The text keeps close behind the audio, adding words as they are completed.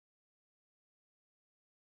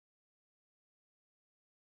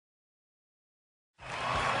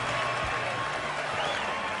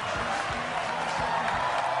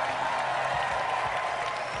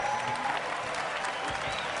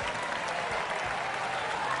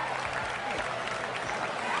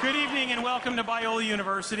Good evening and welcome to Biola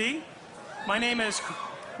University. My name is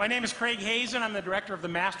Craig Hazen. I'm the director of the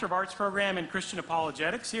Master of Arts program in Christian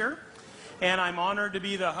Apologetics here, and I'm honored to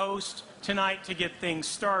be the host tonight to get things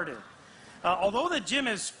started. Although the gym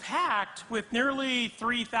is packed with nearly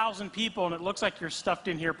 3,000 people, and it looks like you're stuffed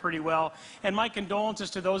in here pretty well, and my condolences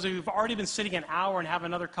to those of you who've already been sitting an hour and have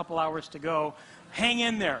another couple hours to go. Hang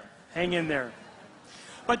in there. Hang in there.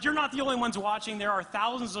 But you're not the only ones watching. There are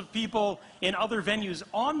thousands of people in other venues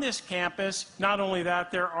on this campus. Not only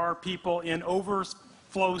that, there are people in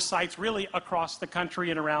overflow sites really across the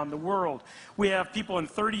country and around the world. We have people in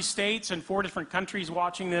 30 states and 4 different countries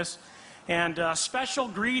watching this. And a special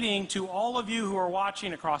greeting to all of you who are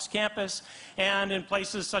watching across campus and in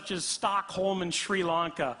places such as Stockholm and Sri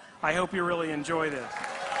Lanka. I hope you really enjoy this.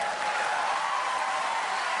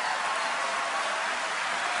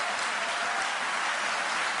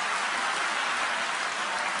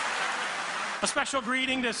 A special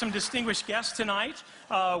greeting to some distinguished guests tonight.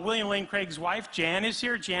 William Lane Craig's wife, Jan, is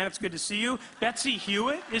here. Jan, it's good to see you. Betsy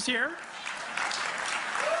Hewitt is here.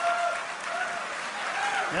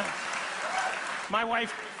 Yeah. My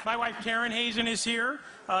wife Karen Hazen is here.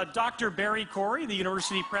 Dr. Barry Corey, the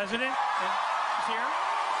university president, is here.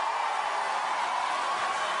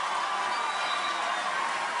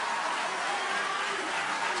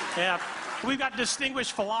 Yeah. We've got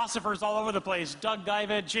distinguished philosophers all over the place. Doug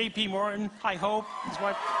Divet, J.P. Morton, I hope. His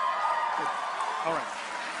wife. Good. All right.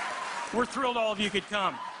 We're thrilled all of you could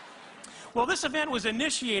come. Well, this event was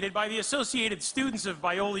initiated by the Associated Students of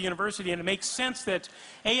Biola University, and it makes sense that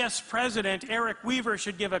AS President Eric Weaver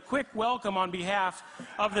should give a quick welcome on behalf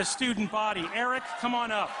of the student body. Eric, come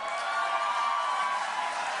on up.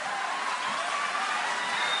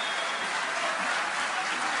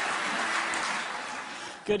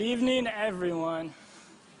 Good evening, everyone.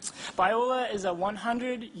 Biola is a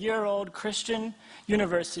 100-year-old Christian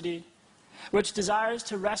university which desires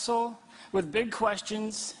to wrestle with big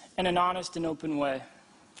questions in an honest and open way.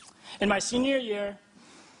 In my senior year,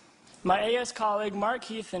 my AS colleague Mark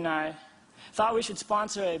Heath and I thought we should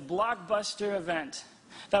sponsor a blockbuster event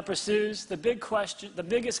that pursues the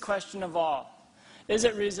biggest question of all. Is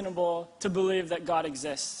it reasonable to believe that God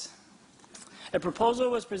exists? A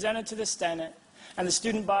proposal was presented to the Senate, and the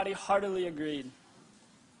student body heartily agreed.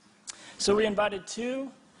 So we invited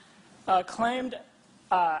 2 acclaimed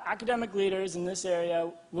academic leaders in this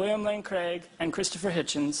area, William Lane Craig and Christopher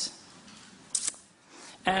Hitchens.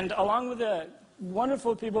 And along with the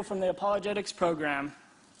wonderful people from the Apologetics program,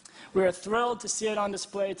 we are thrilled to see it on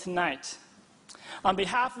display tonight. On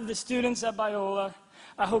behalf of the students at Biola,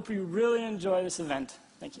 I hope you really enjoy this event.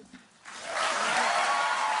 Thank you.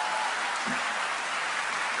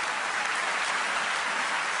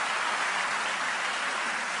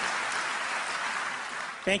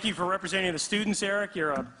 Thank you for representing the students, Eric.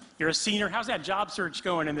 You're a senior. How's that job search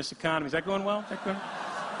going in this economy? Is that going well?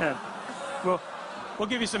 Yeah. We'll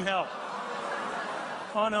give you some help.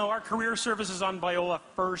 Oh no, our career service is on Biola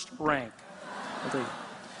first rank.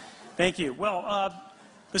 Thank you. Well,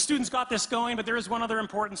 the students got this going, but there is one other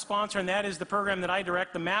important sponsor, and that is the program that I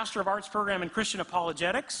direct, the Master of Arts program in Christian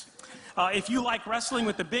Apologetics. If you like wrestling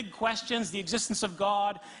with the big questions, the existence of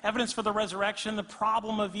God, evidence for the resurrection, the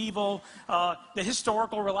problem of evil, the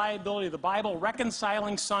historical reliability of the Bible,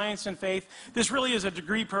 reconciling science and faith, this really is a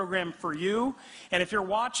degree program for you. And if you're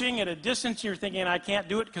watching at a distance and you're thinking, I can't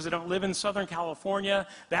do it because I don't live in Southern California,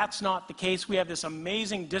 that's not the case. We have this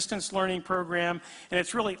amazing distance learning program, and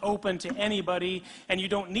it's really open to anybody, and you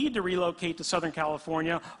don't need to relocate to Southern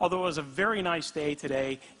California, although it was a very nice day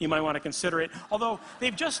today. You might want to consider it. Although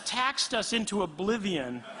they've just taxed us into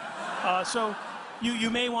oblivion, so you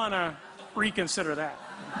may want to reconsider that.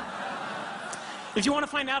 If you want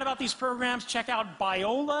to find out about these programs, check out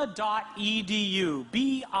biola.edu,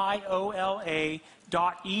 biola.edu,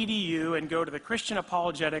 and go to the Christian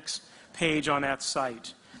Apologetics page on that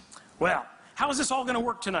site. Well, how is this all going to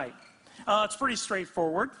work tonight? It's pretty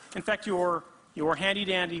straightforward. In fact, your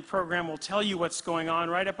handy-dandy program will tell you what's going on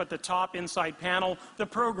right up at the top inside panel, the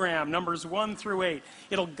program, numbers 1 through 8.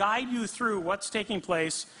 It'll guide you through what's taking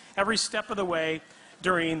place every step of the way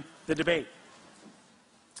during the debate.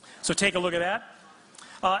 So take a look at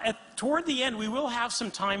that. Toward the end, we will have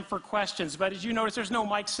some time for questions, but as you notice, there's no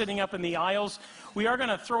mic sitting up in the aisles. We are going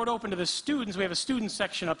to throw it open to the students. We have a student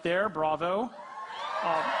section up there. Bravo.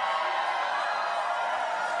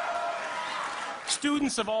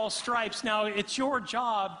 Students of all stripes. Now, it's your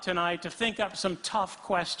job tonight to think up some tough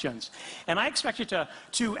questions. And I expect you to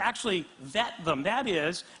actually vet them. That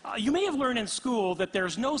is, you may have learned in school that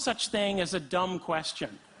there's no such thing as a dumb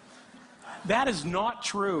question. That is not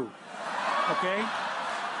true, okay?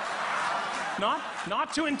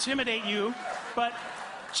 not to intimidate you, but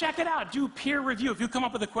check it out. Do peer review. If you come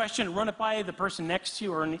up with a question, run it by the person next to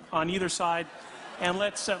you or on either side, and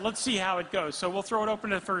let's see how it goes. So we'll throw it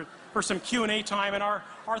open for some Q&A time, and our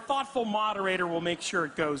thoughtful moderator will make sure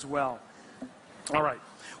it goes well. All right.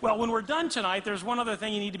 Well, when we're done tonight, there's one other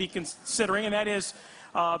thing you need to be considering, and that is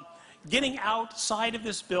getting outside of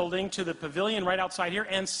this building to the pavilion right outside here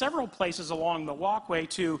and several places along the walkway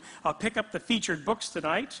to pick up the featured books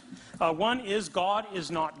tonight. One is God is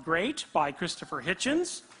Not Great by Christopher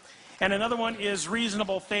Hitchens, and another one is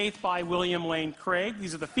Reasonable Faith by William Lane Craig.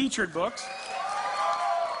 These are the featured books.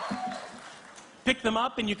 Pick them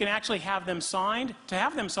up and you can actually have them signed. To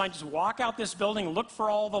have them signed, just walk out this building, look for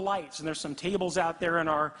all the lights, and there's some tables out there, and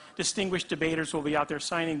our distinguished debaters will be out there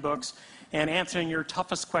signing books and answering your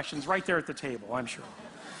toughest questions right there at the table, I'm sure.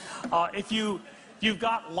 If you've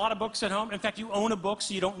got a lot of books at home, in fact, you own a book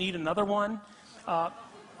so you don't need another one,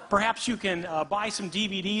 perhaps you can buy some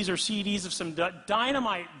DVDs or CDs of some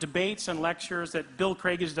dynamite debates and lectures that Bill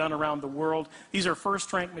Craig has done around the world. These are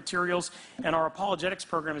first-rank materials, and our apologetics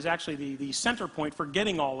program is actually the center point for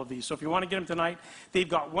getting all of these. So if you want to get them tonight, they've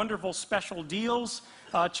got wonderful special deals.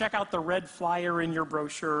 Check out the red flyer in your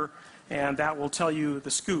brochure, and that will tell you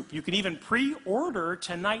the scoop. You can even pre-order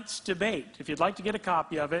tonight's debate. If you'd like to get a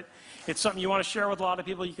copy of it, it's something you want to share with a lot of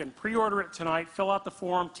people, you can pre-order it tonight, fill out the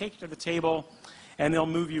form, take it to the table, and they'll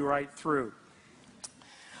move you right through.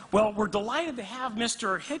 Well, we're delighted to have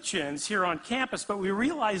Mr. Hitchens here on campus, but we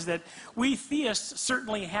realize that we theists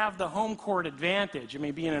certainly have the home court advantage. I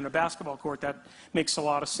mean, being in a basketball court, that makes a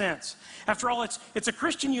lot of sense. After all, it's a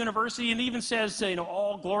Christian university, and it even says,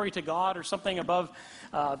 all glory to God or something above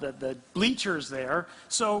the bleachers there.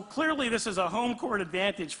 So clearly this is a home court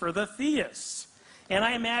advantage for the theists. And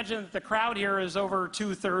I imagine that the crowd here is over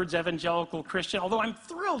 2/3 evangelical Christian, although I'm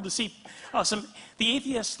thrilled to see the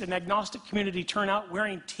atheist and agnostic community turn out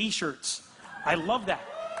wearing T-shirts. I love that.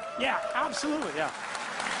 Yeah, absolutely, yeah.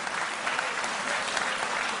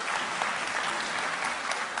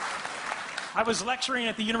 I was lecturing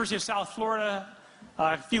at the University of South Florida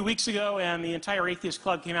a few weeks ago, and the entire atheist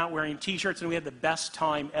club came out wearing T-shirts, and we had the best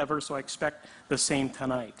time ever, so I expect the same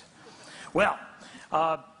tonight. Well,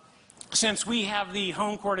 since we have the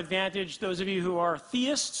home court advantage, those of you who are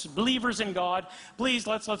theists, believers in God, please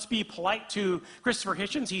let's be polite to Christopher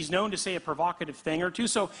Hitchens. He's known to say a provocative thing or two.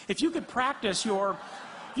 So if you could practice your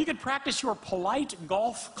polite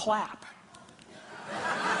golf clap.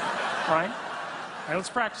 All right, let's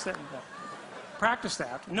practice that. Practice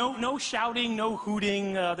that. No shouting, no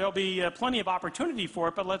hooting. There'll be plenty of opportunity for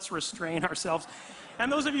it, but let's restrain ourselves.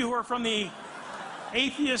 And those of you who are from the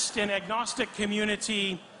atheist and agnostic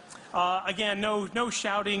community, again, no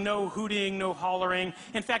shouting, no hooting, no hollering.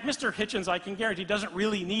 In fact, Mr. Hitchens, I can guarantee, doesn't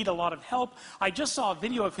really need a lot of help. I just saw a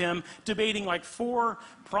video of him debating like 4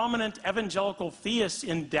 prominent evangelical theists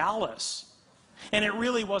in Dallas, and it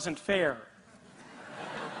really wasn't fair.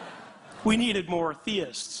 We needed more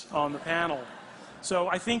theists on the panel. So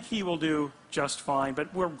I think he will do just fine.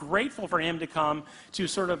 But we're grateful for him to come to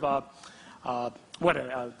sort of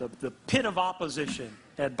the pit of opposition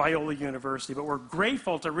at Biola University, but we're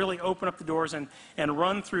grateful to really open up the doors and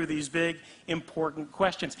run through these big, important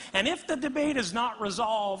questions. And if the debate is not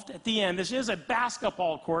resolved at the end, this is a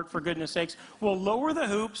basketball court, for goodness sakes, we'll lower the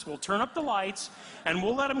hoops, we'll turn up the lights, and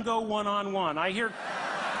we'll let them go one-on-one. I hear...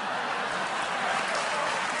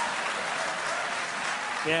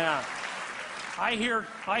 Yeah. I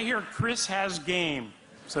hear Chris has game,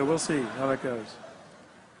 so we'll see how that goes.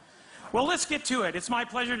 Well, let's get to it. It's my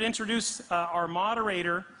pleasure to introduce our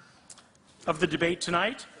moderator of the debate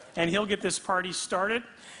tonight, and he'll get this party started.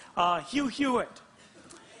 Hugh Hewitt.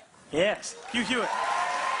 Yes, Hugh Hewitt.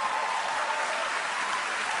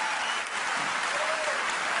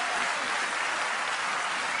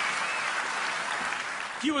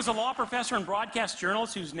 Hugh is a law professor and broadcast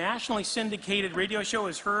journalist whose nationally syndicated radio show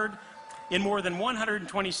is heard in more than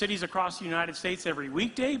 120 cities across the United States every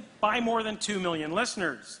weekday by more than 2 million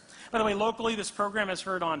listeners. By the way, locally, this program is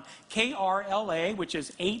heard on KRLA, which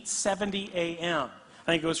is 870 AM. I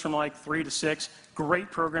think it goes from like 3 to 6. Great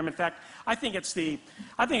program. In fact, I think it's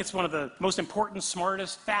one of the most important,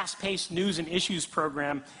 smartest, fast-paced news and issues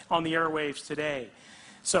program on the airwaves today.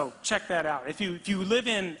 So check that out. If you live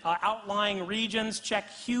in outlying regions, check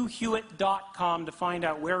hughhewitt.com to find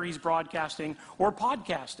out where he's broadcasting or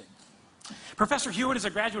podcasting. Professor Hewitt is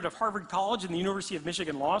a graduate of Harvard College and the University of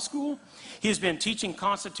Michigan Law School. He has been teaching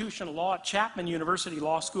constitutional law at Chapman University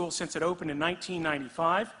Law School since it opened in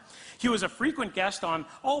 1995. He was a frequent guest on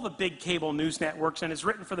all the big cable news networks and has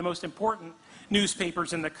written for the most important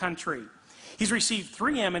newspapers in the country. He's received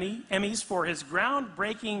 3 Emmys for his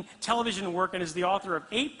groundbreaking television work and is the author of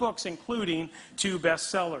 8 books, including 2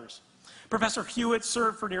 bestsellers. Professor Hewitt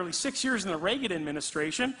served for nearly 6 years in the Reagan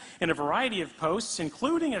administration in a variety of posts,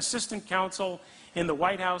 including assistant counsel in the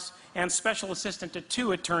White House and special assistant to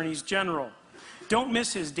 2 attorneys general. Don't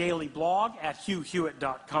miss his daily blog at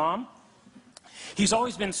hughhewitt.com. He's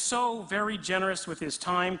always been so very generous with his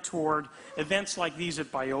time toward events like these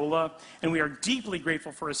at Biola, and we are deeply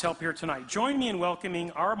grateful for his help here tonight. Join me in welcoming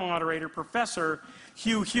our moderator, Professor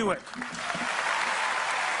Hugh Hewitt.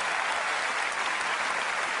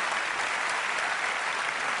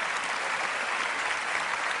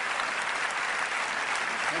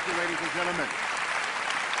 Thank you, ladies and gentlemen.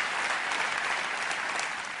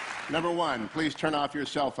 Number 1, please turn off your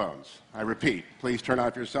cell phones. I repeat, please turn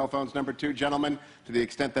off your cell phones. Number 2, gentlemen, to the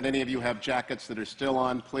extent that any of you have jackets that are still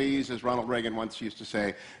on, please, as Ronald Reagan once used to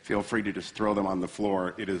say, feel free to just throw them on the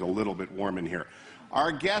floor. It is a little bit warm in here.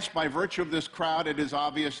 Our guests, by virtue of this crowd, it is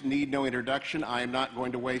obvious, need no introduction. I am not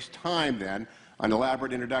going to waste time, then, on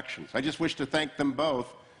elaborate introductions. I just wish to thank them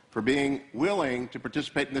both for being willing to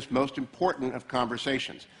participate in this most important of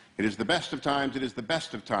conversations. It is the best of times, it is the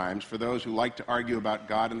best of times for those who like to argue about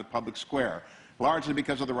God in the public square, largely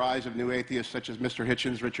because of the rise of new atheists such as Mr.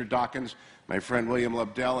 Hitchens, Richard Dawkins, my friend William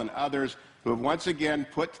Lobdell, and others who have once again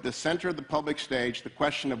put to the center of the public stage the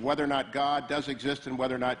question of whether or not God does exist and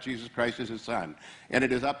whether or not Jesus Christ is his son. And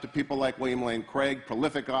it is up to people like William Lane Craig,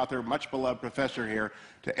 prolific author, much beloved professor here,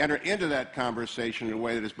 to enter into that conversation in a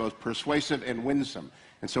way that is both persuasive and winsome.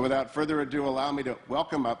 And so without further ado, allow me to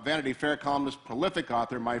welcome up Vanity Fair columnist, prolific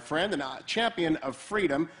author, my friend and champion of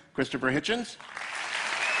freedom, Christopher Hitchens.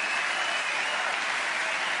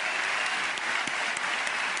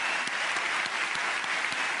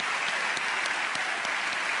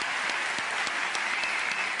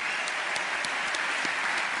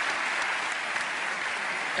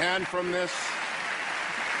 And from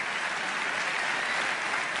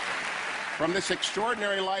this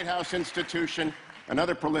extraordinary lighthouse institution,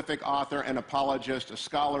 another prolific author and apologist, a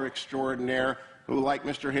scholar extraordinaire, who, like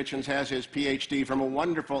Mr. Hitchens, has his Ph.D. from a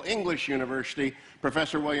wonderful English university,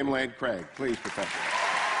 Professor William Lane Craig. Please, Professor.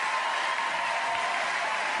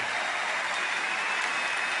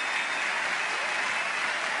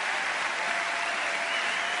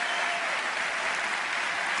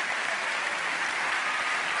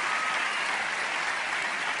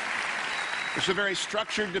 It's a very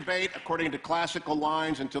structured debate according to classical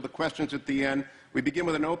lines until the questions at the end. We begin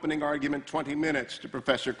with an opening argument, 20 minutes, to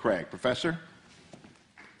Professor Craig. Professor?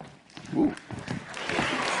 Ooh.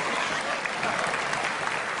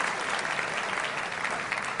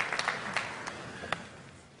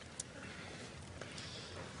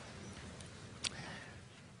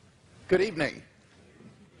 Good evening.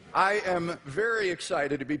 I am very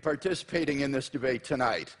excited to be participating in this debate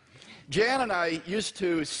tonight. Jan and I used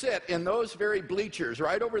to sit in those very bleachers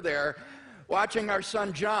right over there watching our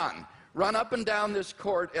son John run up and down this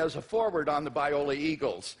court as a forward on the Biola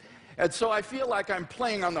Eagles. And so I feel like I'm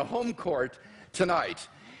playing on the home court tonight.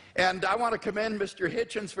 And I want to commend Mr.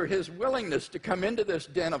 Hitchens for his willingness to come into this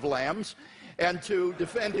den of lambs and to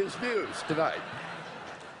defend his views tonight.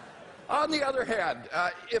 On the other hand,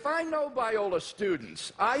 if I know Biola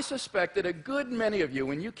students, I suspect that a good many of you,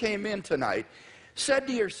 when you came in tonight, said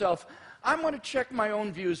to yourself, I'm going to check my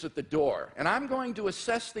own views at the door, and I'm going to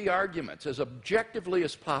assess the arguments as objectively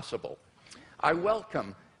as possible. I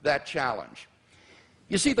welcome that challenge.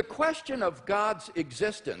 You see, the question of God's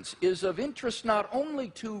existence is of interest not only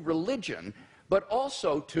to religion, but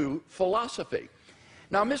also to philosophy.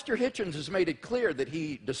 Now, Mr. Hitchens has made it clear that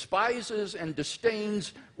he despises and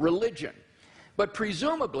disdains religion, but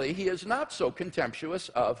presumably he is not so contemptuous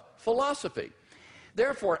of philosophy.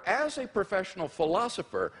 Therefore, as a professional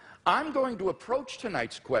philosopher, I'm going to approach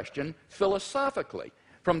tonight's question philosophically,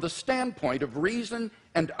 from the standpoint of reason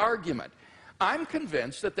and argument. I'm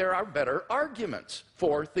convinced that there are better arguments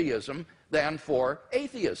for theism than for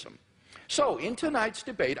atheism. So, in tonight's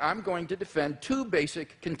debate, I'm going to defend 2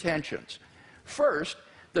 basic contentions. First,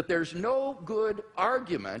 that there's no good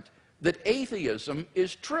argument that atheism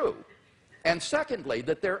is true. And secondly,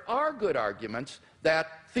 that there are good arguments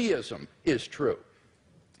that theism is true.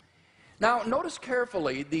 Now, notice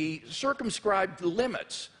carefully the circumscribed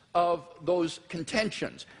limits of those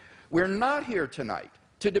contentions. We're not here tonight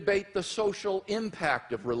to debate the social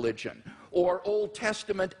impact of religion, or Old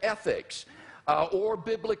Testament ethics, or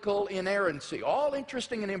biblical inerrancy. All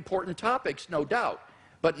interesting and important topics, no doubt,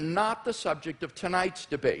 but not the subject of tonight's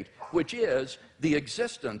debate, which is the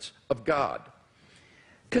existence of God.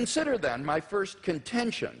 Consider then my first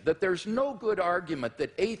contention, that there's no good argument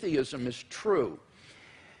that atheism is true.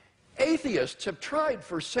 Atheists have tried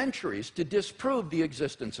for centuries to disprove the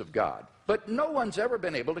existence of God, but no one's ever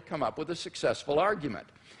been able to come up with a successful argument.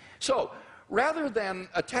 So, rather than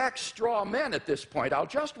attack straw men at this point, I'll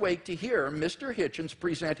just wait to hear Mr. Hitchens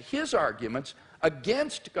present his arguments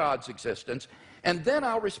against God's existence, and then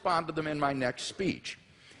I'll respond to them in my next speech.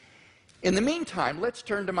 In the meantime, let's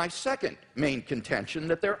turn to my second main contention,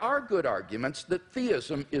 that there are good arguments that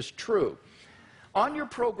theism is true. On your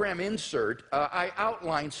program insert, I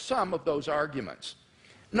outlined some of those arguments.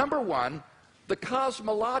 Number one, the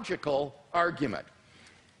cosmological argument.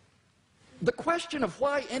 The question of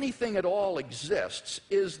why anything at all exists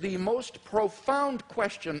is the most profound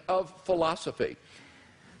question of philosophy.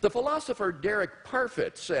 The philosopher Derek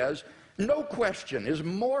Parfit says, no question is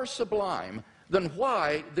more sublime than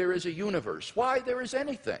why there is a universe, why there is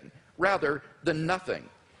anything, rather than nothing.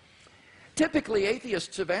 Typically,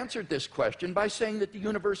 atheists have answered this question by saying that the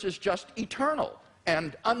universe is just eternal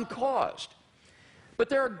and uncaused. But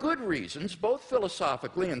there are good reasons, both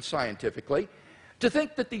philosophically and scientifically, to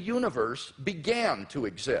think that the universe began to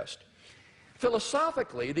exist.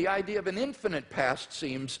 Philosophically, the idea of an infinite past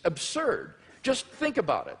seems absurd. Just think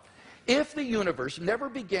about it. If the universe never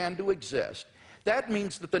began to exist, that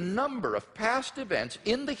means that the number of past events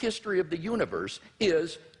in the history of the universe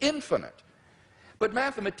is infinite. But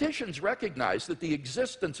mathematicians recognize that the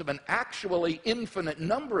existence of an actually infinite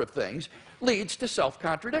number of things leads to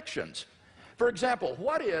self-contradictions. For example,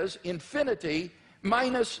 what is infinity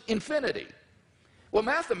minus infinity? Well,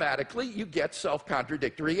 mathematically, you get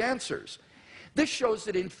self-contradictory answers. This shows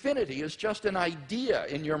that infinity is just an idea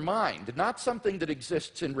in your mind, not something that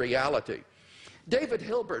exists in reality. David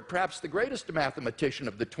Hilbert, perhaps the greatest mathematician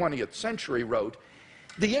of the 20th century, wrote,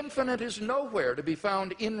 "The infinite is nowhere to be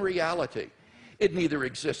found in reality. It neither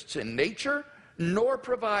exists in nature nor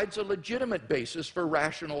provides a legitimate basis for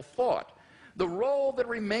rational thought. The role that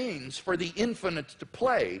remains for the infinite to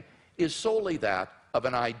play is solely that of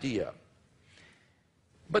an idea."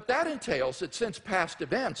 But that entails that since past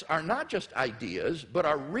events are not just ideas, but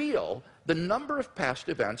are real, the number of past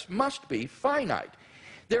events must be finite.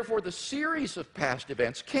 Therefore, the series of past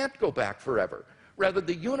events can't go back forever. Rather,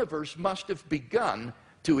 the universe must have begun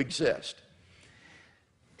to exist.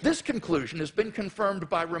 This conclusion has been confirmed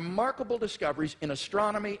by remarkable discoveries in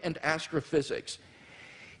astronomy and astrophysics.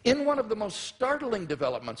 In one of the most startling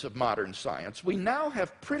developments of modern science, we now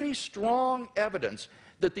have pretty strong evidence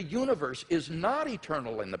that the universe is not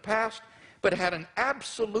eternal in the past, but had an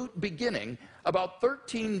absolute beginning about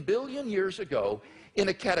 13 billion years ago in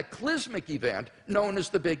a cataclysmic event known as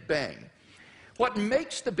the Big Bang. What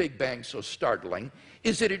makes the Big Bang so startling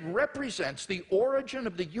is that it represents the origin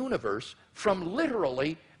of the universe from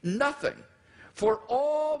literally nothing. For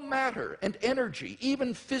all matter and energy,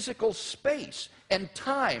 even physical space and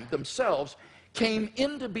time themselves, came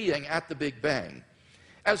into being at the Big Bang.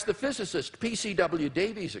 As the physicist P.C.W.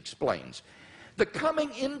 Davies explains, the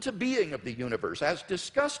coming into being of the universe, as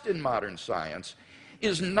discussed in modern science,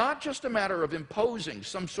 is not just a matter of imposing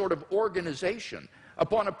some sort of organization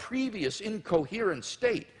upon a previous incoherent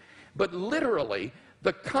state, but literally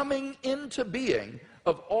the coming into being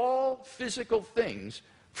of all physical things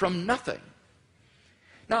from nothing.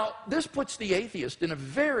 Now, this puts the atheist in a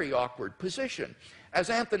very awkward position. As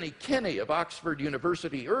Anthony Kinney of Oxford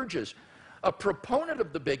University urges, a proponent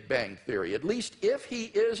of the Big Bang theory, at least if he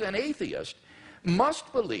is an atheist,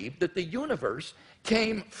 must believe that the universe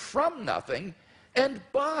came from nothing and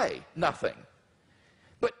by nothing.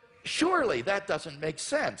 But surely that doesn't make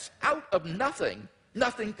sense. Out of nothing,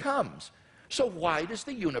 nothing comes. So why does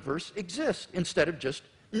the universe exist instead of just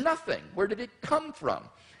nothing? Where did it come from?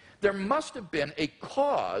 There must have been a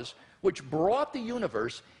cause which brought the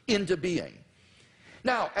universe into being.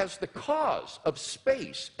 Now, as the cause of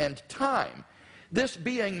space and time, this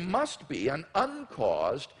being must be an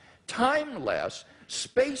uncaused, timeless,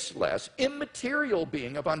 spaceless, immaterial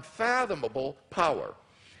being of unfathomable power.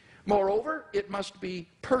 Moreover, it must be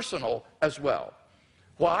personal as well.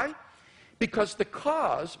 Why? Because the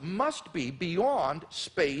cause must be beyond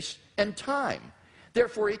space and time.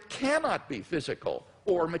 Therefore, it cannot be physical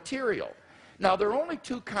or material. Now, there are only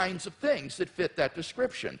two kinds of things that fit that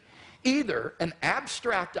description. Either an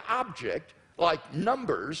abstract object, like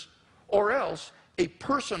numbers, or else a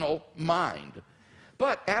personal mind.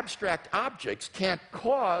 But abstract objects can't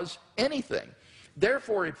cause anything.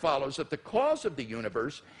 Therefore, it follows that the cause of the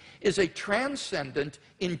universe is a transcendent,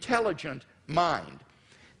 intelligent mind.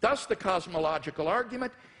 Thus, the cosmological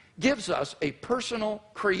argument gives us a personal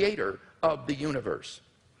creator of the universe.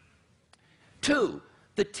 2,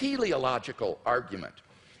 the teleological argument.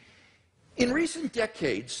 In recent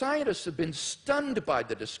decades, scientists have been stunned by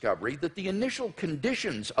the discovery that the initial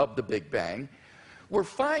conditions of the Big Bang were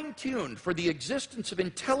fine-tuned for the existence of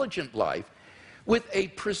intelligent life with a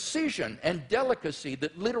precision and delicacy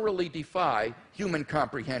that literally defy human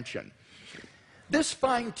comprehension. This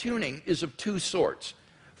fine-tuning is of two sorts.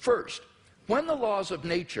 First, when the laws of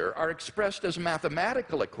nature are expressed as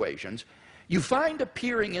mathematical equations, you find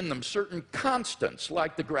appearing in them certain constants,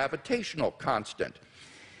 like the gravitational constant.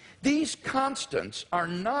 These constants are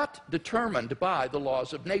not determined by the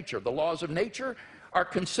laws of nature. The laws of nature are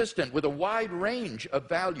consistent with a wide range of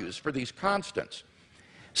values for these constants.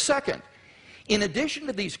 Second, in addition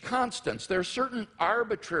to these constants, there are certain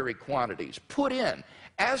arbitrary quantities put in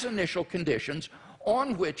as initial conditions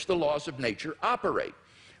on which the laws of nature operate.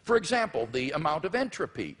 For example, the amount of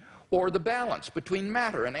entropy or the balance between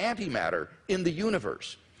matter and antimatter in the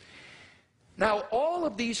universe. Now, all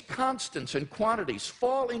of these constants and quantities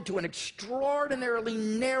fall into an extraordinarily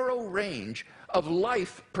narrow range of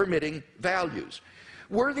life-permitting values.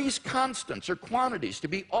 Were these constants or quantities to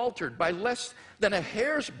be altered by less than a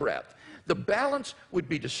hair's breadth, the balance would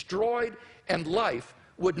be destroyed and life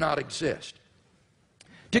would not exist.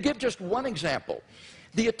 To give just one example,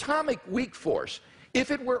 the atomic weak force,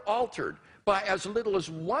 if it were altered by as little as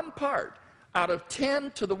 1 part out of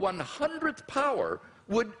 10 to the 100th power,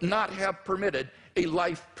 would not have permitted a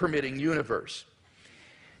life-permitting universe.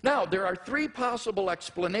 Now, there are 3 possible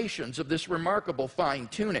explanations of this remarkable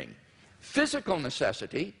fine-tuning: physical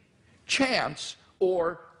necessity, chance,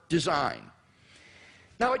 or design.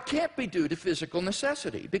 Now, it can't be due to physical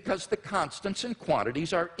necessity because the constants and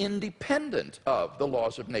quantities are independent of the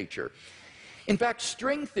laws of nature. In fact,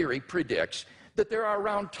 string theory predicts that there are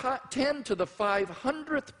around 10 to the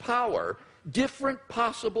 500th power different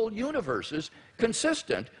possible universes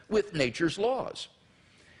consistent with nature's laws.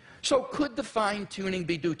 So could the fine-tuning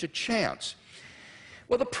be due to chance?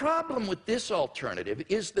 Well, the problem with this alternative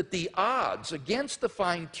is that the odds against the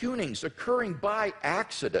fine-tunings occurring by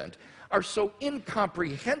accident are so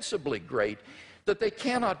incomprehensibly great that they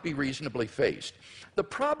cannot be reasonably faced. The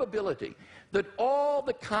probability that all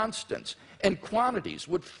the constants and quantities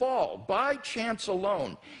would fall by chance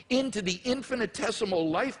alone into the infinitesimal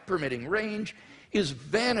life-permitting range is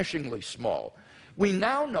vanishingly small. We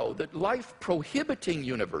now know that life-prohibiting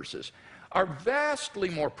universes are vastly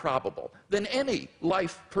more probable than any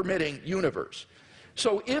life-permitting universe.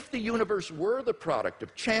 So if the universe were the product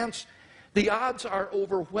of chance, the odds are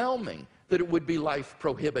overwhelming that it would be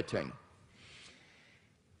life-prohibiting.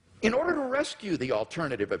 In order to rescue the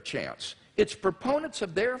alternative of chance, its proponents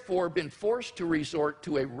have therefore been forced to resort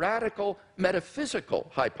to a radical metaphysical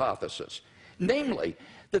hypothesis, namely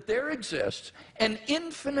that there exists an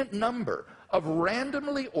infinite number of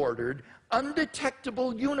randomly ordered,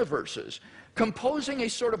 undetectable universes composing a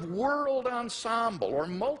sort of world ensemble or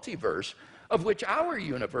multiverse of which our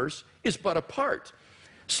universe is but a part.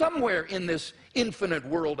 Somewhere in this infinite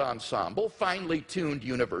world ensemble, finely tuned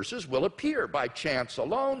universes will appear by chance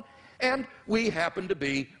alone, and we happen to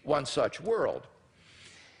be one such world.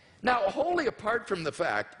 Now, wholly apart from the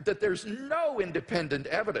fact that there's no independent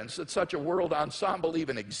evidence that such a world ensemble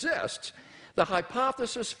even exists, the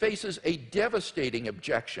hypothesis faces a devastating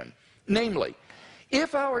objection. Namely,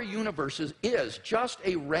 if our universe is just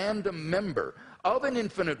a random member of an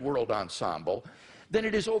infinite world ensemble, then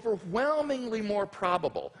it is overwhelmingly more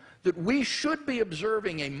probable that we should be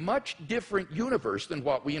observing a much different universe than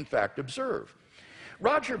what we in fact observe.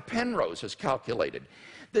 Roger Penrose has calculated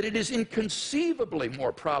that it is inconceivably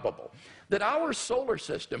more probable that our solar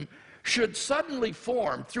system should suddenly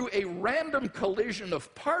form through a random collision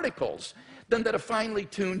of particles than that a finely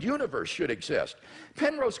tuned universe should exist.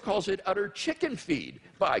 Penrose calls it utter chicken feed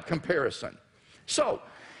by comparison. So,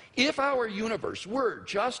 if our universe were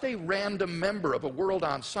just a random member of a world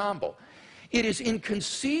ensemble, it is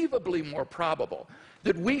inconceivably more probable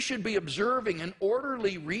that we should be observing an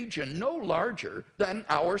orderly region no larger than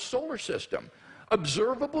our solar system.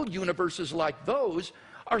 Observable universes like those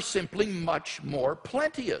are simply much more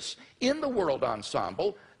plenteous in the world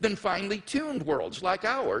ensemble than finely tuned worlds like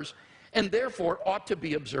ours, and therefore ought to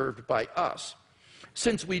be observed by us.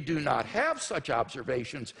 Since we do not have such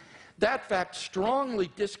observations, that fact strongly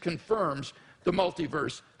disconfirms the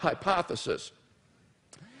multiverse hypothesis.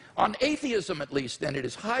 On atheism, at least, then, it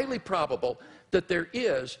is highly probable that there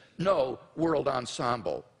is no world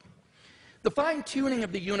ensemble. The fine-tuning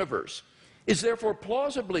of the universe is therefore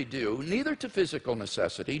plausibly due neither to physical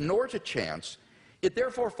necessity nor to chance. It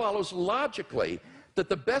therefore follows logically that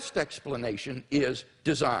the best explanation is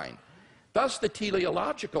design. Thus, the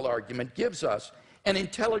teleological argument gives us an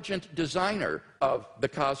intelligent designer of the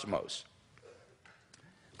cosmos.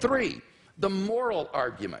 3, the moral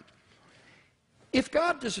argument. If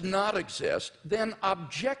God does not exist, then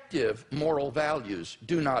objective moral values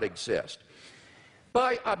do not exist.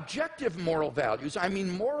 By objective moral values, I mean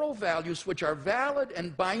moral values which are valid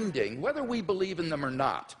and binding, whether we believe in them or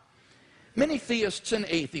not. Many theists and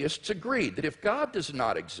atheists agree that if God does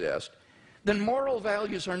not exist, then moral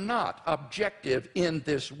values are not objective in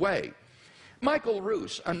this way. Michael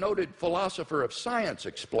Roos, a noted philosopher of science,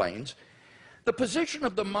 explains, the position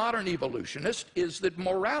of the modern evolutionist is that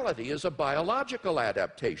morality is a biological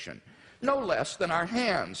adaptation, no less than our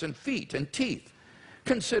hands and feet and teeth.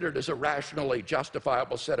 Considered as a rationally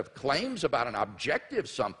justifiable set of claims about an objective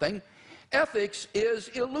something, ethics is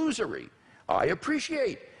illusory. I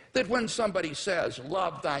appreciate that when somebody says,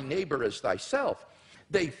 love thy neighbor as thyself,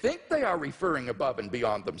 they think they are referring above and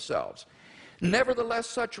beyond themselves. Nevertheless,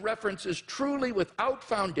 such reference is truly without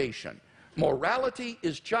foundation. Morality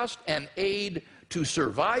is just an aid to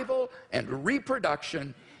survival and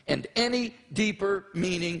reproduction, and any deeper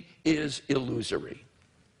meaning is illusory.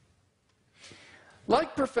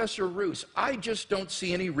 Like Professor Roos, I just don't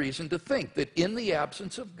see any reason to think that in the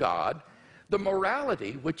absence of God, the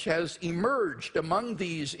morality which has emerged among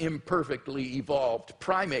these imperfectly evolved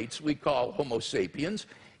primates we call Homo sapiens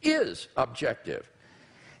is objective.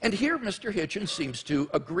 And here Mr. Hitchens seems to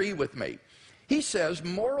agree with me. He says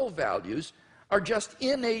moral values are just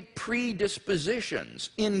innate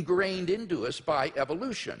predispositions ingrained into us by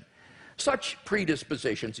evolution. Such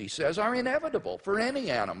predispositions, he says, are inevitable for any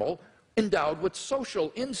animal endowed with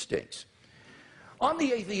social instincts. On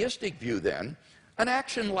the atheistic view, then, an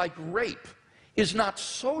action like rape is not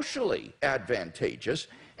socially advantageous,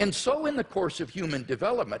 and so in the course of human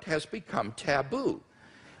development has become taboo.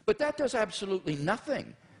 But that does absolutely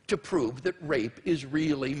nothing to prove that rape is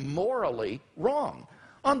really morally wrong.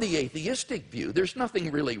 On the atheistic view, there's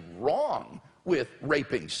nothing really wrong with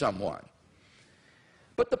raping someone.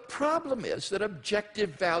 But the problem is that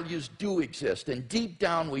objective values do exist, and deep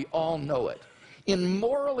down we all know it. In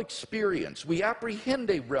moral experience, we apprehend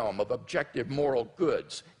a realm of objective moral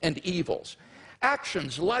goods and evils.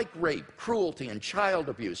 Actions like rape, cruelty, and child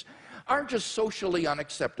abuse aren't just socially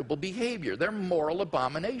unacceptable behavior, they're moral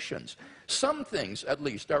abominations. Some things, at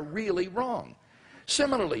least, are really wrong.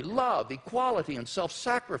 Similarly, love, equality, and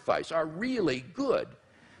self-sacrifice are really good.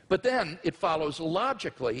 But then it follows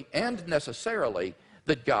logically and necessarily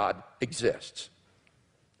that God exists.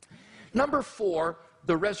 Number 4,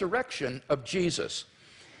 the resurrection of Jesus.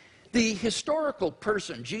 The historical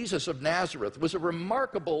person, Jesus of Nazareth, was a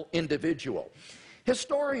remarkable individual.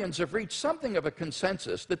 Historians have reached something of a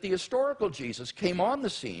consensus that the historical Jesus came on the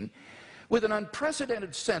scene with an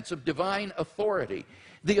unprecedented sense of divine authority,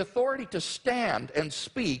 the authority to stand and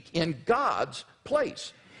speak in God's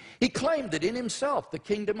place. He claimed that in himself the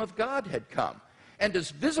kingdom of God had come, and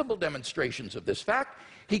as visible demonstrations of this fact,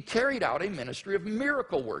 he carried out a ministry of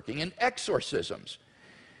miracle working and exorcisms.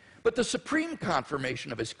 But the supreme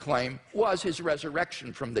confirmation of his claim was his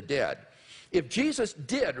resurrection from the dead. If Jesus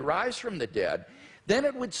did rise from the dead, then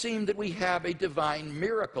it would seem that we have a divine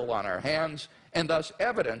miracle on our hands, and thus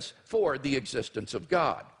evidence for the existence of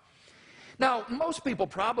God. Now, most people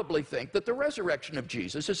probably think that the resurrection of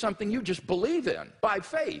Jesus is something you just believe in, by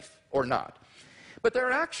faith or not. But there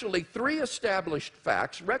are actually 3 established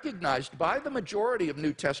facts recognized by the majority of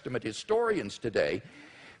New Testament historians today,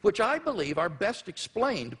 which I believe are best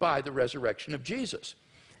explained by the resurrection of Jesus.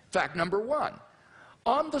 Fact number 1,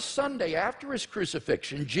 on the Sunday after his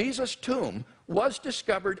crucifixion, Jesus' tomb was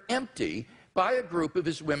discovered empty by a group of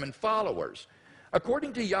his women followers.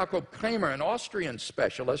 According to Jakob Kramer, an Austrian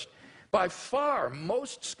specialist, by far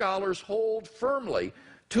most scholars hold firmly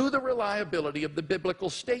to the reliability of the biblical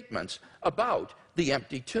statements about the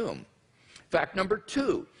empty tomb. Fact number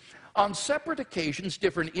 2, on separate occasions,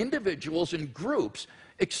 different individuals and groups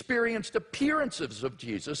experienced appearances of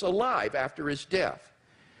Jesus alive after his death.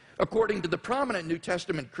 According to the prominent New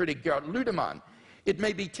Testament critic Gerd Ludemann, it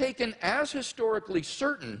may be taken as historically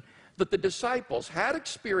certain that the disciples had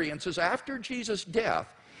experiences after Jesus'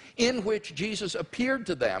 death in which Jesus appeared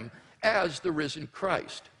to them as the risen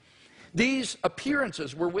Christ. These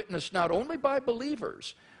appearances were witnessed not only by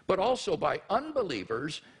believers, but also by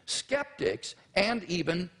unbelievers, skeptics, and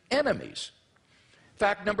even enemies.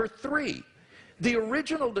 Fact number 3, the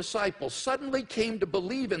original disciples suddenly came to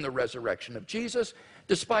believe in the resurrection of Jesus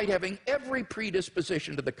despite having every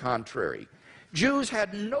predisposition to the contrary. Jews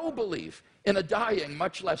had no belief in a dying,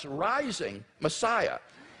 much less rising Messiah,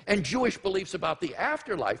 and Jewish beliefs about the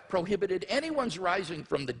afterlife prohibited anyone's rising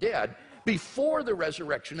from the dead before the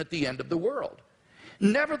resurrection at the end of the world.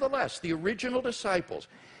 Nevertheless, the original disciples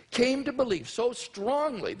came to believe so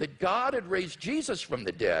strongly that God had raised Jesus from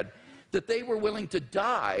the dead that they were willing to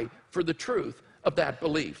die for the truth of that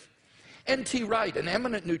belief. N.T. Wright, an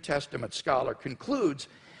eminent New Testament scholar, concludes,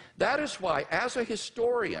 that is why, as a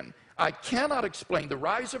historian, I cannot explain the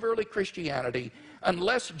rise of early Christianity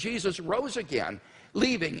unless Jesus rose again,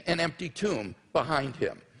 leaving an empty tomb behind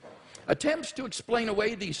him. Attempts to explain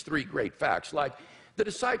away these three great facts, like the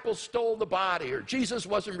disciples stole the body or Jesus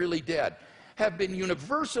wasn't really dead, have been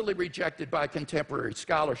universally rejected by contemporary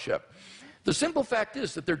scholarship. The simple fact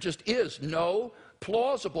is that there just is no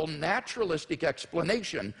plausible naturalistic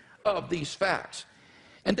explanation of these facts.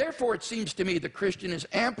 And therefore, it seems to me the Christian is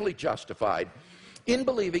amply justified in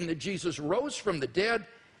believing that Jesus rose from the dead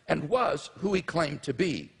and was who he claimed to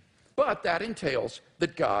be. But that entails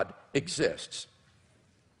that God exists.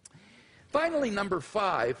 Finally, number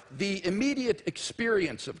 5, the immediate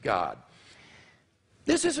experience of God.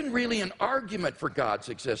 This isn't really an argument for God's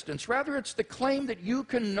existence. Rather, it's the claim that you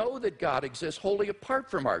can know that God exists wholly apart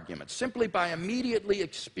from arguments, simply by immediately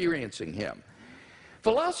experiencing him.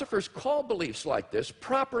 Philosophers call beliefs like this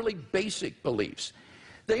properly basic beliefs.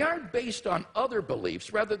 They aren't based on other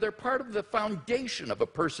beliefs. Rather, they're part of the foundation of a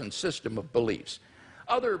person's system of beliefs.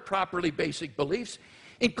 Other properly basic beliefs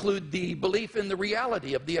include the belief in the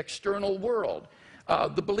reality of the external world,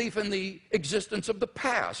 the belief in the existence of the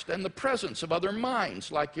past and the presence of other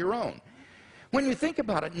minds like your own. When you think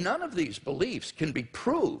about it, none of these beliefs can be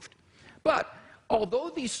proved. But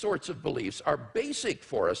although these sorts of beliefs are basic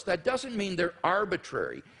for us, that doesn't mean they're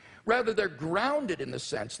arbitrary. Rather, they're grounded in the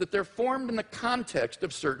sense that they're formed in the context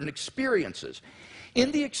of certain experiences.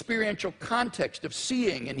 In the experiential context of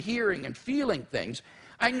seeing and hearing and feeling things,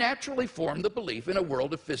 I naturally form the belief in a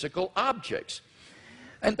world of physical objects.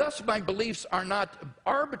 And thus my beliefs are not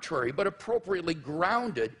arbitrary, but appropriately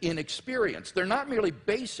grounded in experience. They're not merely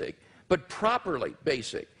basic, but properly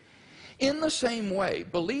basic. In the same way,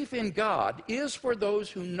 belief in God is, for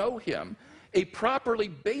those who know him, a properly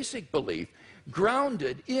basic belief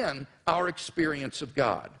grounded in our experience of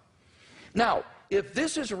God. Now, if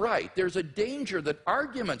this is right, there's a danger that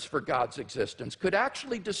arguments for God's existence could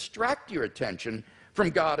actually distract your attention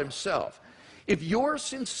from God himself. If you're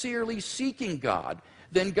sincerely seeking God,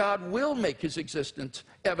 then God will make his existence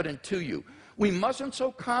evident to you. We mustn't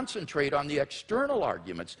so concentrate on the external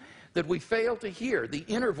arguments that we fail to hear the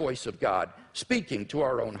inner voice of God speaking to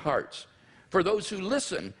our own hearts. For those who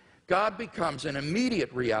listen, God becomes an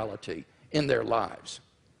immediate reality in their lives.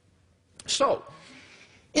 So,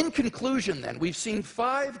 in conclusion then, we've seen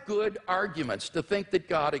 5 good arguments to think that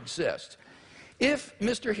God exists. If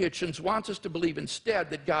Mr. Hitchens wants us to believe instead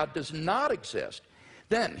that God does not exist,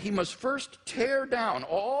 then he must first tear down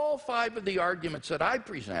all 5 of the arguments that I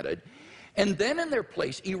presented, and then in their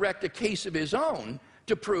place erect a case of his own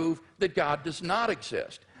to prove that God does not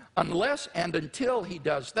exist. Unless and until he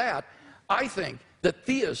does that, I think that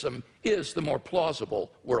theism is the more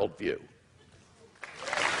plausible worldview.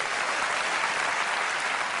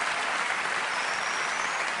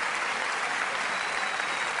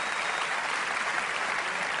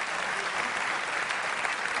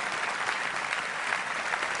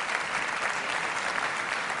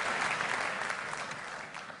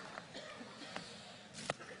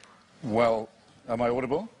 Well, am I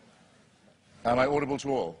audible? Am I audible to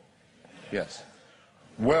all? Yes.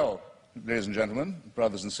 Well, ladies and gentlemen,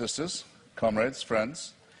 brothers and sisters, comrades,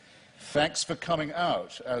 friends, thanks for coming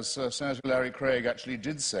out, as Senator Larry Craig actually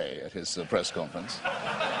did say at his press conference.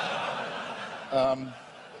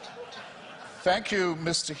 Thank you,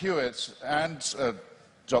 Mr. Hewitt and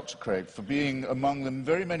Dr. Craig, for being among the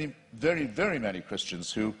very many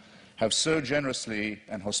Christians who have so generously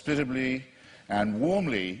and hospitably and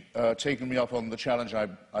warmly taken me up on the challenge I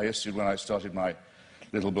issued when I started my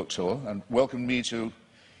little book tour, and welcomed me to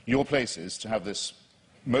your places to have this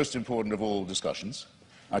most important of all discussions.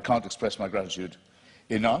 I can't express my gratitude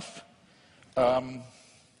enough.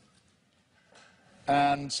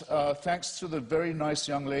 Thanks to the very nice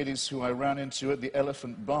young ladies who I ran into at the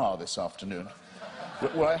Elephant Bar this afternoon,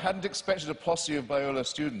 where I hadn't expected a posse of Biola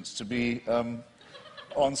students to be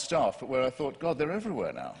on staff, but where I thought, God, they're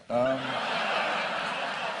everywhere now.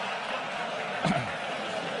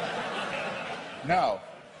 Now,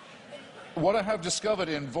 what I have discovered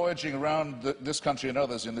in voyaging around this country and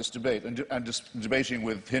others in this debate, and just debating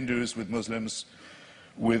with Hindus, with Muslims,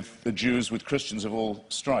 with the Jews, with Christians of all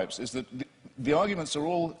stripes, is that the arguments are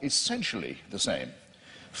all essentially the same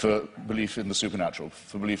for belief in the supernatural,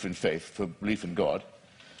 for belief in faith, for belief in God,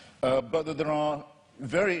 but that there are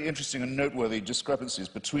very interesting and noteworthy discrepancies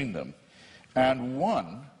between them. And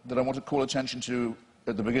one that I want to call attention to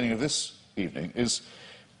at the beginning of this evening is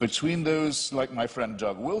between those like my friend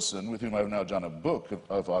Doug Wilson, with whom I've now done a book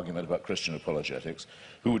of argument about Christian apologetics,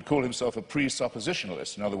 who would call himself a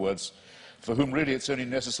presuppositionalist, in other words, for whom really it's only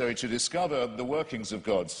necessary to discover the workings of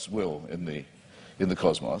God's will in the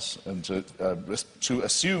cosmos, and to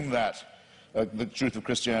assume that the truth of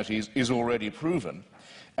Christianity is already proven,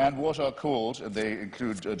 and what are called, and they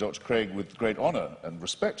include Dr. Craig with great honor and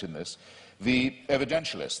respect in this, the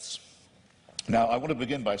evidentialists. Now, I want to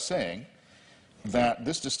begin by saying that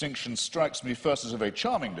this distinction strikes me first as a very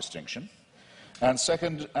charming distinction, and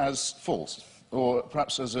second as false, or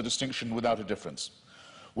perhaps as a distinction without a difference.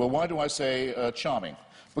 Well, why do I say charming?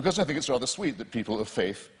 Because I think it's rather sweet that people of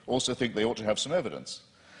faith also think they ought to have some evidence.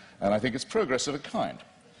 And I think it's progress of a kind.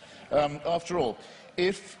 After all,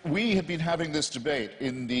 if we had been having this debate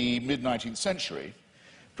in the mid-19th century,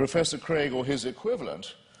 Professor Craig or his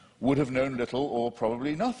equivalent would have known little or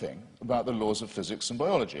probably nothing about the laws of physics and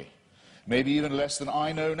biology. Maybe even less than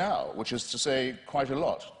I know now, which is to say quite a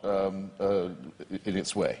lot in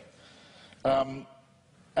its way. And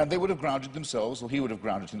they would have grounded themselves, or he would have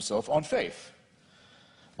grounded himself, on faith,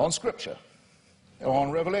 on Scripture,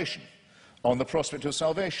 on revelation, on the prospect of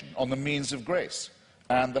salvation, on the means of grace,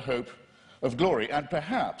 and the hope of glory, and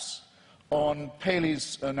perhaps on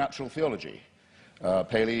Paley's natural theology.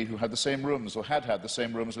 Paley, who had the same rooms, or had had the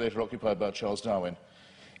same rooms later occupied by Charles Darwin,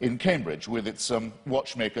 in Cambridge, with its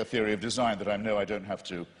watchmaker theory of design that I know I don't have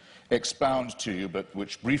to expound to you, but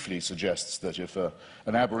which briefly suggests that if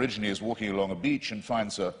an Aborigine is walking along a beach and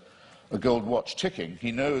finds a gold watch ticking,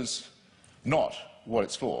 he knows not what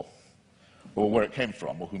it's for, or where it came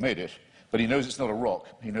from, or who made it, but he knows it's not a rock,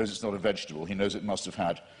 he knows it's not a vegetable, he knows it must have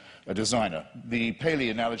had a designer. The Paley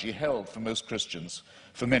analogy held for most Christians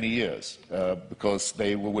for many years, because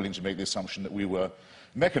they were willing to make the assumption that we were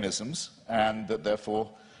mechanisms, and that therefore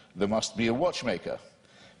there must be a watchmaker.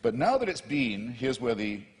 But now that it's been, here's where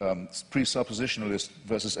the presuppositionalist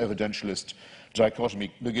versus evidentialist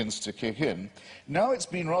dichotomy begins to kick in. Now it's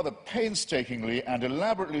been rather painstakingly and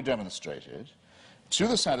elaborately demonstrated, to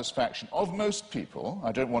the satisfaction of most people,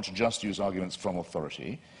 I don't want to just use arguments from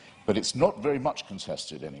authority, but it's not very much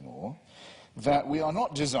contested anymore, that we are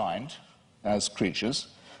not designed as creatures,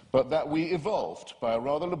 but that we evolved by a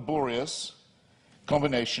rather laborious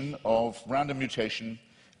combination of random mutation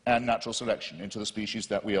and natural selection into the species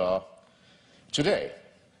that we are today.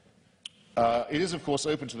 It is, of course,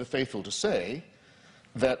 open to the faithful to say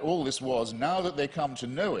that all this was, now that they come to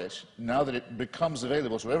know it, now that it becomes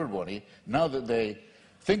available to everybody, now that they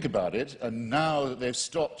think about it, and now that they've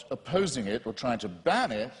stopped opposing it or trying to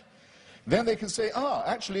ban it, then they can say,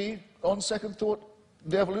 actually, on second thought,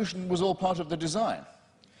 the evolution was all part of the design.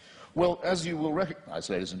 Well, as you will recognize,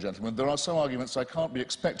 ladies and gentlemen, there are some arguments I can't be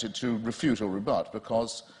expected to refute or rebut,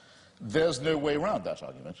 because there's no way around that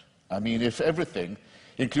argument. I mean, if everything,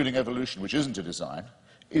 including evolution, which isn't a design,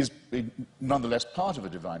 is nonetheless part of a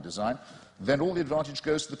divine design, then all the advantage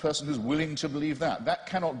goes to the person who's willing to believe that. That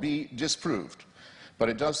cannot be disproved. But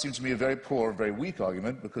it does seem to me a very poor, very weak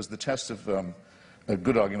argument, because the test of a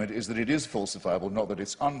good argument is that it is falsifiable, not that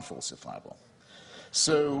it's unfalsifiable.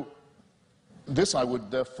 So this I would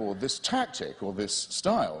therefore, this tactic or this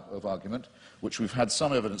style of argument, which we've had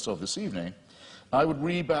some evidence of this evening, I would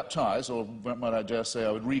rebaptize, or might I dare say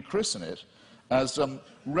I would rechristen it, as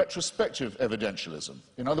retrospective evidentialism.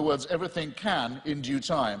 In other words, everything can, in due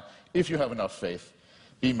time, if you have enough faith,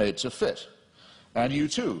 be made to fit. And you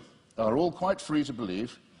too are all quite free to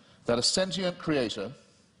believe that a sentient creator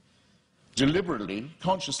deliberately,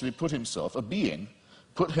 consciously put himself, a being,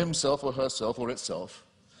 put himself or herself or itself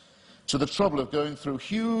to the trouble of going through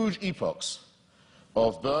huge epochs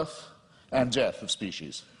of birth and death of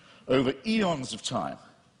species over eons of time,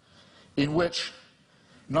 in which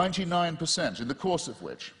 99%, in the course of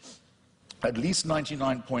which at least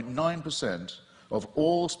 99.9% of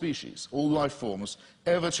all species, all life forms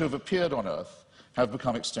ever to have appeared on Earth have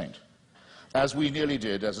become extinct, as we nearly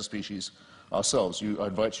did as a species ourselves. I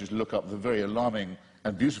invite you to look up the very alarming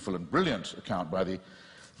and beautiful and brilliant account by the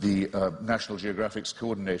National Geographic's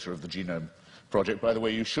coordinator of the Genome Project. By the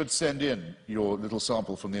way, you should send in your little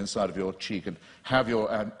sample from the inside of your cheek and have your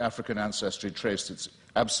African ancestry traced. It's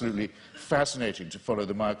absolutely fascinating to follow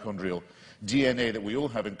the mitochondrial DNA that we all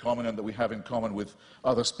have in common and that we have in common with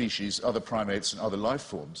other species, other primates, and other life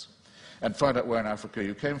forms, and find out where in Africa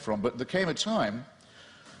you came from. But there came a time,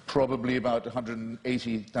 probably about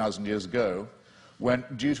 180,000 years ago, when,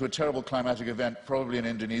 due to a terrible climatic event, probably in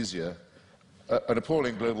Indonesia, an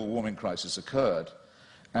appalling global warming crisis occurred.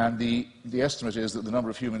 And the estimate is that the number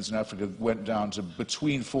of humans in Africa went down to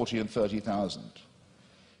between 40 and 30,000.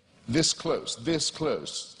 this close,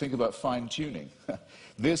 think about fine-tuning,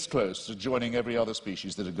 this close to joining every other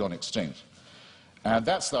species that had gone extinct. And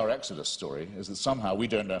that's our Exodus story, is that somehow we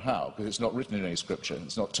don't know how, because it's not written in any scripture,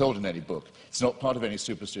 it's not told in any book, it's not part of any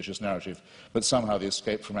superstitious narrative, but somehow the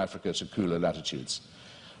escape from Africa to cooler latitudes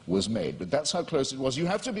was made. But that's how close it was. You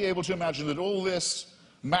have to be able to imagine that all this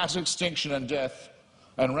mass extinction and death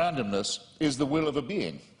and randomness is the will of a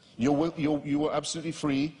being. You are absolutely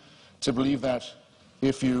free to believe that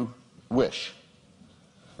if you wish.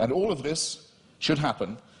 And all of this should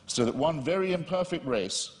happen so that one very imperfect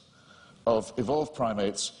race of evolved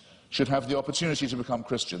primates should have the opportunity to become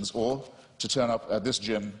Christians or to turn up at this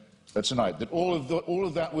gym tonight. That all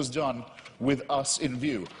of that was done with us in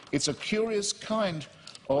view. It's a curious kind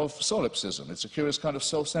of solipsism. It's a curious kind of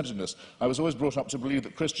self-centeredness. I was always brought up to believe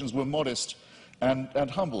that Christians were modest and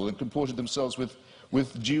humble and comported themselves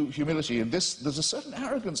with due humility. And there's a certain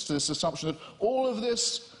arrogance to this assumption that all of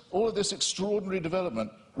this extraordinary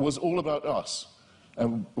development was all about us.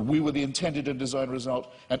 And we were the intended and designed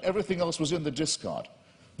result, and everything else was in the discard.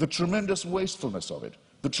 The tremendous wastefulness of it,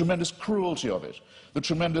 the tremendous cruelty of it, the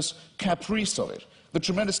tremendous caprice of it, the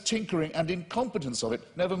tremendous tinkering and incompetence of it,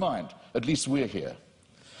 never mind. At least we're here,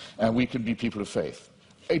 and we can be people of faith.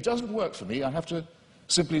 It doesn't work for me, I have to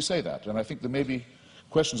simply say that, and I think there may be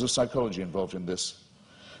questions of psychology involved in this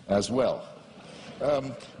as well.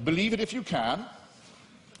 Believe it if you can.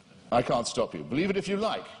 I can't stop you. Believe it if you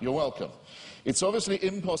like. You're welcome. It's obviously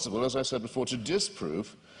impossible, as I said before, to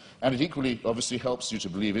disprove, and it equally obviously helps you to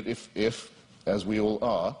believe it if, as we all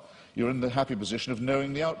are, you're in the happy position of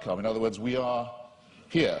knowing the outcome. In other words, we are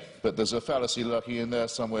here, but there's a fallacy lurking in there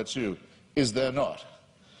somewhere too. Is there not?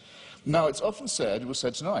 Now, it's often said, it was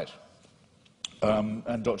said tonight,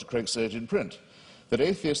 and Dr. Craig said it in print, that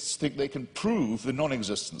atheists think they can prove the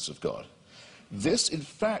non-existence of God. This, in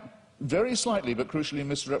fact, very slightly but crucially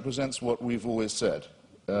misrepresents what we've always said.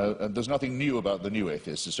 And there's nothing new about the new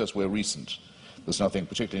atheists, it's just we're recent. There's nothing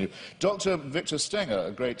particularly new. Dr. Victor Stenger,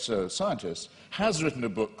 a great scientist, has written a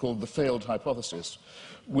book called The Failed Hypothesis,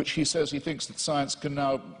 which he says he thinks that science can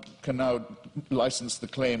now license the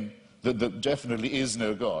claim that there definitely is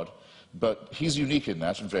no God, but he's unique in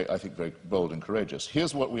that, and I think very bold and courageous.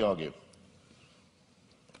 Here's what we argue.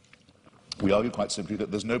 We argue quite simply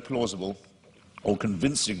that there's no plausible or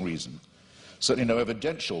convincing reason, certainly no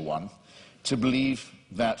evidential one, to believe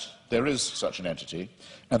that there is such an entity,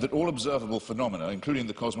 and that all observable phenomena, including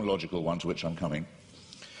the cosmological one to which I'm coming,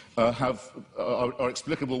 are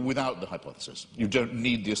explicable without the hypothesis. You don't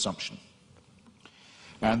need the assumption.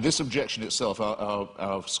 And this objection itself,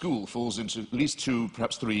 our school falls into at least two,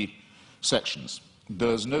 perhaps three sections.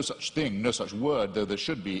 There's no such thing, no such word, though there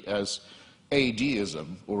should be, as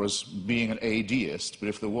adeism, or as being an adeist, but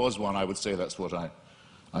if there was one, I would say that's what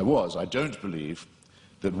I was. I don't believe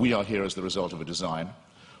that we are here as the result of a design,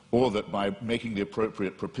 or that by making the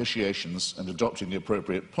appropriate propitiations and adopting the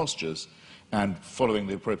appropriate postures and following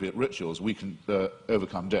the appropriate rituals, we can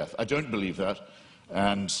overcome death. I don't believe that,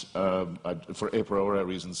 and for a priori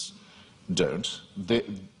reasons, don't.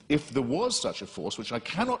 If there was such a force, which I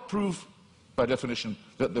cannot prove by definition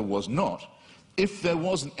that there was not, if there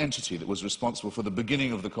was an entity that was responsible for the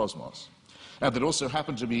beginning of the cosmos, and that also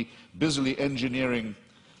happened to be busily engineering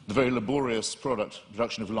the very laborious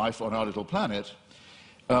production of life on our little planet,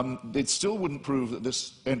 it still wouldn't prove that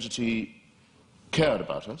this entity cared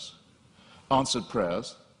about us, answered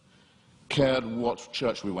prayers, cared what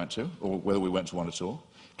church we went to, or whether we went to one at all,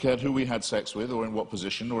 cared who we had sex with, or in what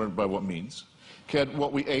position, or by what means, cared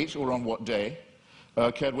what we ate, or on what day,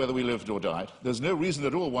 cared whether we lived or died. There's no reason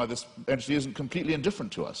at all why this entity isn't completely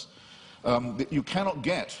indifferent to us. You cannot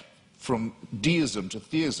get from deism to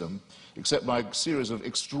theism except by a series of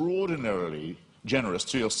extraordinarily generous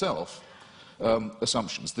to yourself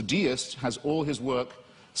assumptions. The deist has all his work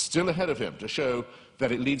still ahead of him to show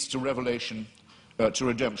that it leads to revelation, to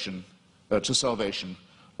redemption, to salvation,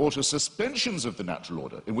 or to suspensions of the natural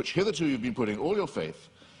order, in which hitherto you've been putting all your faith,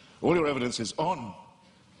 all your evidence is on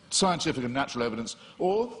scientific and natural evidence,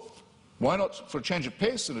 or why not, for a change of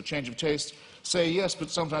pace and a change of taste, say yes, but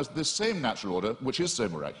sometimes this same natural order, which is so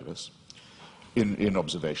miraculous in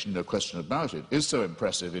observation, no question about it, is so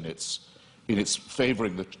impressive in its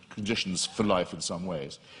favouring the conditions for life in some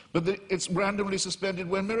ways, but it's randomly suspended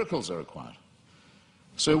when miracles are required.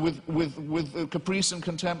 So with caprice and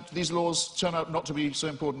contempt, these laws turn out not to be so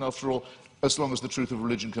important after all, as long as the truth of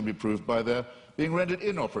religion can be proved by their being rendered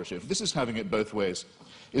inoperative. This is having it both ways,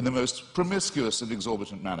 in the most promiscuous and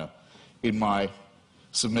exorbitant manner, in my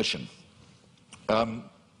submission.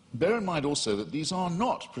 Bear in mind also that these are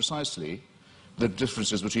not precisely the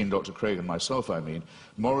differences between Dr. Craig and myself, I mean,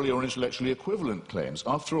 morally or intellectually equivalent claims.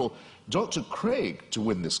 After all, Dr. Craig, to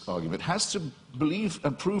win this argument, has to believe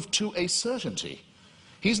and prove to a certainty.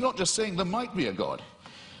 He's not just saying there might be a God,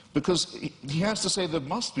 because he has to say there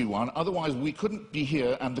must be one, otherwise we couldn't be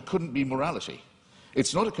here and there couldn't be morality.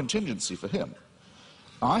 It's not a contingency for him.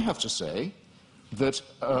 I have to say that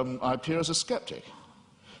I appear as a skeptic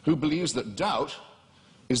who believes that doubt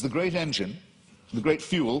is the great engine, the great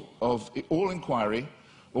fuel of all inquiry,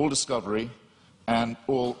 all discovery, and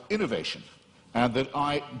all innovation, and that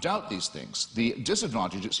I doubt these things. The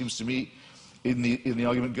disadvantage, it seems to me, in the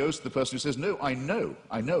argument goes to the person who says, no, I know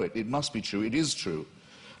it, it must be true, it is true.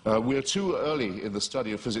 We're too early in the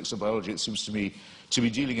study of physics and biology, it seems to me, to be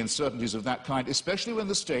dealing in certainties of that kind, especially when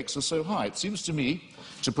the stakes are so high. It seems to me,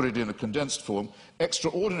 to put it in a condensed form,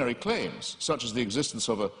 extraordinary claims, such as the existence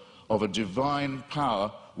of a divine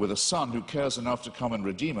power with a son who cares enough to come and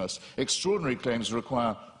redeem us, extraordinary claims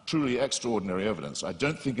require truly extraordinary evidence. I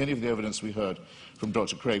don't think any of the evidence we heard from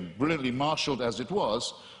Dr. Craig, brilliantly marshalled as it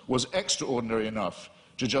was extraordinary enough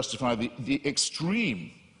to justify the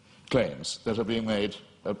extreme claims that are being made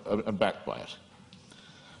and backed by it.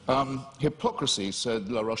 Hypocrisy, said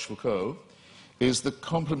La Rochefoucauld, is the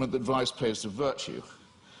compliment that vice pays to virtue.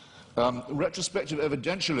 Retrospective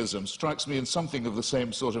evidentialism strikes me in something of the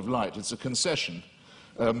same sort of light. It's a concession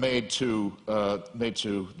made to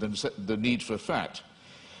the need for fact.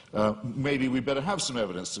 Maybe we better have some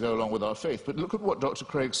evidence to go along with our faith. But look at what Dr.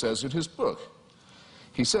 Craig says in his book.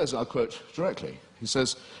 He says, I'll quote directly, he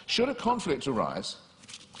says, should a conflict arise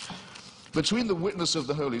between the witness of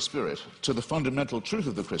the Holy Spirit to the fundamental truth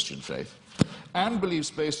of the Christian faith and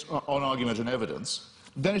beliefs based on argument and evidence,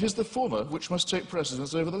 then it is the former which must take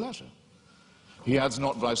precedence over the latter. He adds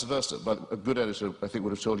not vice versa, but a good editor, I think,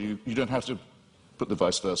 would have told you, you don't have to put the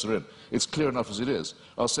vice versa in. It's clear enough as it is.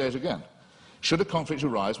 I'll say it again. Should a conflict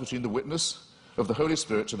arise between the witness of the Holy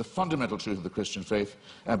Spirit to the fundamental truth of the Christian faith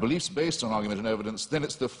and beliefs based on argument and evidence, then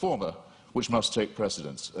it's the former which must take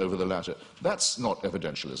precedence over the latter. That's not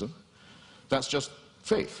evidentialism. That's just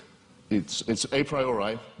faith. It's a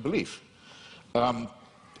priori belief.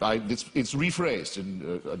 It's rephrased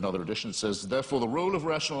in another edition. It says, therefore, the role of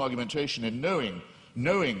rational argumentation in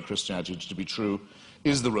knowing Christianity to be true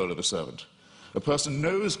is the role of a servant. A person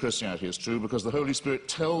knows Christianity is true because the Holy Spirit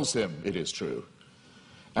tells him it is true.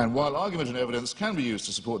 And while argument and evidence can be used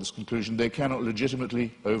to support this conclusion, they cannot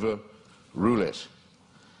legitimately overrule it.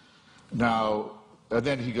 Now,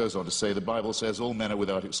 then he goes on to say, the Bible says all men are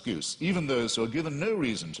without excuse. Even those who are given no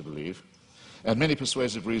reason to believe, and many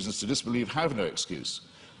persuasive reasons to disbelieve, have no excuse,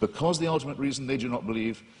 because the ultimate reason they do not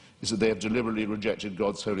believe is that they have deliberately rejected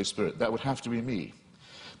God's Holy Spirit. That would have to be me.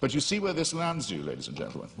 But you see where this lands you, ladies and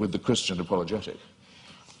gentlemen, with the Christian apologetic.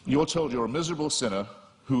 You're told you're a miserable sinner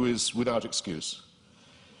who is without excuse.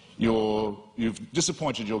 You've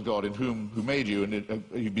disappointed your God in who made you, and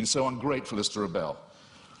you've been so ungrateful as to rebel.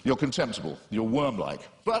 You're contemptible, you're worm-like,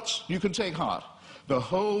 but you can take heart. The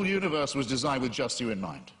whole universe was designed with just you in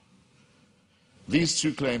mind. These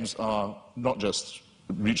two claims are not just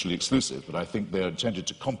mutually exclusive, but I think they're intended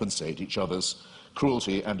to compensate each other's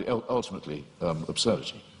cruelty and ultimately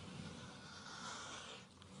absurdity.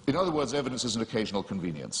 In other words, evidence is an occasional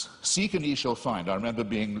convenience. Seek and ye shall find. I remember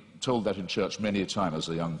being told that in church many a time as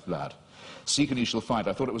a young lad. Seek and ye shall find.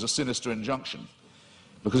 I thought it was a sinister injunction,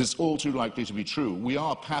 because it's all too likely to be true. We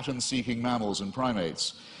are pattern-seeking mammals and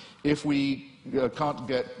primates. If we can't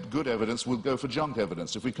get good evidence, we'll go for junk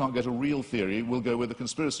evidence. If we can't get a real theory, we'll go with a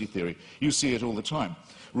conspiracy theory. You see it all the time.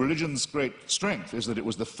 Religion's great strength is that it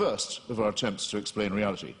was the first of our attempts to explain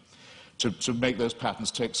reality, to make those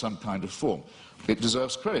patterns take some kind of form. It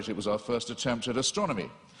deserves credit. It was our first attempt at astronomy,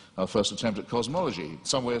 our first attempt at cosmology, in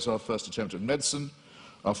some ways our first attempt at medicine,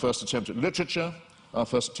 our first attempt at literature, our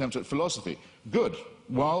first attempt at philosophy. Good.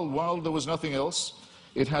 While there was nothing else,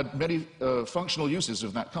 it had many functional uses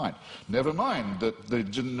of that kind. Never mind that they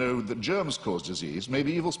didn't know that germs cause disease.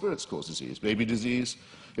 Maybe evil spirits cause disease. Maybe disease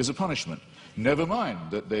is a punishment. Never mind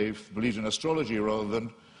that they believed in astrology rather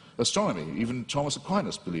than astronomy. Even Thomas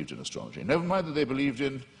Aquinas believed in astrology. Never mind that they believed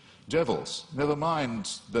in devils. Never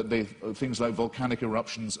mind that things like volcanic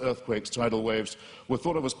eruptions, earthquakes, tidal waves were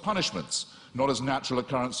thought of as punishments, not as natural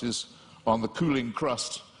occurrences on the cooling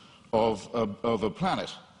crust of a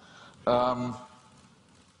planet.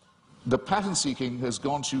 The pattern seeking has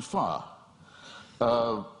gone too far.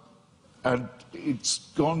 And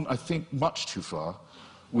it's gone, I think, much too far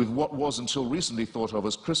with what was until recently thought of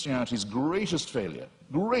as Christianity's greatest failure,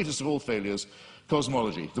 greatest of all failures,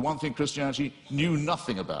 cosmology, the one thing Christianity knew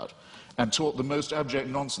nothing about. and taught the most abject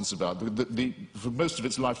nonsense about. For most of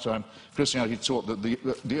its lifetime, Christianity taught that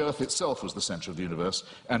the earth itself was the center of the universe,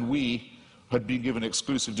 and we had been given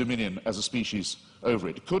exclusive dominion as a species over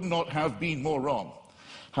it. Could not have been more wrong.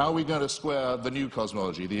 How are we going to square the new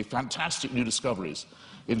cosmology, the fantastic new discoveries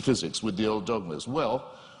in physics, with the old dogmas?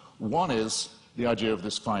 Well, one is the idea of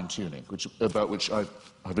this fine-tuning, about which I've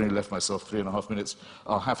only left myself 3.5 minutes.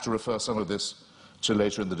 I'll have to refer some of this to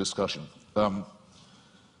later in the discussion.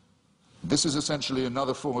 This is essentially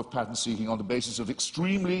another form of pattern seeking on the basis of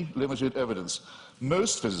extremely limited evidence.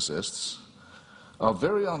 Most physicists are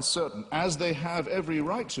very uncertain, as they have every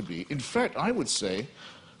right to be. In fact, I would say,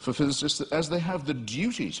 for physicists, that as they have the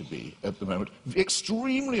duty to be at the moment,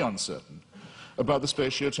 extremely uncertain about the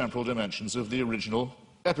spatio-temporal dimensions of the original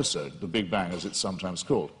episode, the Big Bang, as it's sometimes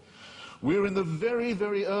called. We're in the very,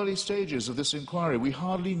 very early stages of this inquiry. We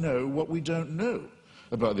hardly know what we don't know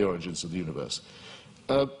about the origins of the universe.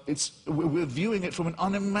 We're viewing it from an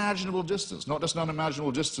unimaginable distance, not just an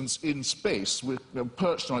unimaginable distance in space. We're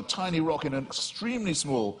perched on a tiny rock in an extremely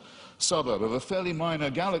small suburb of a fairly minor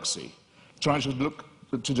galaxy, trying to look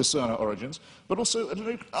to discern our origins, but also at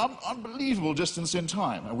an unbelievable distance in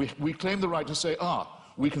time. And we claim the right to say,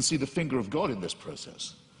 we can see the finger of God in this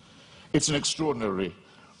process. It's an extraordinarily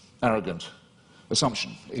arrogant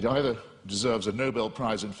assumption. It either deserves a Nobel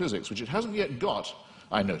Prize in physics, which it hasn't yet got,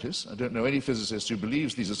 I notice. I don't know any physicist who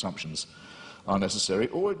believes these assumptions are necessary,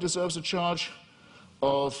 or it deserves a charge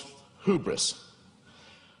of hubris.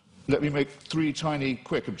 Let me make 3 tiny,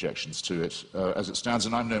 quick objections to it as it stands,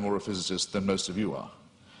 and I'm no more a physicist than most of you are.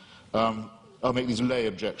 I'll make these lay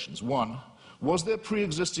objections. 1, was there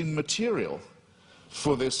pre-existing material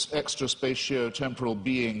for this extra spatio-temporal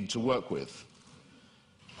being to work with?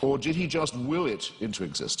 Or did he just will it into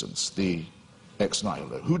existence, the ex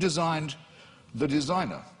nihilo? Who designed the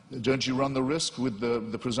designer? Don't you run the risk with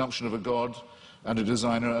the presumption of a God and a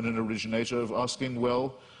designer and an originator of asking,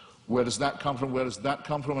 well, where does that come from, where does that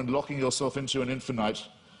come from, and locking yourself into an infinite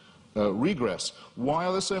regress? Why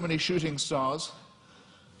are there so many shooting stars,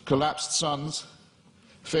 collapsed suns,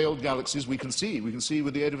 failed galaxies? We can see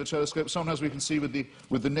with the aid of a telescope, sometimes we can see with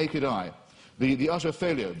the naked eye. The utter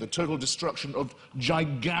failure, the total destruction of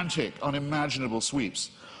gigantic, unimaginable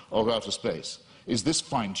sweeps of outer space. Is this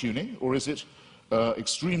fine-tuning, or is it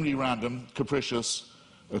extremely random, capricious,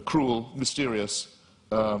 cruel, mysterious,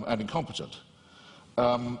 and incompetent?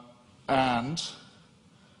 And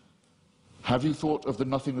have you thought of the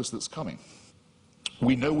nothingness that's coming?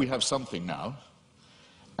 We know we have something now,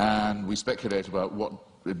 and we speculate about what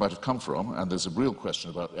it might have come from, and there's a real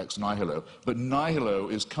question about ex nihilo, but nihilo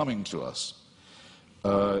is coming to us.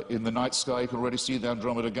 In the night sky, you can already see the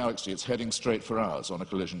Andromeda Galaxy. It's heading straight for ours on a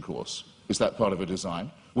collision course. Is that part of a design?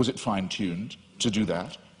 Was it fine-tuned to do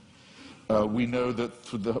that? We know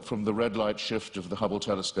that from the red light shift of the Hubble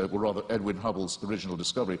telescope, or rather Edwin Hubble's original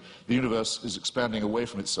discovery, the universe is expanding away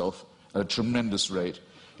from itself at a tremendous rate.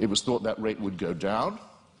 It was thought that rate would go down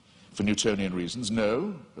for Newtonian reasons.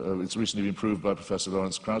 No, it's recently been proved by Professor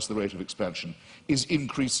Lawrence Krauss, the rate of expansion is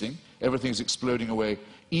increasing. Everything's exploding away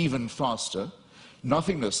even faster.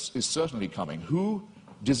 Nothingness is certainly coming. Who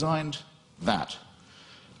designed that?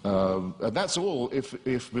 And that's all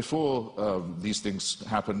if before these things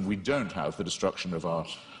happen, we don't have the destruction of our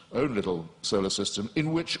own little solar system,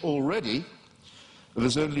 in which already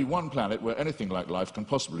there's only one planet where anything like life can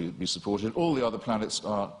possibly be supported. All the other planets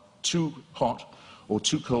are too hot or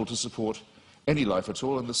too cold to support any life at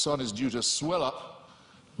all, and the sun is due to swell up,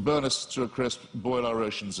 burn us to a crisp, boil our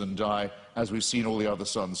oceans and die, as we've seen all the other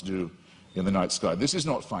suns do in the night sky. This is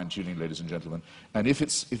not fine-tuning, ladies and gentlemen, and if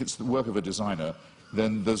it's the work of a designer,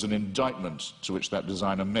 then there's an indictment to which that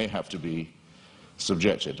designer may have to be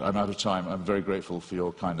subjected. I'm out of time. I'm very grateful for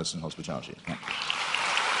your kindness and hospitality. Thank you.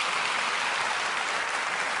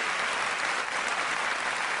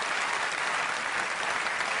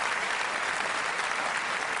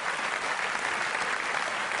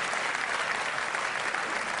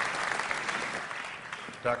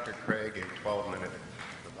 Dr. Craig, a 12-minute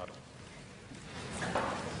rebuttal.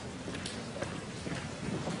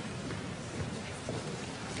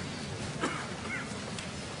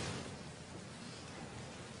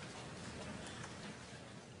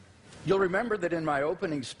 You'll remember that in my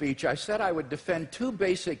opening speech, I said I would defend 2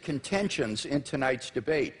 basic contentions in tonight's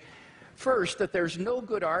debate. First, that there's no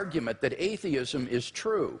good argument that atheism is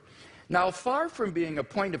true. Now, far from being a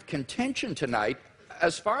point of contention tonight,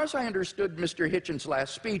 as far as I understood Mr. Hitchens'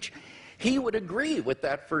 last speech, he would agree with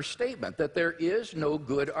that first statement, that there is no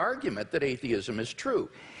good argument that atheism is true.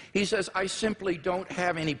 He says, I simply don't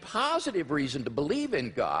have any positive reason to believe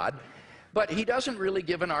in God, but he doesn't really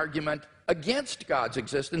give an argument against God's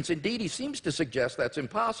existence. Indeed, he seems to suggest that's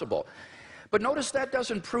impossible. But notice that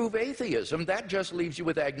doesn't prove atheism. That just leaves you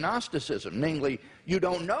with agnosticism, namely, you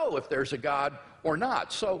don't know if there's a God or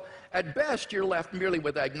not. So at best, you're left merely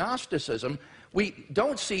with agnosticism. We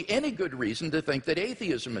don't see any good reason to think that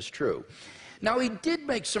atheism is true. Now, he did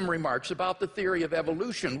make some remarks about the theory of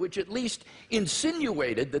evolution, which at least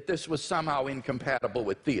insinuated that this was somehow incompatible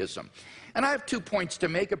with theism. And I have 2 points to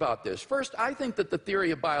make about this. First, I think that the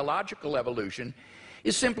theory of biological evolution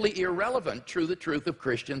is simply irrelevant to the truth of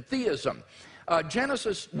Christian theism.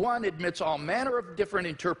 Genesis 1 admits all manner of different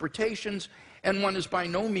interpretations, and one is by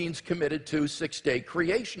no means committed to six-day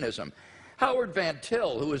creationism. Howard Van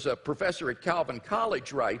Til, who is a professor at Calvin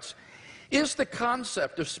College, writes, "Is the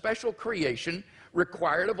concept of special creation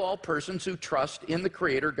required of all persons who trust in the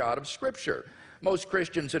Creator God of Scripture? Most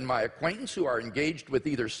Christians in my acquaintance who are engaged with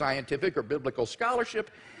either scientific or biblical scholarship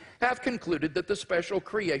have concluded that the special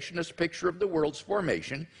creationist picture of the world's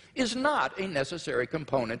formation is not a necessary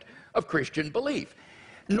component of Christian belief.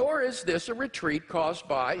 Nor is this a retreat caused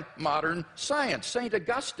by modern science." St.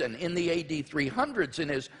 Augustine in the AD 300s, in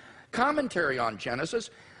his commentary on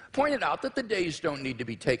Genesis, pointed out that the days don't need to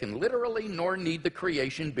be taken literally, nor need the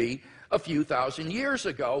creation be a few thousand years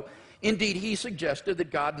ago. Indeed, he suggested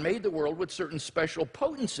that God made the world with certain special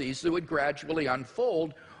potencies that would gradually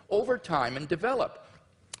unfold over time and develop.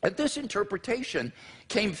 And this interpretation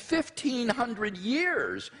came 1,500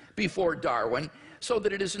 years before Darwin, so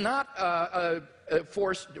that it is not a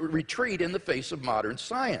forced retreat in the face of modern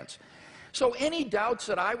science. So any doubts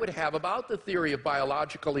that I would have about the theory of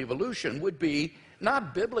biological evolution would be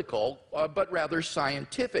not biblical, but rather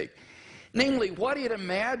scientific. Namely, what it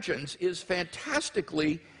imagines is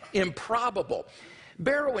fantastically improbable.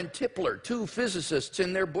 Barrow and Tipler, 2 physicists,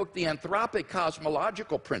 in their book, The Anthropic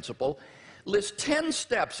Cosmological Principle, list 10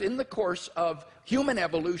 steps in the course of human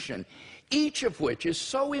evolution, each of which is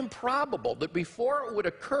so improbable that before it would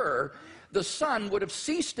occur, the sun would have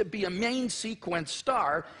ceased to be a main sequence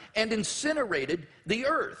star and incinerated the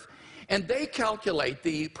Earth. And they calculate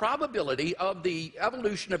the probability of the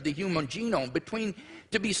evolution of the human genome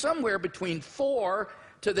to be somewhere between 4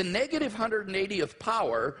 to the negative 180th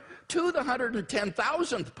power to the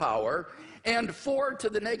 110,000th power, and 4 to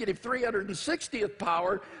the negative 360th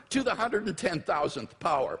power to the 110,000th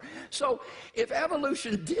power. So if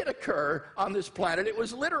evolution did occur on this planet, it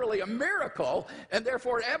was literally a miracle, and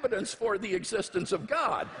therefore evidence for the existence of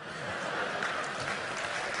God.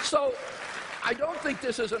 So I don't think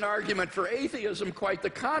this is an argument for atheism. Quite the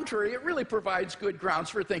contrary, it really provides good grounds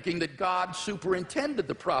for thinking that God superintended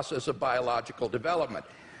the process of biological development.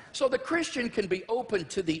 So the Christian can be open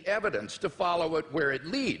to the evidence to follow it where it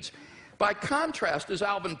leads. By contrast, as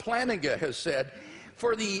Alvin Plantinga has said,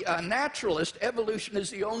 for the naturalist, evolution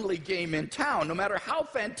is the only game in town. No matter how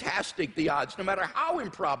fantastic the odds, no matter how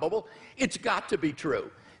improbable, it's got to be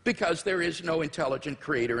true, because there is no intelligent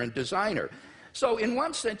creator and designer. So in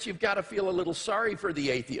one sense, you've got to feel a little sorry for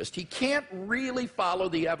the atheist. He can't really follow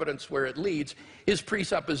the evidence where it leads. His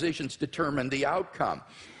presuppositions determine the outcome.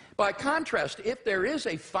 By contrast, if there is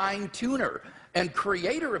a fine-tuner and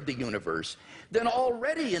creator of the universe, then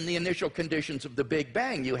already in the initial conditions of the Big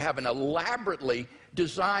Bang, you have an elaborately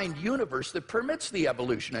designed universe that permits the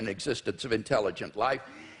evolution and existence of intelligent life.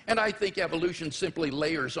 And I think evolution simply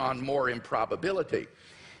layers on more improbability.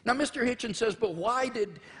 Now, Mr. Hitchens says, but why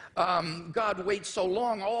did God wait so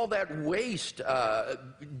long, all that waste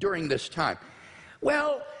during this time?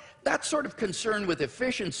 Well, that sort of concern with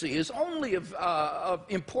efficiency is only of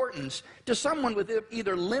importance to someone with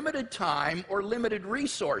either limited time or limited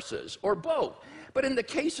resources, or both. But in the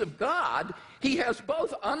case of God, he has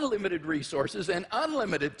both unlimited resources and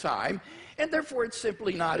unlimited time, and therefore it's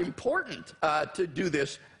simply not important to do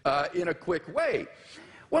this in a quick way.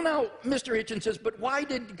 Well, now, Mr. Hitchens says, but why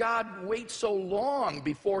did God wait so long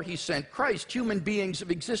before he sent Christ? Human beings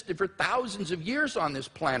have existed for thousands of years on this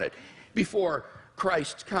planet before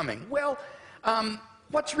Christ's coming. Well,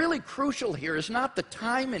 what's really crucial here is not the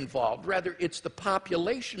time involved, rather it's the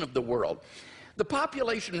population of the world. The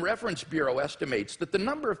Population Reference Bureau estimates that the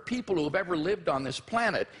number of people who have ever lived on this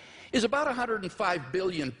planet is about 105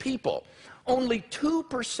 billion people. Only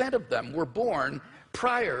 2% of them were born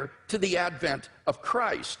prior to the advent of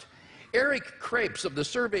Christ. Eric Krapes of the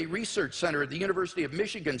Survey Research Center at the University of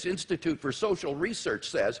Michigan's Institute for Social Research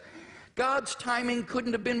says, God's timing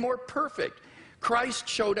couldn't have been more perfect. Christ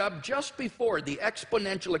showed up just before the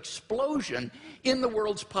exponential explosion in the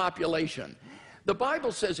world's population. The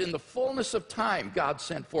Bible says in the fullness of time, God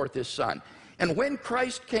sent forth his Son. And when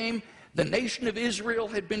Christ came, The nation of Israel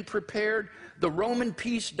had been prepared. The Roman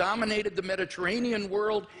peace dominated the Mediterranean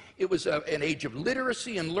world. It was an age of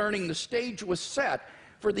literacy and learning. The stage was set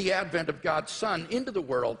for the advent of God's Son into the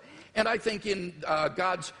world. And I think in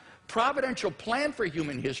God's providential plan for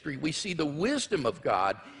human history, we see the wisdom of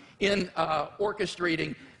God in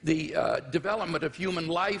orchestrating the development of human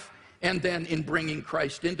life and then in bringing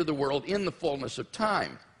Christ into the world in the fullness of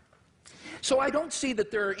time. So I don't see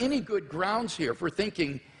that there are any good grounds here for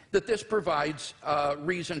thinking that this provides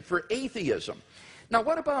reason for atheism. Now,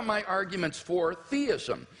 what about my arguments for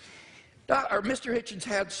theism? Mr. Hitchens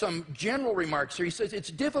had some general remarks here. He says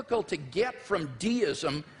it's difficult to get from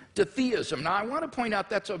deism to theism. Now, I want to point out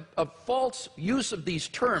that's a false use of these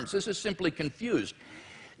terms. This is simply confused.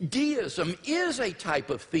 Deism is a type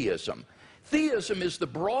of theism. Theism is the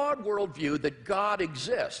broad worldview that God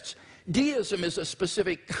exists. Deism is a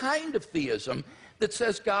specific kind of theism that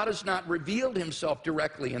says God has not revealed himself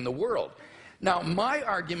directly in the world. Now, my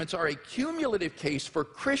arguments are a cumulative case for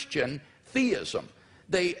Christian theism.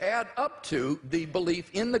 They add up to the belief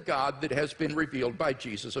in the God that has been revealed by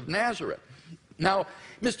Jesus of Nazareth. Now,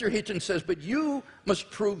 Mr. Hitchens says, but you must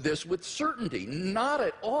prove this with certainty. Not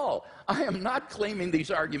at all. I am not claiming these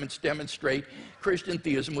arguments demonstrate Christian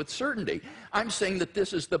theism with certainty. I'm saying that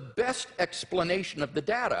this is the best explanation of the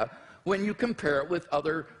data when you compare it with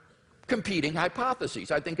other competing hypotheses.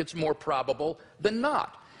 I think it's more probable than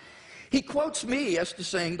not. He quotes me as to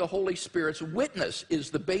saying the Holy Spirit's witness is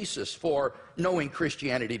the basis for knowing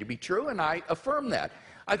Christianity to be true, and I affirm that.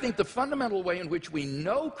 I think the fundamental way in which we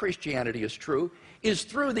know Christianity is true is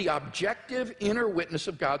through the objective inner witness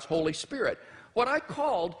of God's Holy Spirit, what I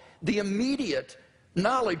called the immediate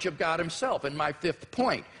knowledge of God himself in my fifth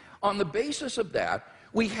point. On the basis of that,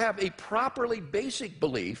 we have a properly basic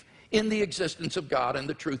belief in the existence of God and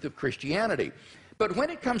the truth of Christianity. But when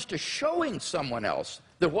it comes to showing someone else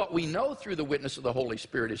that what we know through the witness of the Holy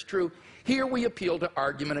Spirit is true, here we appeal to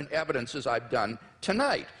argument and evidence as I've done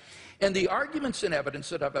tonight. And the arguments and evidence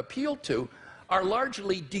that I've appealed to are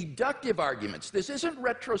largely deductive arguments. This isn't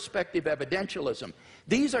retrospective evidentialism.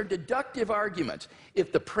 These are deductive arguments.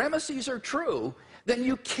 If the premises are true, then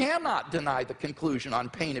you cannot deny the conclusion on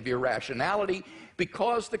pain of irrationality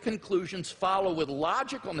because the conclusions follow with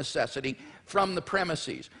logical necessity from the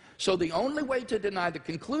premises. So the only way to deny the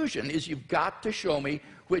conclusion is you've got to show me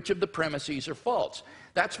which of the premises are false.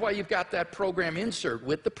 That's why you've got that program insert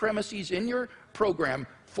with the premises in your program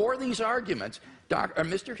for these arguments.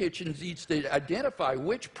 Mr. Hitchens needs to identify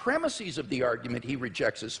which premises of the argument he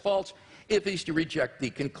rejects as false if he's to reject the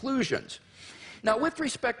conclusions. Now, with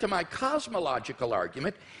respect to my cosmological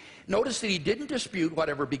argument, notice that he didn't dispute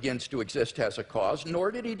whatever begins to exist has a cause,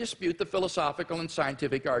 nor did he dispute the philosophical and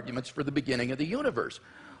scientific arguments for the beginning of the universe.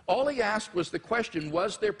 All he asked was the question,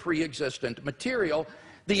 was there pre-existent material?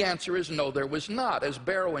 The answer is no, there was not. As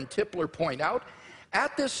Barrow and Tipler point out,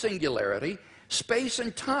 at this singularity, space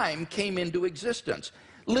and time came into existence.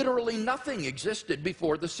 Literally nothing existed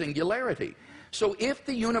before the singularity. So if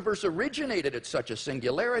the universe originated at such a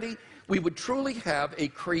singularity, we would truly have a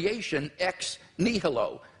creation ex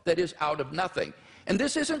nihilo, that is, out of nothing. And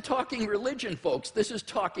this isn't talking religion, folks. This is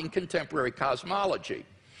talking contemporary cosmology.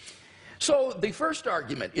 So the first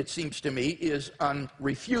argument, it seems to me, is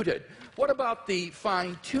unrefuted. What about the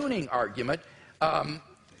fine-tuning argument?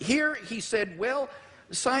 Here he said, well,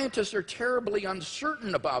 scientists are terribly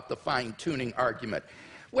uncertain about the fine-tuning argument.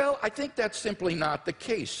 Well, I think that's simply not the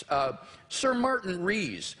case. Sir Martin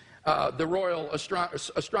Rees, the Royal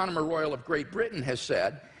Astronomer Royal of Great Britain, has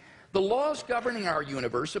said, the laws governing our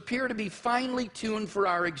universe appear to be finely tuned for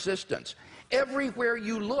our existence. Everywhere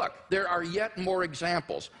you look, there are yet more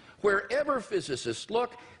examples. Wherever physicists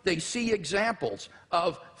look, they see examples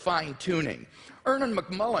of fine-tuning. Ernan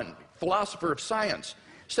McMullen, philosopher of science,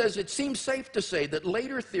 says it seems safe to say that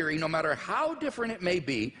later theory, no matter how different it may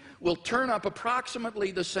be, will turn up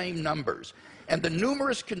approximately the same numbers. And the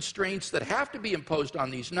numerous constraints that have to be imposed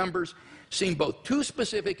on these numbers seem both too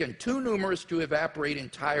specific and too numerous to evaporate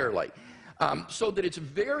entirely. So that it's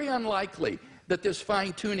very unlikely that this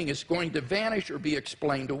fine-tuning is going to vanish or be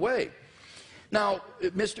explained away. Now,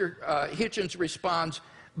 Mr. Hitchens responds,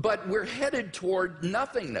 but we're headed toward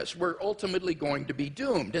nothingness. We're ultimately going to be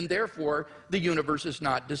doomed, and therefore the universe is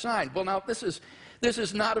not designed. Well, now, this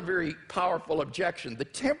is not a very powerful objection. The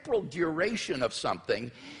temporal duration of something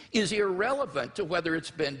is irrelevant to whether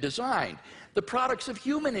it's been designed. The products of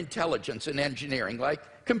human intelligence and engineering,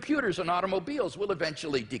 like computers and automobiles, will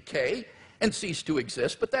eventually decay and cease to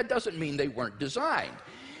exist, but that doesn't mean they weren't designed.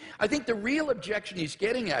 I think the real objection he's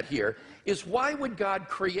getting at here is why would God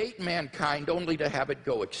create mankind only to have it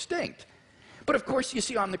go extinct? But of course, you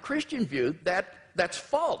see, on the Christian view, that's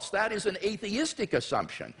false. That is an atheistic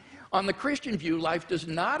assumption. On the Christian view, life does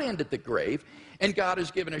not end at the grave, and God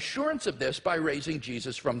has given assurance of this by raising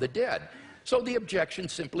Jesus from the dead. So the objection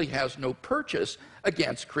simply has no purchase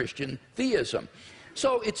against Christian theism.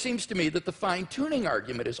 So it seems to me that the fine-tuning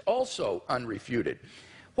argument is also unrefuted.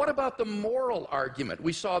 What about the moral argument?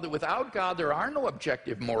 We saw that without God there are no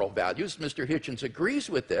objective moral values. Mr. Hitchens agrees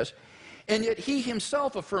with this, and yet he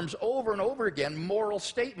himself affirms over and over again moral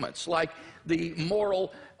statements like the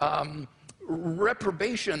moral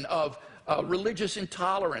reprobation of religious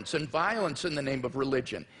intolerance and violence in the name of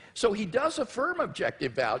religion. So he does affirm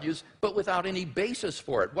objective values, but without any basis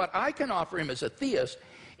for it. What I can offer him as a theist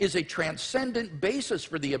is a transcendent basis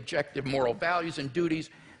for the objective moral values and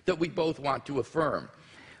duties that we both want to affirm.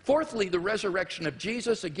 Fourthly, the resurrection of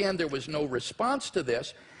Jesus. Again, there was no response to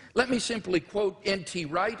this. Let me simply quote N.T.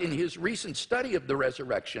 Wright in his recent study of the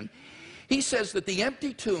resurrection. He says that the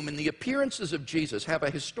empty tomb and the appearances of Jesus have a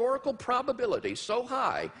historical probability so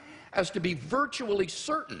high as to be virtually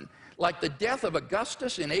certain, like the death of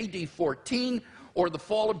Augustus in AD 14 or the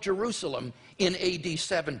fall of Jerusalem in AD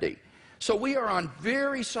 70. So we are on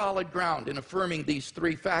very solid ground in affirming these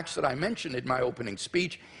three facts that I mentioned in my opening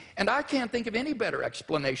speech, and I can't think of any better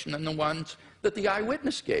explanation than the ones that the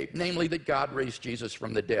eyewitness gave, namely that God raised Jesus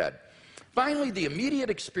from the dead. Finally, the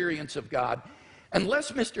immediate experience of God.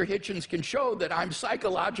 Unless Mr. Hitchens can show that I'm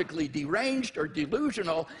psychologically deranged or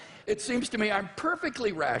delusional, it seems to me I'm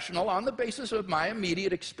perfectly rational on the basis of my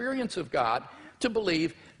immediate experience of God to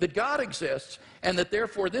believe that God exists and that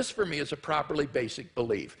therefore this for me is a properly basic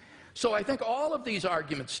belief. So I think all of these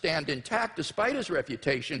arguments stand intact despite his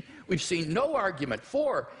refutation. We've seen no argument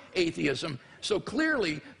for atheism, so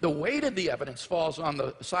clearly the weight of the evidence falls on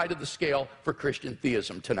the side of the scale for Christian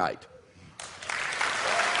theism tonight.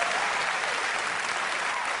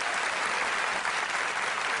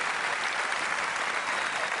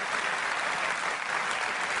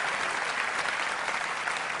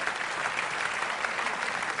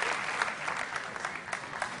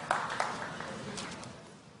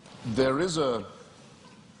 There is a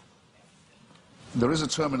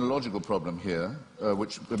terminological problem here,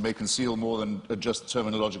 which may conceal more than just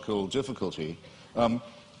terminological difficulty.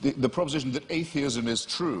 The proposition that atheism is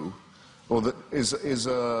true, or that is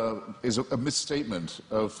a misstatement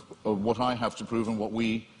of what I have to prove and what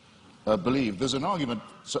we believe. There's an argument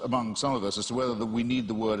among some of us as to whether we need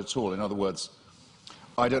the word at all. In other words,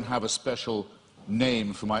 I don't have a special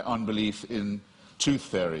name for my unbelief in tooth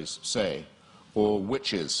fairies, say, or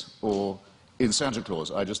witches, or in Santa Claus.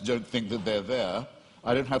 I just don't think that they're there.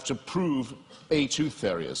 I don't have to prove a tooth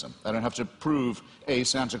fairyism. I don't have to prove a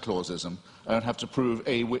Santa Clausism. I don't have to prove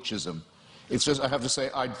a witchism. It's just, I have to say,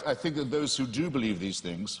 I think that those who do believe these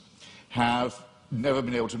things have never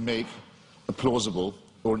been able to make a plausible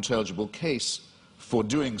or intelligible case for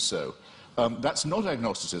doing so. That's not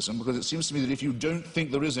agnosticism, because it seems to me that if you don't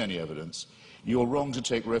think there is any evidence, you're wrong to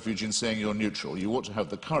take refuge in saying you're neutral. You ought to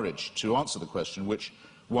have the courage to answer the question, which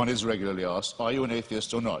one is regularly asked, are you an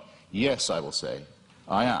atheist or not? Yes, I will say,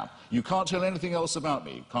 I am. You can't tell anything else about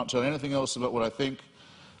me. You can't tell anything else about what I think,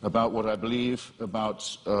 about what I believe,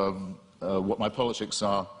 about what my politics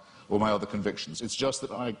are, or my other convictions. It's just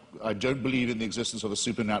that I don't believe in the existence of a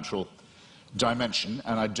supernatural dimension,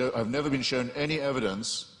 and I've never been shown any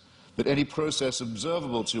evidence that any process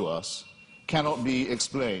observable to us cannot be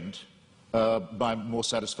explained by more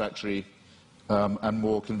satisfactory and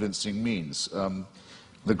more convincing means.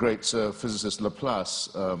 The great physicist Laplace,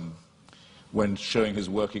 when showing his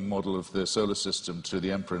working model of the solar system to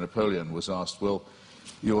the Emperor Napoleon, was asked, well,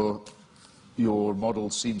 your model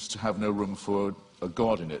seems to have no room for a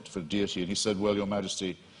god in it, for deity. And he said, well, Your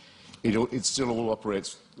Majesty, it still all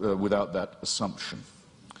operates without that assumption.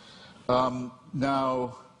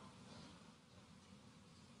 Now,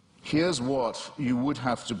 here's what you would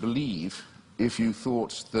have to believe if you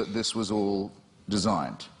thought that this was all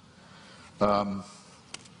designed.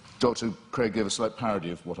 Dr. Craig gave a slight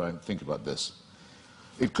parody of what I think about this.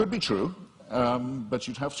 It could be true, but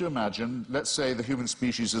you'd have to imagine, let's say the human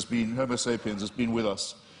species has been, Homo sapiens has been with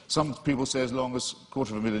us. Some people say as long as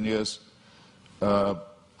 250,000 years,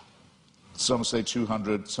 some say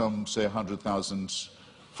 200, some say 100,000.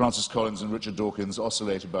 Francis Collins and Richard Dawkins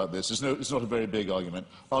oscillate about this. It's not a very big argument.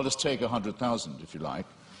 I'll just take 100,000, if you like.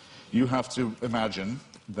 You have to imagine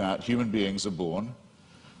that human beings are born.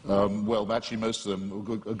 Well, actually, most of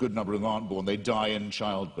them, a good number of them aren't born. They die in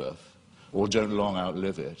childbirth or don't long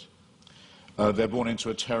outlive it. They're born into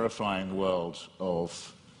a terrifying world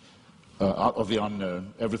of the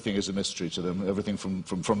unknown. Everything is a mystery to them, everything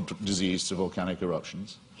from disease to volcanic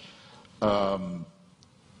eruptions.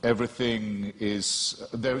 everything is,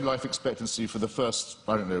 their life expectancy for the first,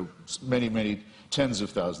 I don't know, many, many tens of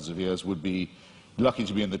thousands of years would be lucky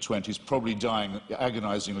to be in the 20s, probably dying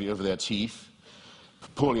agonizingly over their teeth,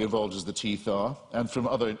 poorly evolved as the teeth are, and from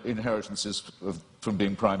other inheritances from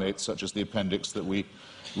being primates, such as the appendix that we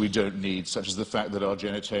don't need, such as the fact that our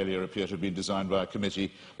genitalia appear to have been designed by a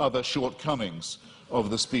committee, other shortcomings of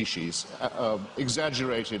the species,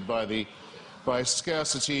 exaggerated by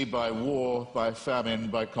scarcity, by war, by famine,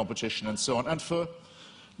 by competition, and so on. And for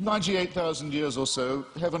 98,000 years or so,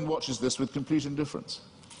 heaven watches this with complete indifference.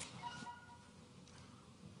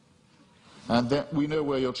 And that, we know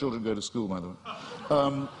where your children go to school, by the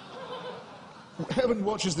way. Heaven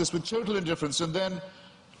watches this with total indifference, and then,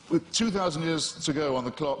 with 2,000 years to go on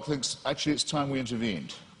the clock, thinks, actually, it's time we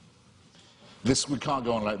intervened. We can't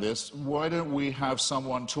go on like this. Why don't we have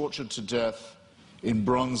someone tortured to death in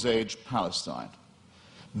Bronze Age Palestine?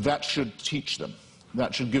 That should teach them.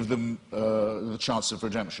 That should give them the chance of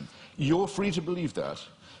redemption. You're free to believe that,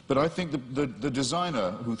 but I think the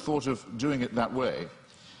designer who thought of doing it that way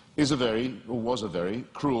was a very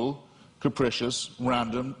cruel, capricious,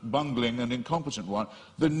 random, bungling and incompetent one.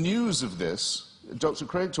 The news of this, Dr.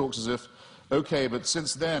 Craig talks as if, okay, but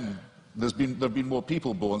since then there have been more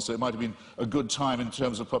people born, so it might have been a good time in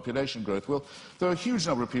terms of population growth. Well, there are a huge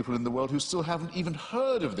number of people in the world who still haven't even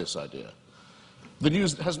heard of this idea. The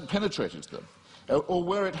news hasn't penetrated to them. Or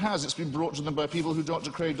where it has, it's been brought to them by people who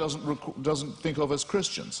Dr. Craig doesn't think of as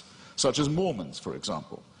Christians, such as Mormons, for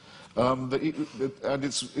example. And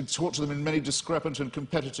it's taught to them in many discrepant and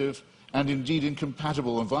competitive and indeed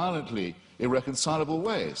incompatible and violently irreconcilable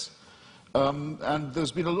ways. And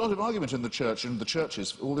there's been a lot of argument in the church and the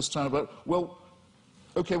churches all this time about, well,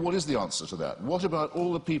 okay, what is the answer to that? What about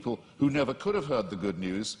all the people who never could have heard the good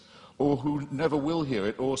news, or who never will hear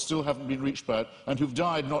it, or still haven't been reached by it, and who've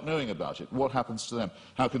died not knowing about it? What happens to them?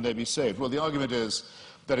 How can they be saved? Well, the argument is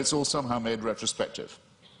that it's all somehow made retrospective.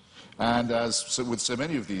 And with so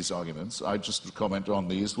many of these arguments, I just comment on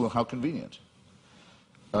these, well, how convenient.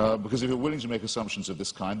 Because if you're willing to make assumptions of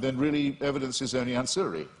this kind, then really evidence is only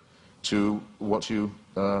ancillary to what you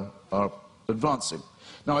are advancing.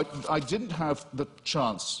 Now, I didn't have the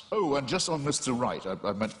chance... Oh, and just on Mr. Wright,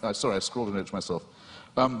 sorry, I scrawled a note to myself.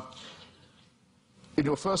 In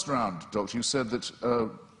your first round, Doctor, you said that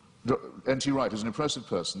N.T. Wright, who's an impressive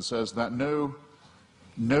person, says that no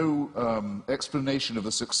explanation of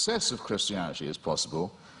the success of Christianity is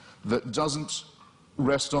possible that doesn't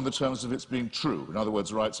rest on the terms of its being true. In other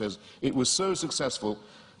words, Wright says it was so successful,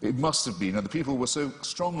 it must have been, and the people were so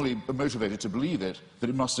strongly motivated to believe it that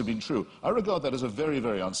it must have been true. I regard that as a very,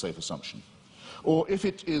 very unsafe assumption. Or if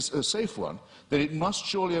it is a safe one, then it must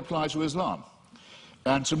surely apply to Islam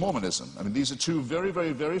and to Mormonism. I mean, these are two very,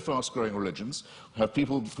 very, very fast-growing religions, have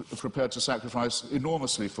people prepared to sacrifice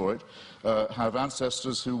enormously for it, have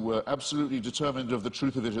ancestors who were absolutely determined of the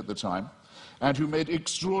truth of it at the time, and who made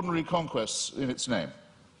extraordinary conquests in its name.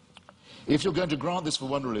 If you're going to grant this for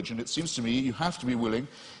one religion, it seems to me you have to be willing,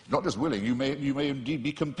 not just willing, you may indeed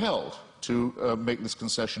be compelled to make this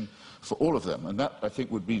concession for all of them. And that, I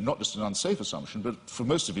think, would be not just an unsafe assumption, but for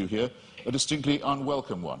most of you here, a distinctly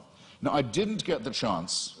unwelcome one. Now, I didn't get the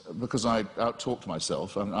chance, because I out-talked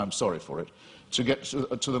myself, and I'm sorry for it, to get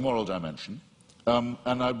to the moral dimension. And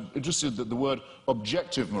I'm interested that the word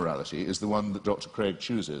objective morality is the one that Dr. Craig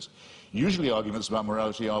chooses. Usually arguments about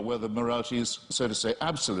morality are whether morality is, so to say,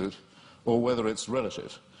 absolute, or whether it's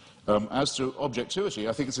relative. As to objectivity,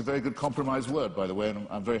 I think it's a very good compromise word, by the way, and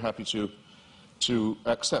I'm very happy to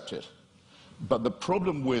accept it. But the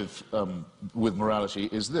problem with morality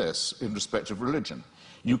is this, in respect of religion.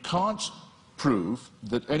 You can't prove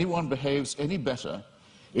that anyone behaves any better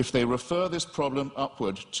if they refer this problem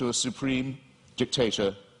upward to a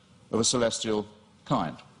dictator of a celestial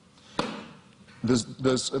kind.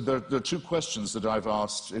 There are two questions that I've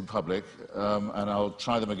asked in public, and I'll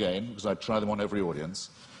try them again, because I try them on every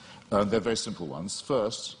audience. They're very simple ones.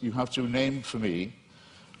 First, you have to name for me,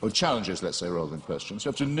 or challenges, let's say, rather than questions. You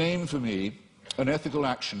have to name for me an ethical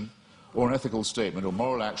action, or an ethical statement, or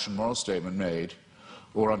moral action, moral statement made,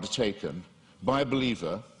 or undertaken by a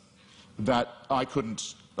believer that I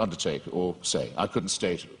couldn't undertake or say, I couldn't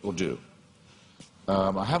state or do.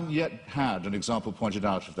 I haven't yet had an example pointed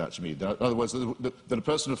out of that to me. In other words, that a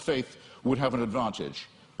person of faith would have an advantage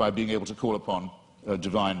by being able to call upon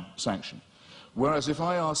divine sanction. Whereas if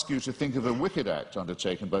I ask you to think of a wicked act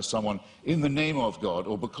undertaken by someone in the name of God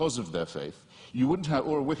or because of their faith, you wouldn't have,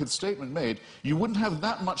 or a wicked statement made, you wouldn't have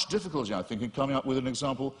that much difficulty, I think, in coming up with an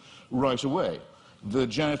example right away. The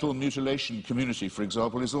genital mutilation community, for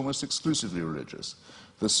example, is almost exclusively religious.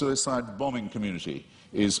 The suicide bombing community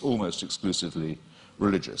is almost exclusively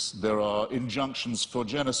religious. There are injunctions for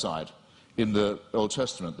genocide in the Old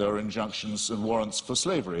Testament. There are injunctions and warrants for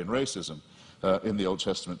slavery and racism in the Old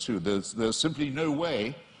Testament too. There's simply no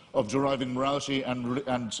way of deriving morality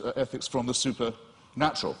and ethics from the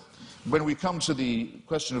supernatural. When we come to the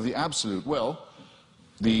question of the absolute, well,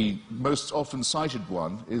 the most often cited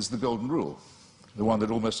one is the Golden Rule, the one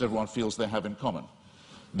that almost everyone feels they have in common.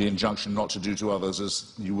 The injunction not to do to others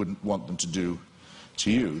as you wouldn't want them to do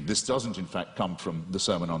to you. This doesn't, in fact, come from the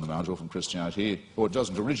Sermon on the Mount or from Christianity, or it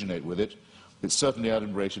doesn't originate with it. It's certainly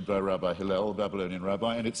adumbrated by Rabbi Hillel, a Babylonian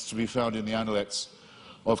rabbi, and it's to be found in the Analects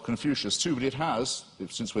of Confucius too. But it has,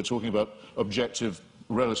 since we're talking about objective,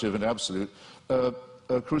 relative, and absolute, a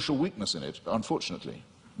crucial weakness in it, unfortunately.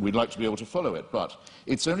 We'd like to be able to follow it, but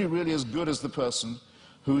it's only really as good as the person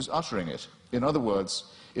who's uttering it. In other words,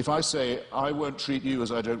 if I say, I won't treat you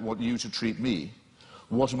as I don't want you to treat me,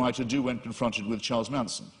 what am I to do when confronted with Charles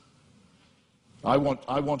Manson? I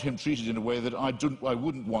want him treated in a way that I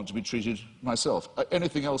wouldn't want to be treated myself.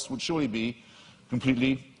 Anything else would surely be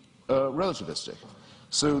completely relativistic.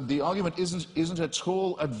 So the argument isn't at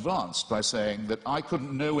all advanced by saying that I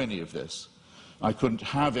couldn't know any of this. I couldn't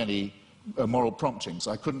have any moral promptings.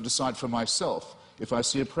 I couldn't decide for myself if I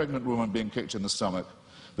see a pregnant woman being kicked in the stomach,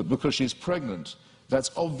 that because she's pregnant, that's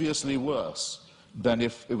obviously worse than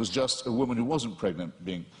if it was just a woman who wasn't pregnant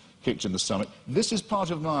being kicked in the stomach. This is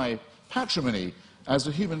part of my patrimony as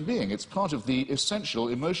a human being. It's part of the essential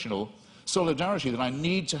emotional solidarity that I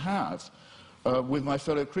need to have with my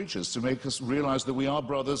fellow creatures to make us realize that we are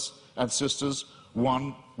brothers and sisters,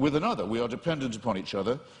 one with another. We are dependent upon each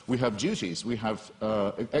other. We have duties. We have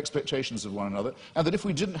expectations of one another. And that if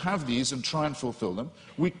we didn't have these and try and fulfill them,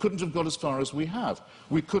 we couldn't have got as far as we have.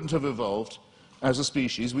 We couldn't have evolved as a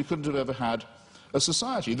species. We couldn't have ever had a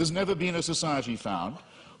society. There's never been a society found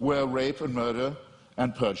where rape and murder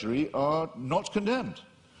and perjury are not condemned.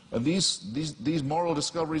 And these moral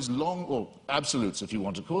discoveries long, or absolutes if you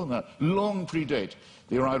want to call them that, long predate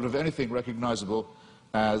the arrival of anything recognizable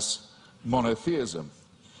as monotheism.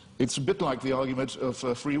 It's a bit like the argument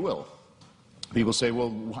of free will. People say,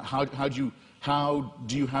 well, how do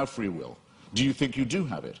you have free will? Do you think you do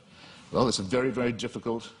have it? Well, it's a very, very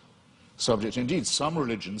difficult subject indeed. Some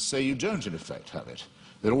religions say you don't, in effect, have it.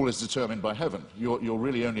 That all is determined by heaven. You're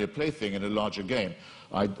really only a plaything in a larger game.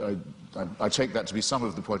 I take that to be some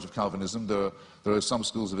of the point of Calvinism. There are some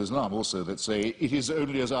schools of Islam also that say it is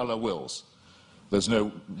only as Allah wills. There's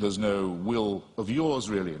no will of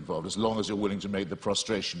yours really involved, as long as you're willing to make the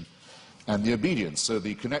prostration and the obedience. So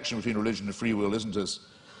the connection between religion and free will isn't as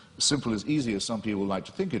simple, as easy as some people like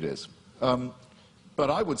to think it is. But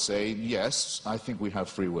I would say, yes, I think we have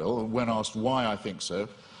free will. And when asked why I think so,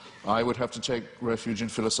 I would have to take refuge in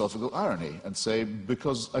philosophical irony and say,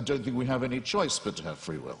 because I don't think we have any choice but to have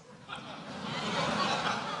free will.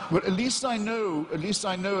 But at least I know at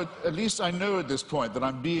this point that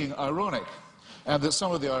I'm being ironic, and that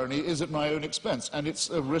some of the irony is at my own expense, and it's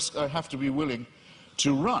a risk I have to be willing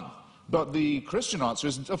to run. But the Christian answer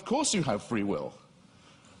is, of course you have free will.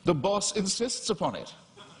 The boss insists upon it.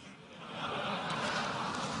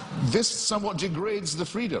 This somewhat degrades the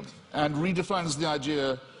freedom and redefines the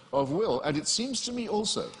idea of will. And it seems to me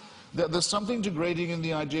also that there's something degrading in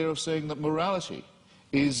the idea of saying that morality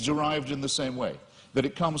is derived in the same way, that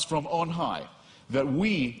it comes from on high, that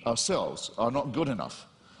we ourselves are not good enough,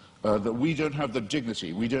 that we don't have the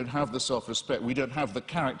dignity, we don't have the self-respect, we don't have the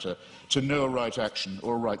character to know a right action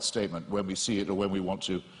or a right statement when we see it or when we want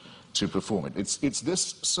to perform it. It's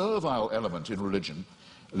this servile element in religion.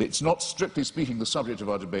 It's not, strictly speaking, the subject of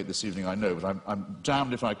our debate this evening, I know, but I'm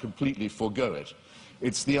damned if I completely forego it.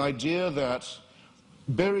 It's the idea that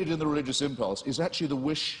buried in the religious impulse is actually the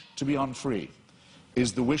wish to be unfree,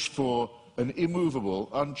 is the wish for an immovable,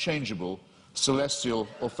 unchangeable, celestial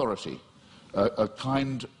authority, a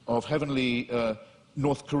kind of heavenly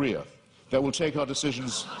North Korea that will take our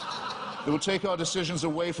decisions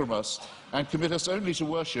away from us and commit us only to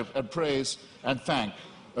worship and praise and thank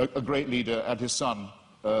a great leader and his son,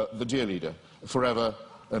 the dear leader, forever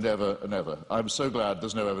and ever and ever. I'm so glad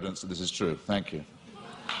there's no evidence that this is true. Thank you.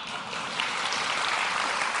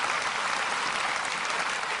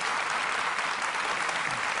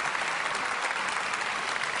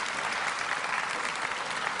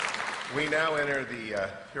 We now enter the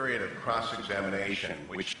period of cross-examination,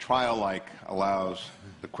 which trial-like allows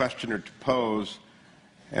the questioner to pose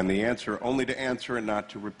and the answer only to answer and not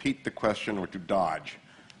to repeat the question or to dodge.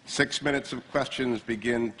 6 minutes of questions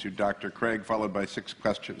begin to Dr. Craig, followed by 6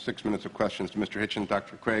 minutes of questions to Mr. Hitchens.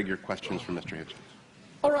 Dr. Craig, your questions for Mr. Hitchens.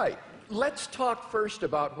 All right. Let's talk first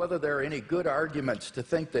about whether there are any good arguments to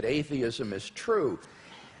think that atheism is true.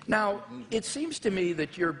 Now, it seems to me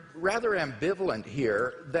that you're rather ambivalent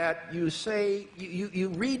here, that you say, you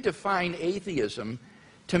redefine atheism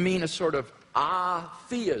to mean a sort of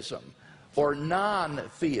atheism or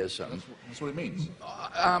non-theism. That's what it means.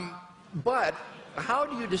 But how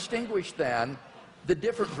do you distinguish then the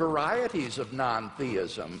different varieties of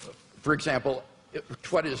non-theism? For example,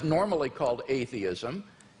 what is normally called atheism,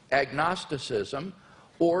 agnosticism,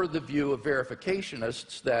 or the view of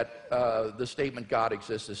verificationists that the statement God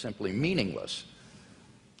exists is simply meaningless?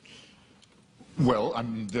 Well, I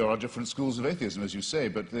mean, there are different schools of atheism, as you say,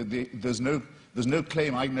 but there's no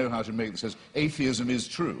claim I know how to make that says atheism is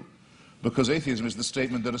true, because atheism is the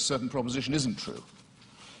statement that a certain proposition isn't true.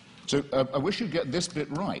 So I wish you'd get this bit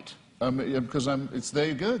right, because there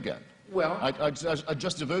you go again. Well, I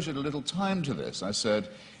just devoted a little time to this. I said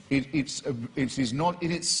it is not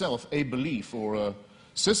in itself a belief or a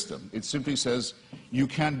system. It simply says you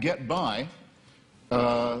can get by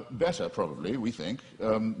better, probably, we think,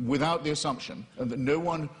 without the assumption that no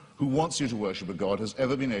one who wants you to worship a God has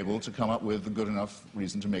ever been able to come up with a good enough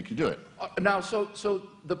reason to make you do it. Now, so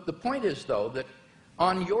the point is, though, that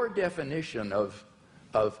on your definition of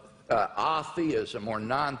atheism or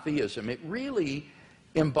non-theism, it really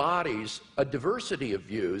embodies a diversity of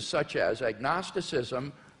views, such as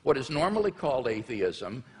agnosticism, what is normally called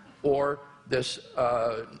atheism, or this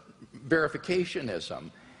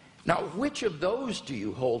verificationism. Now, which of those do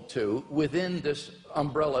you hold to within this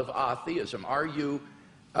umbrella of atheism? Are you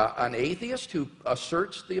an atheist who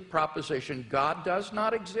asserts the proposition God does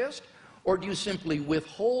not exist, or do you simply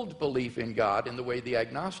withhold belief in God in the way the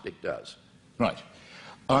agnostic does? Right.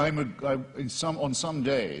 On some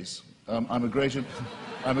days, I'm a greater.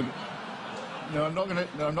 No, I'm not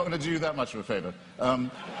going to do you that much of a favour.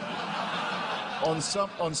 On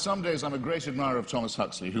some days, I'm a great admirer of Thomas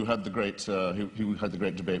Huxley, who had the great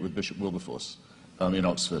debate with Bishop Wilberforce in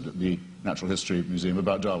Oxford at the Natural History Museum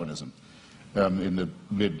about Darwinism in the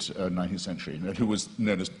mid-19th century, and who was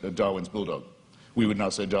known as Darwin's bulldog. We would now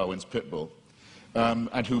say Darwin's pit bull,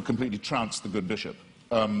 and who completely trounced the good bishop.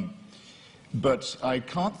 But I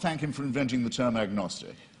can't thank him for inventing the term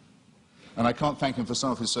agnostic. And I can't thank him for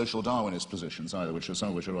some of his social Darwinist positions either, some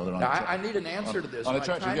of which are rather unattractive. I need an answer to this. My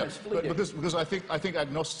time is fleeting. Because I think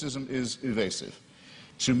agnosticism is evasive.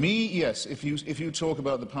 To me, yes, if you talk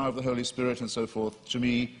about the power of the Holy Spirit and so forth, to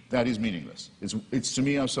me, that is meaningless. It's to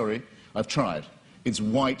me, I'm sorry, I've tried. It's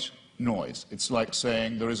white noise. It's like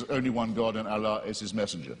saying there is only one God and Allah is his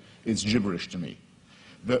messenger. It's gibberish to me.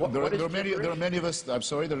 There are many of us, I'm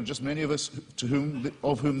sorry, there are just many of us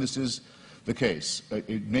of whom this is the case.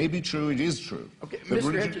 It may be true, it is true. Okay,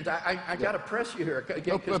 Mr. Hitchens, I got to press you here,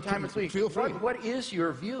 because time is fleeting. Feel free. What is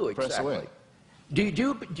your view exactly? Press away. Do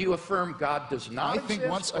you affirm God does not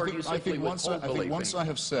exist, or do you simply withhold belief in it? Once I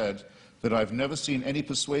have said that I've never seen any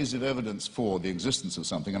persuasive evidence for the existence of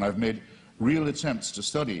something, and I've made real attempts to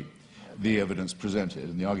study the evidence presented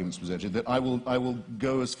and the arguments presented, that I will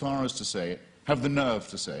go as far as to say, have the nerve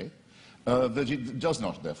to say, that it does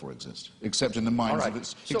not therefore exist, except in the minds of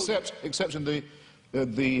its, except in the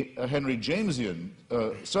Henry Jamesian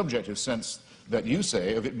subjective sense that you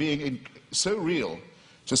say of it being so real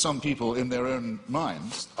to some people in their own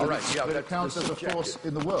minds that it counts as a force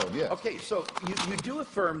in the world. Yes. Okay, so you do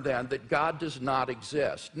affirm then that God does not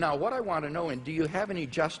exist. Now, what I want to know, and do you have any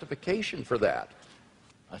justification for that?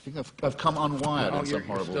 I think I've come unwired in some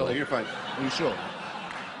horrible way. You're fine. Are you sure?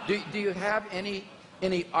 Do you have any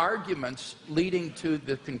arguments leading to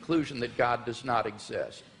the conclusion that God does not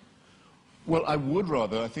exist? Well, I would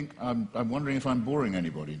rather. I think I'm wondering if I'm boring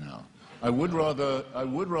anybody now. I would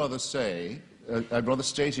rather say. I'd rather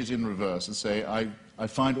state it in reverse and say I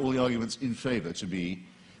find all the arguments in favour to be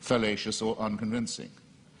fallacious or unconvincing.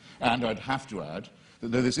 And I'd have to add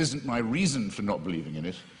that though this isn't my reason for not believing in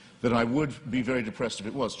it, that I would be very depressed if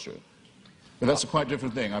it was true. But that's a quite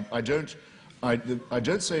different thing. I don't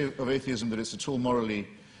say of atheism that it's at all morally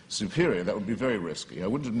superior. That would be very risky. I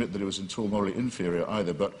wouldn't admit that it was at all morally inferior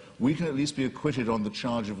either, but we can at least be acquitted on the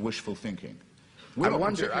charge of wishful thinking. I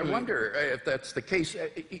wonder if that's the case.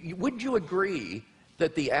 Would you agree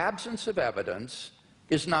that the absence of evidence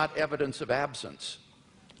is not evidence of absence?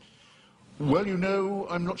 Well, you know,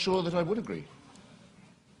 I'm not sure that I would agree.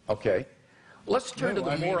 Okay. Let's turn to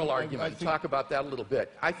the moral argument and talk about that a little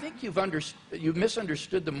bit. I think you've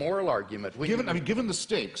misunderstood the moral argument. Given the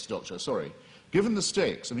stakes, Doctor, sorry. Given the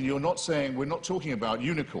stakes, I mean, you're not saying, we're not talking about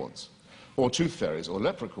unicorns or tooth fairies or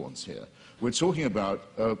leprechauns here. We're talking about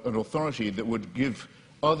an authority that would give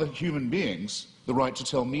other human beings the right to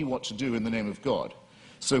tell me what to do in the name of God.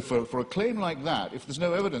 So for a claim like that, if there's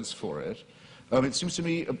no evidence for it, it seems to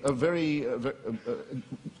me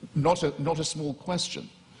not a small question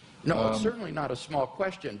No, it's certainly not a small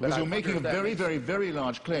question. But Because you're making a very, very, very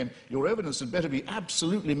large claim. Your evidence had better be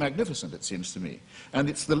absolutely magnificent, it seems to me. And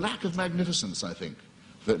it's the lack of magnificence, I think,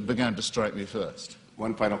 that began to strike me first.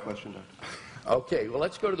 One final question, Doctor. Okay, well,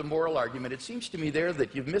 let's go to the moral argument. It seems to me there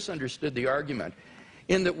that you've misunderstood the argument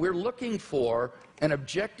in that we're looking for an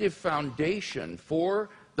objective foundation for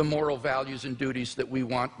the moral values and duties that we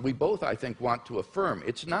both, I think, want to affirm.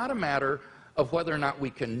 It's not a matter of whether or not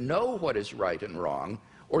we can know what is right and wrong,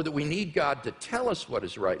 or that we need God to tell us what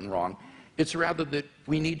is right and wrong. It's rather that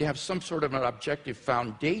we need to have some sort of an objective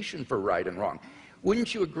foundation for right and wrong.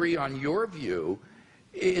 Wouldn't you agree on your view?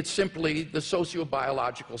 It's simply the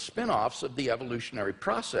sociobiological spin-offs of the evolutionary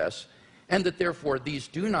process, and that therefore these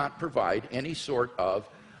do not provide any sort of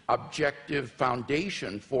objective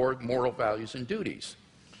foundation for moral values and duties.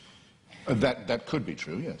 That could be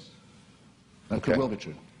true, yes. That could well be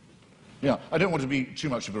true. Yeah, I don't want to be too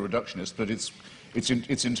much of a reductionist, but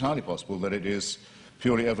it's entirely possible that it is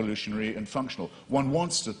purely evolutionary and functional. One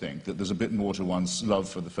wants to think that there's a bit more to one's love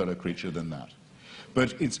for the fellow creature than that.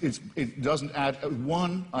 But it doesn't add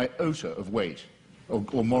one iota of weight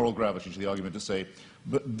or moral gravity to the argument to say,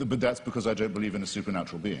 but that's because I don't believe in a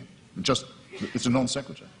supernatural being. It's a non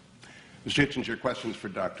sequitur. Mr. Hitchens, your questions for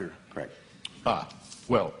Dr. Craig.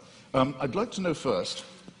 Well, I'd like to know first,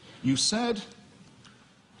 you said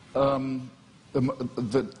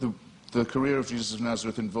that the career of Jesus of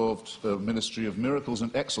Nazareth involved a ministry of miracles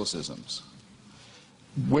and exorcisms.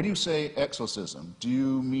 When you say exorcism, do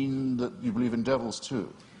you mean that you believe in devils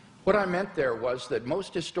too? What I meant there was that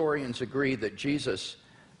most historians agree that Jesus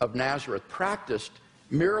of Nazareth practiced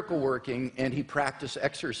miracle working and he practiced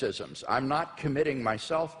exorcisms. I'm not committing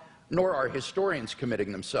myself, nor are historians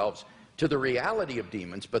committing themselves to the reality of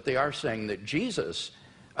demons, but they are saying that Jesus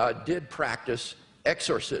did practice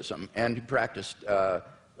exorcism and he practiced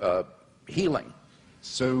healing.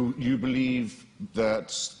 So you believe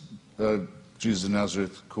that Jesus of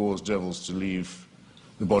Nazareth caused devils to leave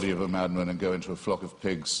the body of a madman and go into a flock of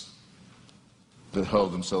pigs that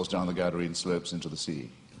hurled themselves down the Gadarene slopes into the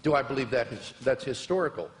sea? Do I believe that's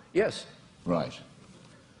historical? Yes. Right.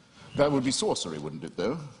 That would be sorcery, wouldn't it,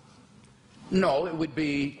 though? No, it would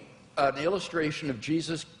be an illustration of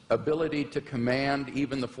Jesus' ability to command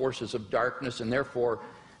even the forces of darkness, and therefore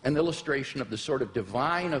an illustration of the sort of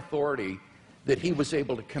divine authority that he was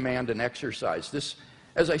able to command and exercise. This,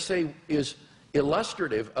 as I say, is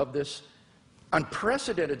illustrative of this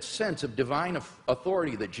unprecedented sense of divine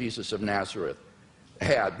authority that Jesus of Nazareth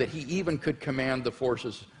had, that he even could command the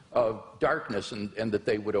forces of darkness and that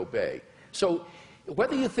they would obey. So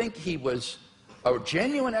whether you think he was a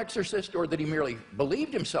genuine exorcist or that he merely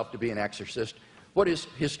believed himself to be an exorcist, what is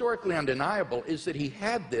historically undeniable is that he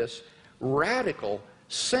had this radical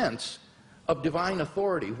sense of divine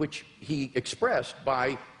authority, which he expressed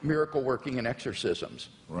by miracle working and exorcisms.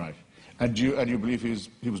 Right. And you believe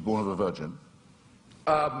he was born of a virgin?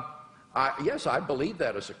 Yes, I believe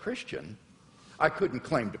that as a Christian. I couldn't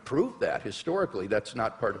claim to prove that historically. That's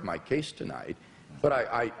not part of my case tonight. But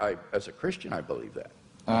as a Christian, I believe that.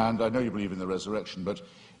 And I know you believe in the resurrection, but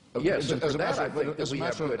yes, as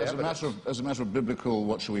a matter of biblical,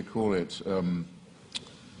 what shall we call it,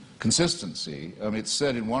 consistency, it's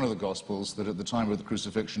said in one of the Gospels that at the time of the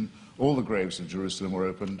crucifixion, all the graves of Jerusalem were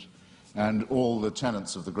opened, and all the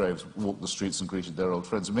tenants of the graves walked the streets and greeted their old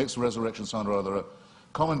friends. It makes the resurrection sound rather a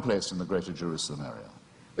commonplace in the greater Jerusalem area.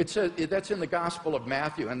 That's in the Gospel of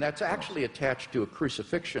Matthew, and that's actually attached to a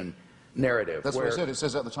crucifixion narrative. That's what I said. It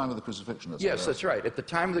says at the time of the crucifixion. Yes, that's right. At the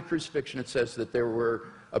time of the crucifixion, it says that there were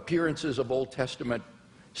appearances of Old Testament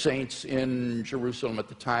saints in Jerusalem at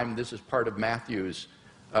the time. This is part of Matthew's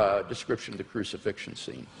description of the crucifixion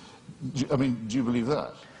scene. Do you believe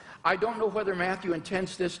that? I don't know whether Matthew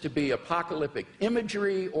intends this to be apocalyptic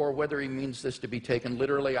imagery or whether he means this to be taken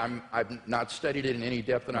literally. I've not studied it in any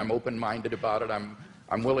depth, and I'm open-minded about it.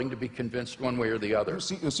 I'm willing to be convinced one way or the other.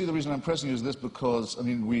 You see, the reason I'm pressing you is this because,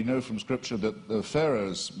 we know from Scripture that the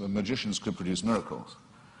pharaohs, magicians, could produce miracles.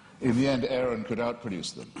 In the end, Aaron could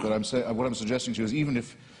outproduce them. But what I'm suggesting to you is even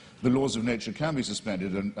if the laws of nature can be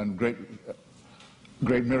suspended and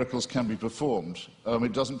great miracles can be performed,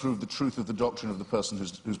 it doesn't prove the truth of the doctrine of the person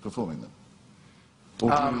who's performing them.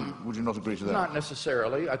 Or would you not agree to that? Not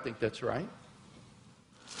necessarily. I think that's right.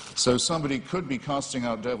 So somebody could be casting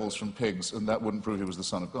out devils from pigs, and that wouldn't prove he was the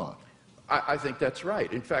Son of God. I think that's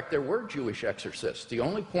right. In fact, there were Jewish exorcists. The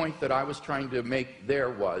only point that I was trying to make there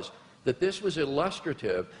was that this was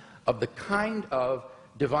illustrative of the kind of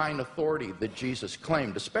divine authority that Jesus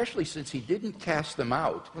claimed, especially since he didn't cast them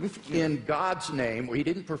out in God's name, or he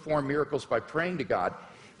didn't perform miracles by praying to God.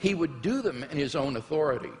 He would do them in his own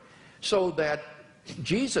authority. So that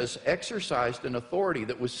Jesus exercised an authority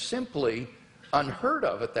that was simply unheard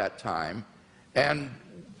of at that time, and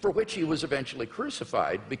for which he was eventually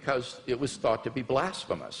crucified because it was thought to be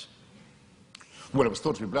blasphemous. Well, it was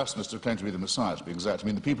thought to be blasphemous to claim to be the Messiah, to be exact. I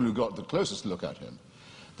mean, the people who got the closest look at him,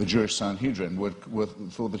 the Jewish Sanhedrin,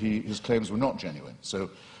 thought that his claims were not genuine. So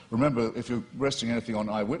remember, if you're resting anything on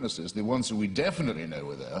eyewitnesses, the ones who we definitely know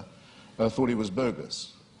were there thought he was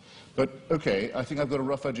bogus. But, okay, I think I've got a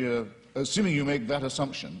rough idea, assuming you make that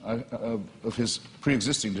assumption of his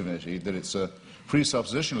pre-existing divinity, that it's a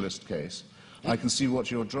presuppositionalist case, I can see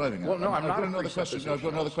what you're driving at. Well, no, I'm not I've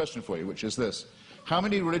got another question for you, which is this. How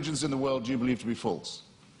many religions in the world do you believe to be false?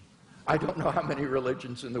 I don't know how many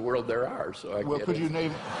religions in the world there are, so I Well, get could it. you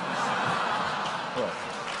name... Well,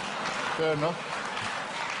 fair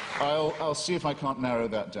enough. I'll see if I can't narrow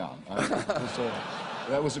that down.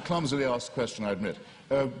 That was a clumsily asked question, I admit.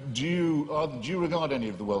 Do you regard any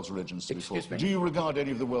of the world's religions to be false? Excuse me? Do you regard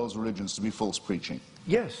any of the world's religions to be false preaching?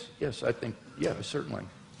 Yes, I think, yeah, certainly.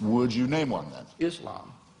 Would you name one, then?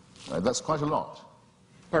 Islam. That's quite a lot.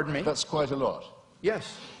 Pardon me? That's quite a lot.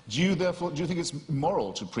 Yes. Do you think it's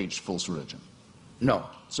moral to preach false religion? No.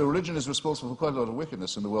 So religion is responsible for quite a lot of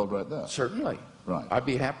wickedness in the world right there. Certainly. Right. I'd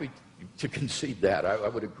be happy to concede that. I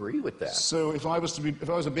would agree with that. So if I was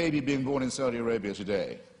a baby being born in Saudi Arabia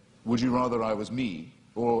today, would you rather I was me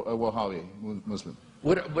or a Wahhabi Muslim?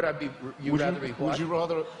 Would I be? You'd rather be what?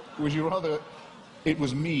 Would you rather it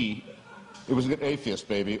was me, it was an atheist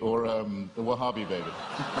baby, or a Wahhabi baby?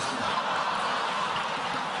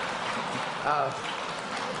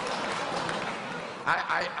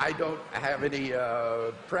 I don't have any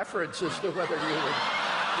preference as to whether you would.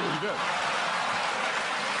 Very good.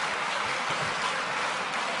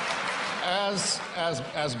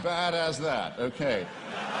 As bad as that. Okay.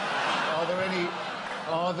 Are there any?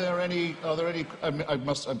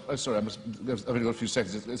 Sorry, I've only got a few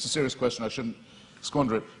seconds. It's a serious question. I shouldn't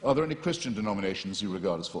squander it. Are there any Christian denominations you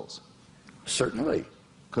regard as false? Certainly.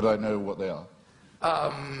 Could I know what they are?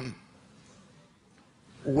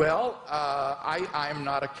 Well, I'm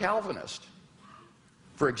not a Calvinist,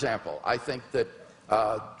 for example. I think that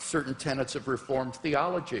certain tenets of Reformed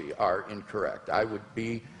theology are incorrect. I would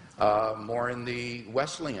be more in the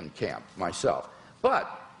Wesleyan camp myself.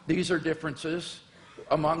 But these are differences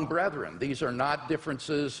among brethren. These are not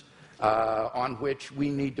differences on which we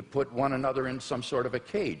need to put one another in some sort of a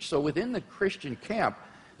cage. So within the Christian camp,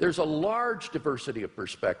 there's a large diversity of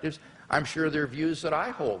perspectives. I'm sure there are views that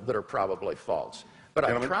I hold that are probably false. But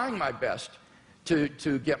I'm trying my best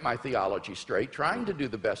to get my theology straight, trying to do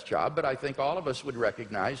the best job, but I think all of us would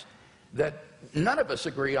recognize that none of us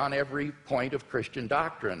agree on every point of Christian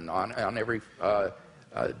doctrine, on every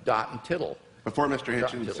dot and tittle. Before Mr.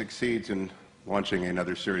 Hitchens succeeds in launching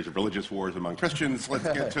another series of religious wars among Christians, let's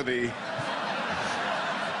get to the...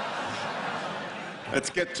 Let's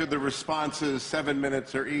get to the responses. 7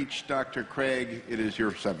 minutes are each. Dr. Craig, it is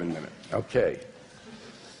your 7 minutes. Okay.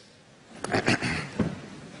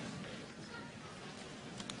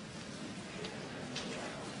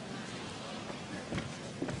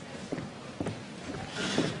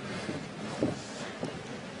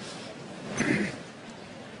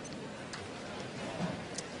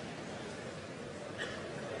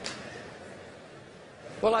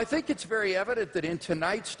 Well, I think it's very evident that in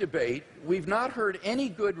tonight's debate, we've not heard any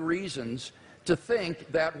good reasons to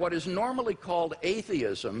think that what is normally called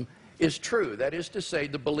atheism is true. That is to say,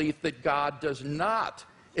 the belief that God does not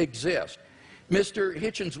exist. Mr.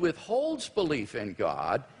 Hitchens withholds belief in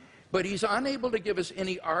God, but he's unable to give us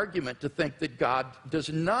any argument to think that God does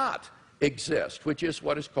not exist, which is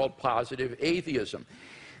what is called positive atheism.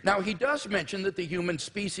 Now, he does mention that the human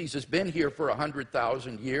species has been here for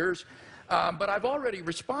 100,000 years, but I've already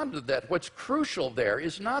responded to that. What's crucial there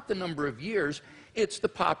is not the number of years, it's the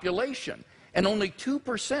population. And only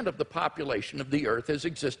 2% of the population of the earth has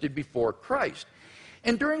existed before Christ.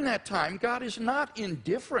 And during that time, God is not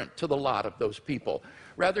indifferent to the lot of those people.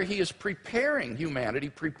 Rather, he is preparing humanity,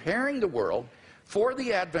 preparing the world for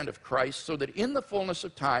the advent of Christ so that in the fullness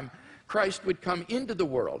of time, Christ would come into the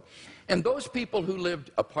world. And those people who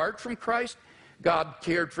lived apart from Christ, God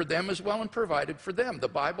cared for them as well and provided for them. The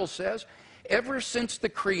Bible says, ever since the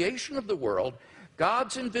creation of the world,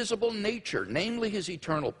 God's invisible nature, namely his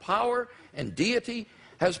eternal power and deity,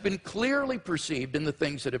 has been clearly perceived in the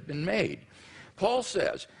things that have been made. Paul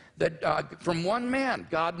says that from one man,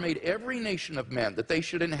 God made every nation of men, that they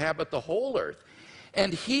should inhabit the whole earth.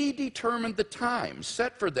 And he determined the times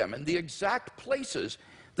set for them and the exact places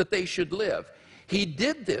that they should live. He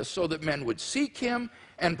did this so that men would seek him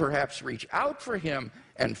and perhaps reach out for him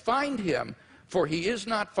and find him, for he is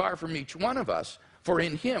not far from each one of us, For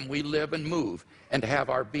in him we live and move and have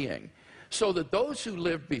our being. So that those who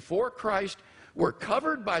lived before Christ were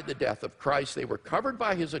covered by the death of Christ. They were covered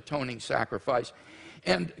by his atoning sacrifice.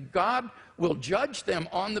 And God will judge them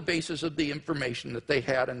on the basis of the information that they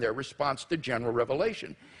had in their response to general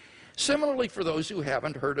revelation. Similarly, for those who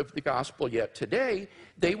haven't heard of the gospel yet today,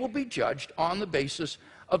 they will be judged on the basis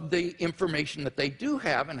of the information that they do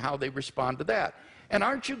have and how they respond to that. And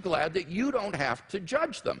aren't you glad that you don't have to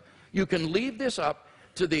judge them? You can leave this up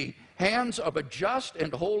to the hands of a just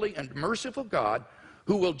and holy and merciful God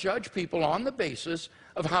who will judge people on the basis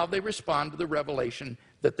of how they respond to the revelation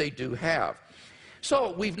that they do have.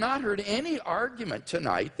 So we've not heard any argument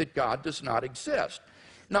tonight that God does not exist.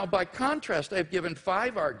 Now, by contrast, I've given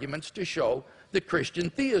 5 arguments to show that Christian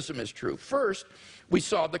theism is true. First, we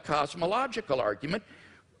saw the cosmological argument.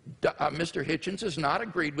 Mr. Hitchens has not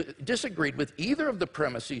disagreed with either of the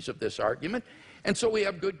premises of this argument, and so we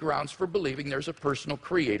have good grounds for believing there's a personal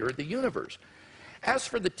creator of the universe. As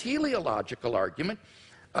for the teleological argument,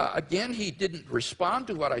 again, he didn't respond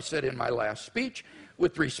to what I said in my last speech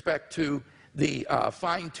with respect to the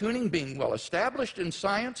fine-tuning being well established in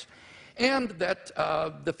science, and that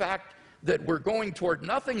the fact that we're going toward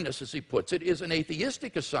nothingness, as he puts it, is an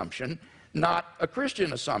atheistic assumption, not a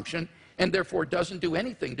Christian assumption, and therefore doesn't do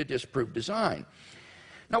anything to disprove design.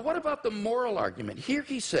 Now, what about the moral argument? Here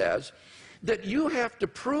he says that you have to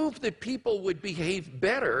prove that people would behave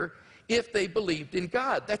better if they believed in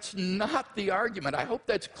God. That's not the argument. I hope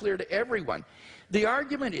that's clear to everyone. The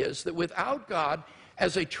argument is that without God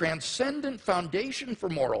as a transcendent foundation for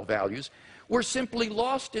moral values, we're simply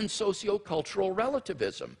lost in socio-cultural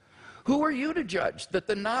relativism. Who are you to judge that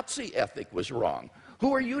the Nazi ethic was wrong?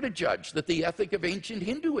 Who are you to judge that the ethic of ancient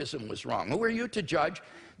Hinduism was wrong? Who are you to judge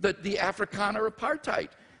that the Afrikaner apartheid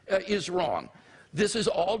is wrong? This is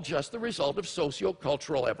all just the result of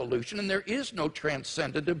socio-cultural evolution, and there is no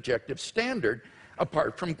transcendent objective standard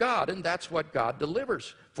apart from God, and that's what God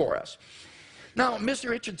delivers for us. Now, Mr.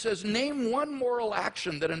 Hitchens says, name one moral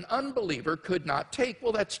action that an unbeliever could not take.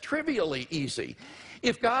 Well, that's trivially easy.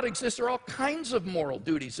 If God exists, there are all kinds of moral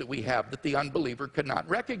duties that we have that the unbeliever could not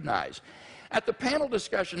recognize. At the panel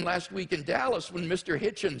discussion last week in Dallas, when Mr.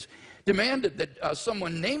 Hitchens demanded that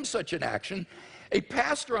someone name such an action, a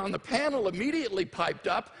pastor on the panel immediately piped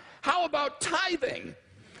up, how about tithing?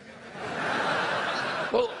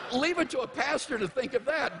 Well, leave it to a pastor to think of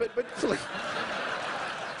that, but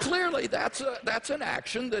clearly that's an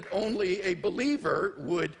action that only a believer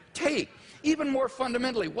would take. Even more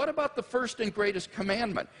fundamentally, what about the first and greatest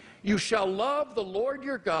commandment? You shall love the Lord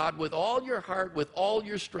your God with all your heart, with all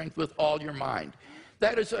your strength, with all your mind.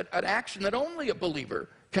 That is an action that only a believer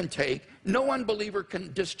can take. No unbeliever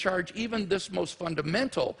can discharge even this most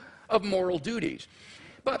fundamental of moral duties.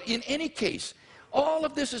 But in any case, all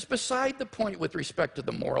of this is beside the point with respect to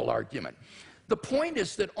the moral argument. The point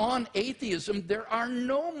is that on atheism, there are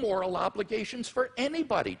no moral obligations for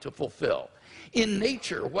anybody to fulfill. In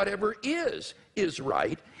nature, whatever is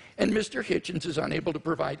right, and Mr. Hitchens is unable to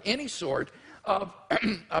provide any sort of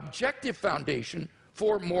objective foundation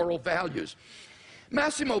for moral values.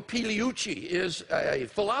 Massimo Pigliucci is a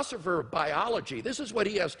philosopher of biology. This is what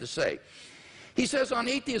he has to say. He says on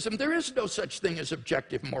atheism, there is no such thing as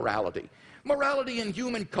objective morality. Morality in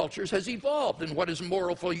human cultures has evolved, and what is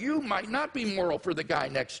moral for you might not be moral for the guy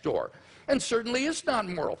next door, and certainly is not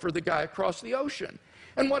moral for the guy across the ocean.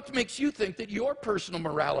 And what makes you think that your personal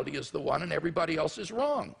morality is the one and everybody else is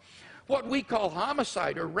wrong? What we call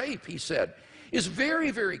homicide or rape, he said, is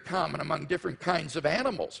very, very common among different kinds of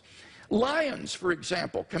animals. Lions, for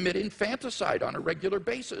example, commit infanticide on a regular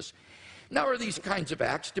basis. Now, are these kinds of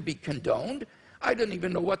acts to be condoned? I don't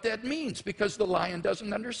even know what that means, because the lion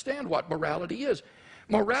doesn't understand what morality is.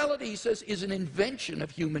 Morality, he says, is an invention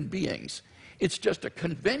of human beings. It's just a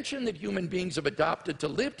convention that human beings have adopted to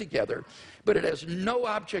live together, but it has no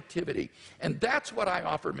objectivity. And that's what I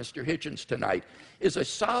offer Mr. Hitchens tonight, is a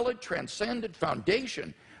solid, transcendent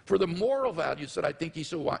foundation for the moral values that I think he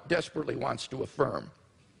so desperately wants to affirm.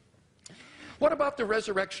 What about the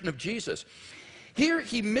resurrection of Jesus? Here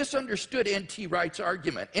he misunderstood N.T. Wright's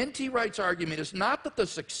argument. N.T. Wright's argument is not that the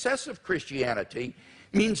success of Christianity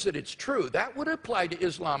means that it's true. That would apply to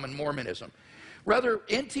Islam and Mormonism. Rather,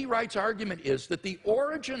 N.T. Wright's argument is that the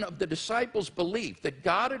origin of the disciples' belief that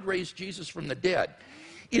God had raised Jesus from the dead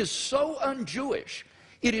is so un-Jewish,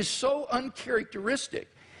 it is so uncharacteristic,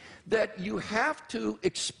 that you have to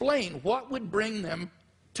explain what would bring them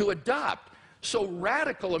to adopt so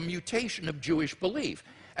radical a mutation of Jewish belief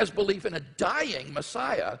as belief in a dying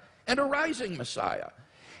Messiah and a rising Messiah.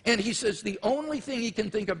 And he says the only thing he can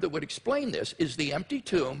think of that would explain this is the empty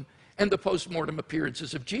tomb and the postmortem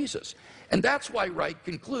appearances of Jesus. And that's why Wright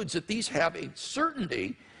concludes that these have a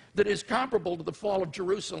certainty that is comparable to the fall of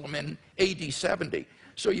Jerusalem in AD 70.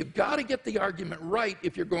 So you've got to get the argument right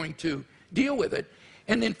if you're going to deal with it.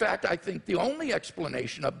 And in fact, I think the only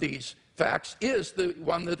explanation of these facts is the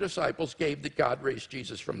one the disciples gave, that God raised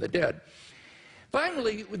Jesus from the dead.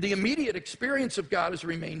 Finally, the immediate experience of God has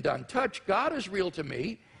remained untouched. God is real to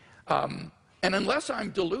me, and unless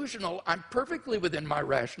I'm delusional, I'm perfectly within my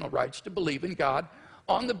rational rights to believe in God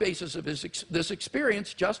on the basis of this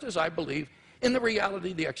experience, just as I believe in the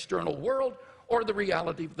reality of the external world or the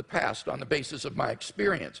reality of the past on the basis of my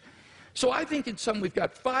experience. So I think in sum we've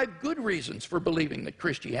got 5 good reasons for believing that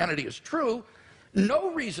Christianity is true,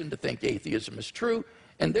 no reason to think atheism is true,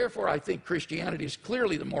 and therefore I think Christianity is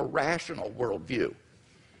clearly the more rational worldview.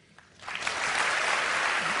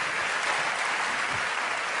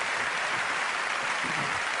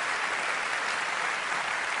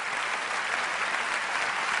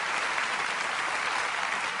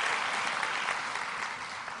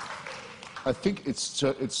 I think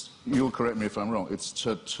you'll correct me if I'm wrong, it's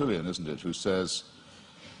Tertullian, isn't it, who says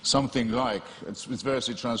something like, it's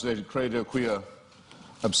variously translated, credo quia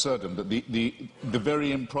absurdum, that the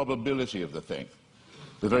very improbability of the thing,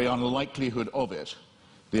 the very unlikelihood of it,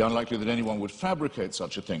 the unlikelihood that anyone would fabricate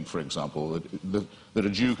such a thing, for example, that a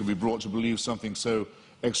Jew could be brought to believe something so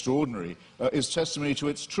extraordinary, is testimony to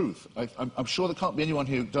its truth. I'm sure there can't be anyone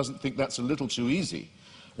here who doesn't think that's a little too easy,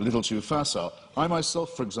 a little too facile. I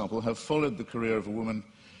myself, for example, have followed the career of a woman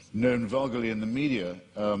known vulgarly in the media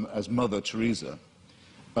as Mother Teresa,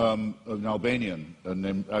 an Albanian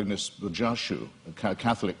named Agnes Bujashu, a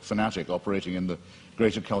Catholic fanatic operating in the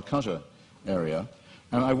greater Calcutta area.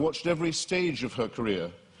 And I watched every stage of her career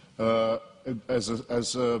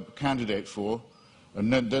as a candidate for,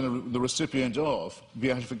 and then the recipient of,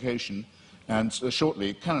 beatification and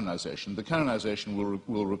shortly canonization. The canonization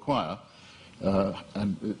will require,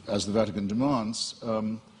 and as the Vatican demands,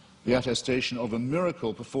 the attestation of a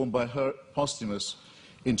miracle performed by her posthumous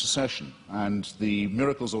intercession. And the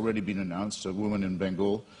miracle's already been announced. A woman in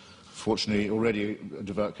Bengal, fortunately already a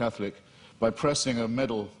devout Catholic, by pressing a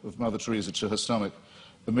medal of Mother Teresa to her stomach,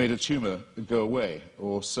 made a tumor go away,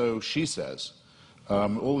 or so she says.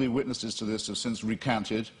 All the witnesses to this have since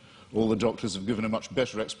recanted. All the doctors have given a much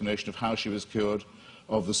better explanation of how she was cured,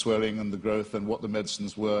 of the swelling and the growth and what the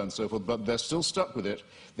medicines were and so forth, but they're still stuck with it.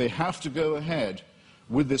 They have to go ahead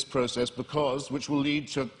with this process which will lead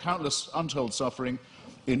to countless untold suffering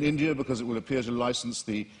in India, because it will appear to license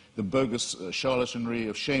the bogus charlatanry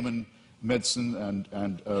of shaman medicine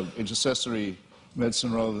and intercessory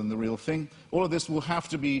medicine rather than the real thing. All of this will have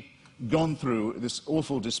to be gone through, this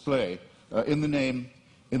awful display, in the name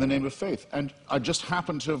of faith. And I just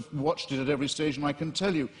happen to have watched it at every stage, and I can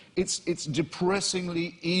tell you, it's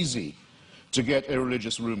depressingly easy to get a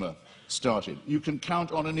religious rumor started. You can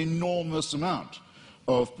count on an enormous amount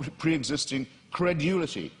of pre-existing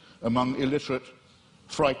credulity among illiterate,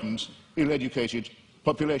 frightened, ill-educated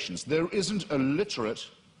populations. There isn't a literate,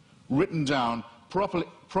 written down,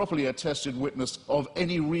 properly attested witness of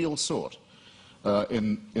any real sort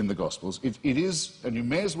in the Gospels. It is, and you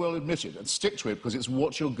may as well admit it and stick to it because it's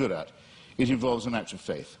what you're good at, it involves an act of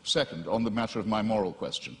faith. Second, on the matter of my moral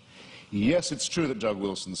question, yes, it's true that Doug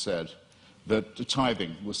Wilson said that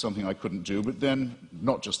tithing was something I couldn't do, but then,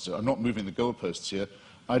 I'm not moving the goalposts here,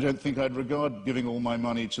 I don't think I'd regard giving all my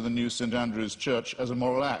money to the new St. Andrew's Church as a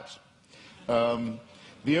moral act.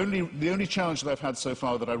 The only challenge that I've had so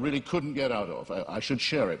far that I really couldn't get out of, I should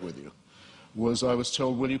share it with you, was I was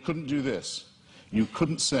told, well, you couldn't do this. You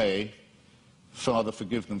couldn't say, Father,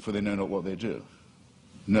 forgive them, for they know not what they do.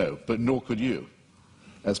 No, but nor could you,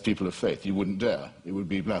 as people of faith. You wouldn't dare. It would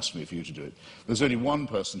be blasphemy for you to do it. There's only one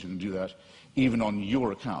person who can do that, even on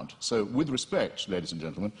your account. So, with respect, ladies and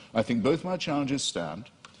gentlemen, I think both my challenges stand.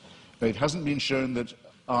 It hasn't been shown that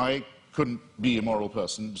I couldn't be a moral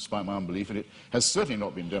person, despite my unbelief, and it has certainly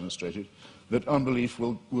not been demonstrated that unbelief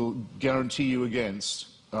will guarantee you against,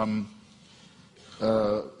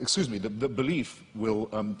 the belief will,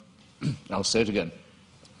 I'll say it again,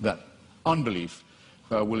 that unbelief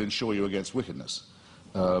will ensure you against wickedness.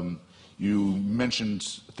 You mentioned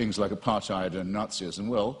things like apartheid and Nazism.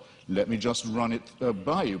 Well, let me just run it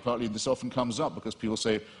by you. Partly this often comes up because people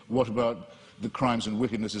say, what about the crimes and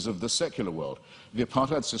wickednesses of the secular world? The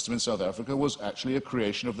apartheid system in South Africa was actually a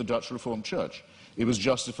creation of the Dutch Reformed Church. It was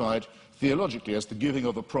justified theologically as the giving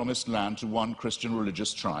of a promised land to one Christian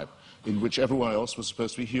religious tribe, in which everyone else was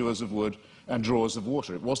supposed to be hewers of wood and drawers of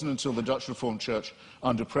water. It wasn't until the Dutch Reformed Church,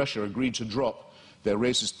 under pressure, agreed to drop their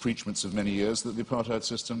racist preachments of many years that the apartheid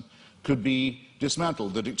system could be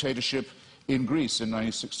dismantled. The dictatorship in Greece in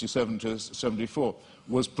 1967 to 74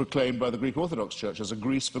 was proclaimed by the Greek Orthodox Church as a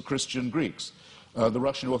Greece for Christian Greeks. The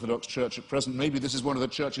Russian Orthodox Church at present, maybe this is one of the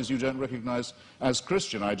churches you don't recognize as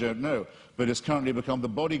Christian, I don't know, but it's currently become the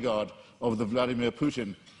bodyguard of the Vladimir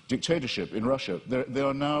Putin dictatorship in Russia. They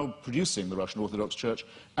are now producing, the Russian Orthodox Church,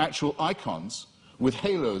 actual icons with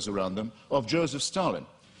halos around them of Joseph Stalin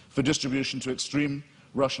for distribution to extreme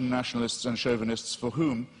Russian nationalists and chauvinists for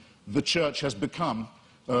whom the church has become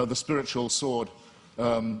the spiritual sword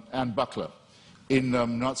and buckler. In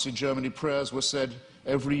Nazi Germany, prayers were said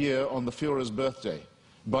every year on the Führer's birthday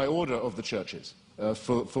by order of the churches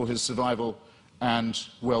for his survival and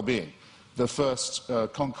well-being. The first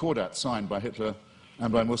concordat signed by Hitler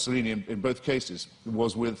and by Mussolini in both cases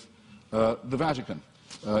was with the Vatican.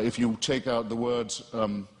 If you take out the word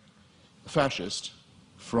fascist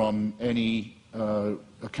from any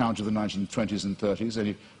account of the 1920s and 30s,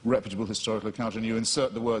 any reputable historical account, and you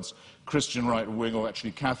insert the words Christian right wing or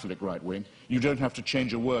actually Catholic right wing, you don't have to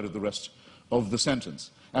change a word of the rest of the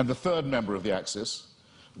sentence. And the third member of the Axis,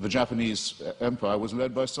 the Japanese Empire, was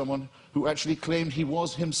led by someone who actually claimed he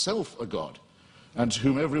was himself a god, and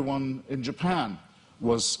whom everyone in Japan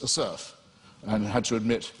was a serf, and had to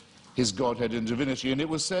admit his godhead and divinity. And it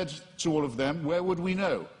was said to all of them, where would we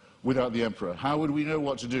know without the emperor? How would we know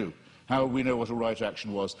what to do? How would we know what a right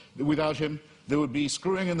action was? Without him, there would be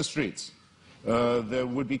screwing in the streets. There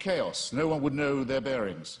would be chaos. No one would know their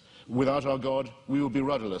bearings. Without our God, we would be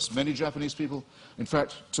rudderless. Many Japanese people, in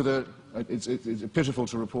fact, it's pitiful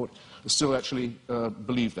to report, still actually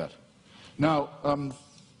believe that. Now,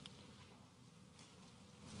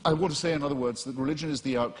 I want to say, in other words, that religion is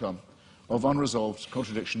the outcome of unresolved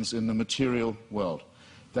contradictions in the material world.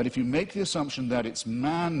 That if you make the assumption that it's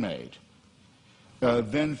man-made,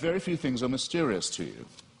 then very few things are mysterious to you.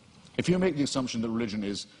 If you make the assumption that religion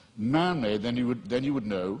is man-made, then you would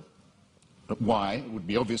know why, it would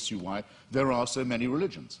be obvious to you why, there are so many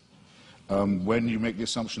religions. When you make the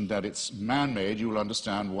assumption that it's man-made, you will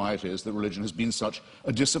understand why it is that religion has been such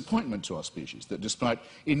a disappointment to our species, that despite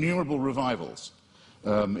innumerable revivals,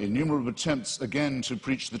 innumerable attempts again to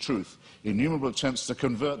preach the truth, innumerable attempts to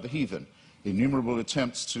convert the heathen, innumerable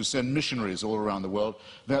attempts to send missionaries all around the world,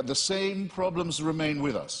 that the same problems remain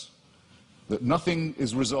with us, that nothing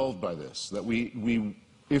is resolved by this, that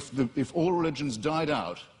if all religions died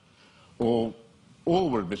out, or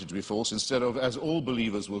all were admitted to be false, instead of, as all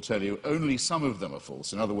believers will tell you, only some of them are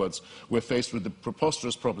false. In other words, we're faced with the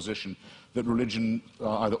preposterous proposition that religion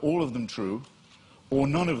are either all of them true, or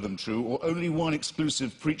none of them true, or only one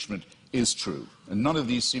exclusive preachment is true. And none of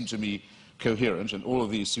these seem to me coherent, and all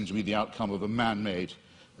of these seem to be the outcome of a man-made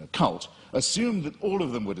cult. Assume that all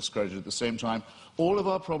of them were discredited at the same time, all of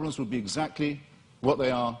our problems would be exactly what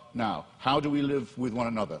they are now. How do we live with one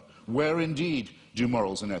another? Where indeed do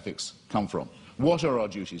morals and ethics come from? What are our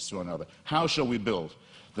duties to one another? How shall we build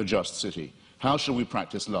the just city? How shall we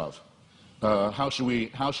practice love? How shall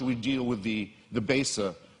we deal with the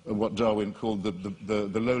baser, what Darwin called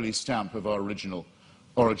the lowly stamp of our original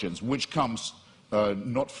origins, which comes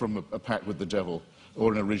not from a pact with the devil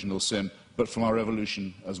or an original sin, but from our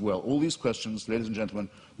evolution as well. All these questions, ladies and gentlemen,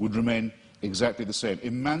 would remain exactly the same.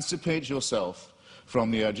 Emancipate yourself from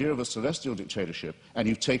the idea of a celestial dictatorship, and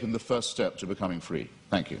you've taken the first step to becoming free.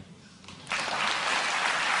 Thank you.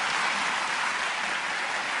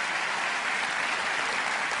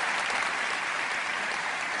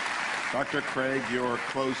 Dr. Craig, your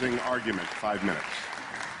closing argument, 5 minutes.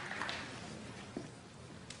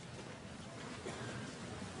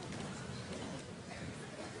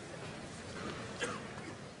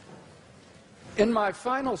 In my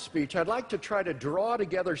final speech, I'd like to try to draw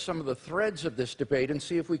together some of the threads of this debate and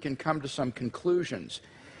see if we can come to some conclusions.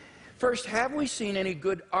 First, have we seen any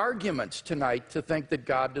good arguments tonight to think that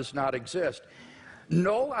God does not exist?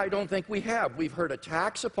 No, I don't think we have. We've heard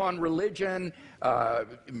attacks upon religion,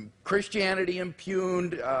 Christianity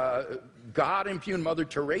impugned, God impugned, Mother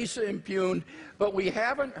Teresa impugned, but we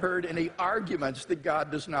haven't heard any arguments that God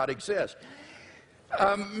does not exist.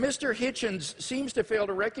 Mr. Hitchens seems to fail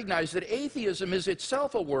to recognize that atheism is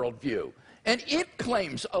itself a worldview, and it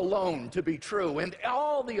claims alone to be true, and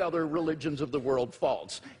all the other religions of the world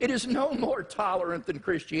false. It is no more tolerant than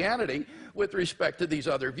Christianity with respect to these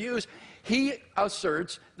other views. He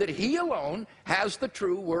asserts that he alone has the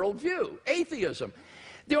true worldview, atheism.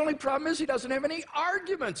 The only problem is he doesn't have any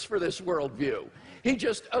arguments for this worldview. He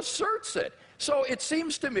just asserts it. So it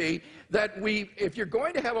seems to me that if you're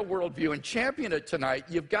going to have a worldview and champion it tonight,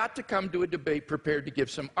 you've got to come to a debate prepared to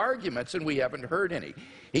give some arguments, and we haven't heard any.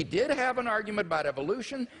 He did have an argument about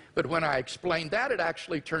evolution, but when I explained that, it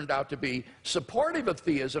actually turned out to be supportive of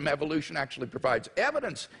theism. Evolution actually provides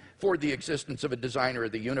evidence for the existence of a designer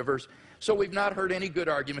of the universe. So we've not heard any good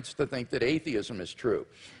arguments to think that atheism is true.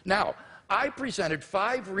 Now, I presented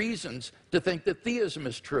 5 reasons to think that theism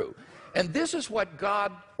is true. And this is what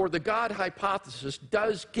God, or the God hypothesis,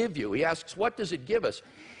 does give you. He asks, what does it give us?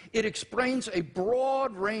 It explains a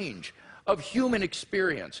broad range of human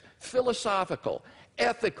experience, philosophical,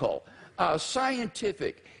 ethical,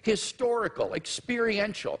 scientific, historical,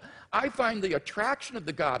 experiential. I find the attraction of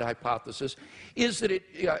the God hypothesis is that it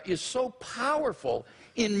is so powerful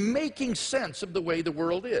in making sense of the way the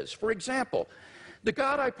world is. For example, the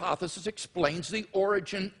God hypothesis explains the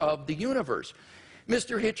origin of the universe.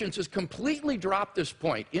 Mr. Hitchens has completely dropped this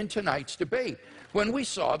point in tonight's debate when we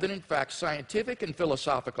saw that, in fact, scientific and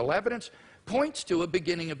philosophical evidence points to a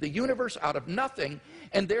beginning of the universe out of nothing,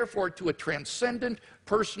 and therefore to a transcendent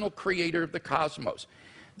personal creator of the cosmos.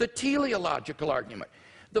 The teleological argument,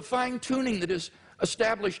 the fine-tuning that is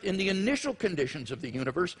established in the initial conditions of the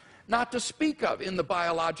universe, not to speak of in the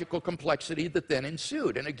biological complexity that then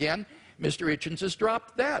ensued. And again, Mr. Hitchens has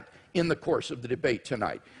dropped that in the course of the debate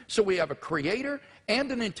tonight. So we have a creator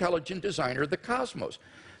and an intelligent designer of the cosmos.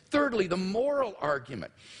 Thirdly, the moral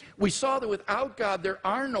argument. We saw that without God, there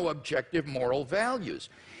are no objective moral values.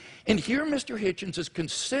 And here Mr. Hitchens has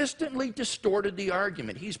consistently distorted the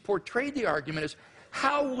argument. He's portrayed the argument as,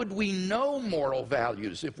 how would we know moral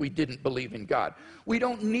values if we didn't believe in God? We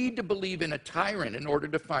don't need to believe in a tyrant in order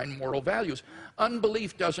to find moral values.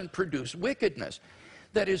 Unbelief doesn't produce wickedness.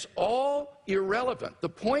 That is all irrelevant. The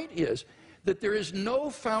point is that there is no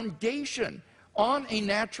foundation on a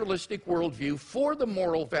naturalistic worldview for the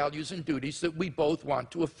moral values and duties that we both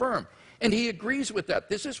want to affirm. And he agrees with that.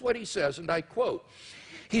 This is what he says, and I quote.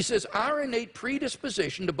 He says, our innate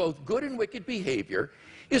predisposition to both good and wicked behavior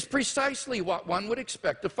is precisely what one would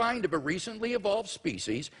expect to find of a recently evolved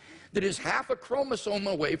species that is half a chromosome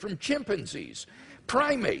away from chimpanzees.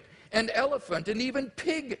 Primate and elephant and even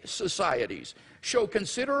pig societies show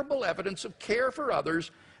considerable evidence of care for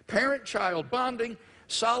others, parent-child bonding,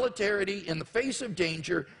 solidarity in the face of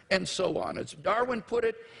danger, and so on. As Darwin put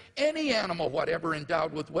it, any animal whatever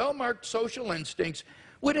endowed with well-marked social instincts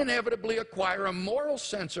would inevitably acquire a moral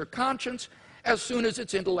sense or conscience as soon as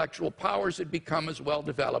its intellectual powers had become as well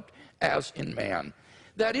developed as in man.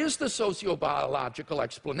 That is the sociobiological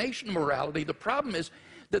explanation of morality. The problem is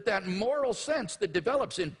that that moral sense that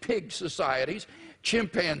develops in pig societies,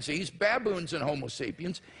 chimpanzees, baboons, and Homo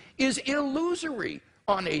sapiens is illusory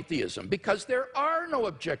on atheism, because there are no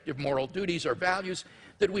objective moral duties or values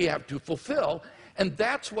that we have to fulfill, and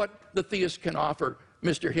that's what the theist can offer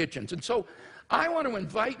Mr. Hitchens. And so I want to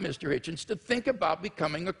invite Mr. Hitchens to think about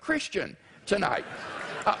becoming a Christian tonight.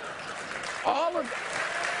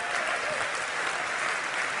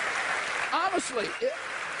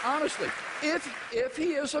 Honestly, if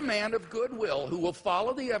he is a man of goodwill who will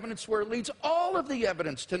follow the evidence where it leads, all of the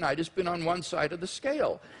evidence tonight has been on one side of the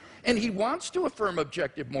scale. And he wants to affirm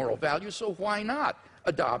objective moral values, so why not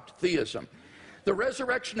adopt theism? The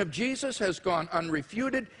resurrection of Jesus has gone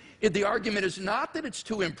unrefuted. The argument is not that it's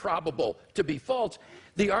too improbable to be false.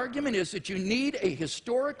 The argument is that you need a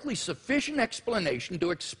historically sufficient explanation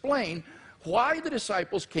to explain why the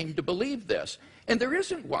disciples came to believe this. And there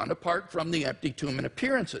isn't one apart from the empty tomb and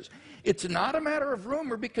appearances. It's not a matter of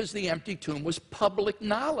rumor because the empty tomb was public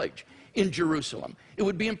knowledge in Jerusalem. It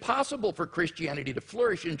would be impossible for Christianity to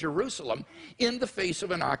flourish in Jerusalem in the face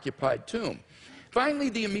of an occupied tomb. Finally,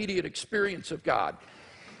 the immediate experience of God.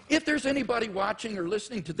 If there's anybody watching or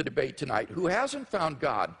listening to the debate tonight who hasn't found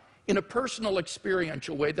God in a personal,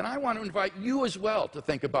 experiential way, then I want to invite you as well to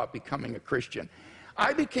think about becoming a Christian.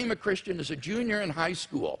 I became a Christian as a junior in high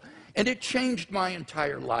school, and it changed my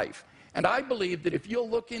entire life. And I believe that if you'll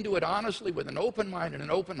look into it honestly with an open mind and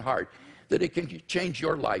an open heart, that it can change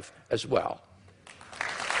your life as well.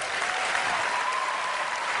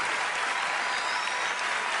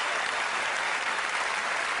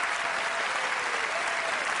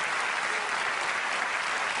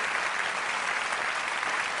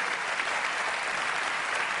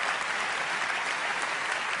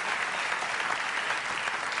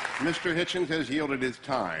 Mr. Hitchens has yielded his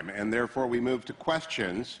time, and therefore we move to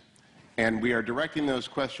questions, and we are directing those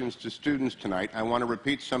questions to students tonight. I want to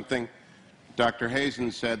repeat something Dr.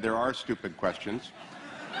 Hazen said: there are stupid questions.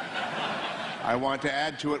 I want to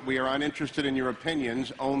add to it, we are uninterested in your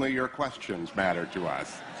opinions, only your questions matter to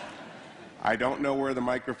us. I don't know where the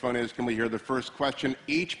microphone is. Can we hear the first question?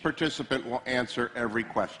 Each participant will answer every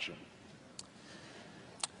question.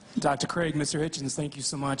 Dr. Craig, Mr. Hitchens, thank you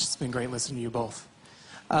so much. It's been great listening to you both.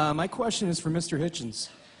 My question is for Mr. Hitchens.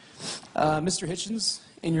 Mr. Hitchens,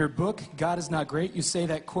 in your book, God is Not Great, you say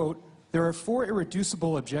that, quote, there are 4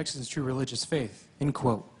 irreducible objections to religious faith, end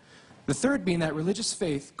quote. The third being that religious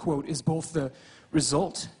faith, quote, is both the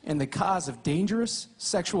result and the cause of dangerous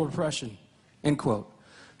sexual repression, end quote.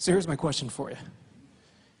 So here's my question for you.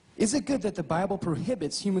 Is it good that the Bible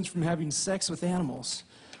prohibits humans from having sex with animals?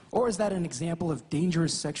 Or is that an example of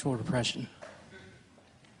dangerous sexual repression?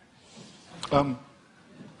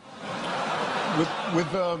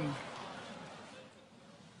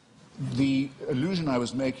 The allusion I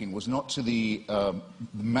was making was not to the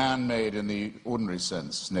man-made in the ordinary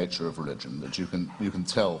sense nature of religion, that you can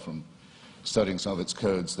tell from studying some of its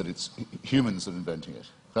codes that it's humans that are inventing it.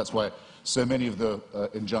 That's why so many of the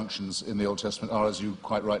injunctions in the Old Testament are, as you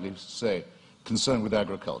quite rightly say, concerned with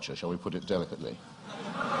agriculture, shall we put it delicately.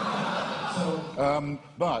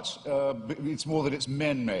 But it's more that it's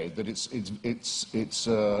men-made, that it's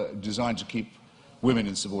designed to keep women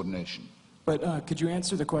in subordination. But could you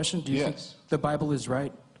answer the question? Do you think the Bible is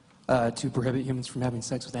right to prohibit humans from having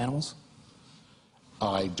sex with animals?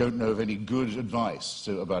 I don't know of any good advice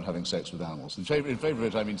about having sex with animals. In favor of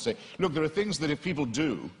it, I mean to say, look, there are things that if people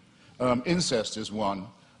do, incest is one,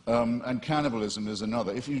 and cannibalism is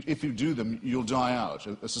another. If you do them, you'll die out.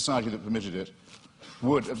 A society that permitted it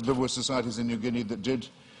would. There were societies in New Guinea that did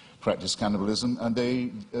practice cannibalism, and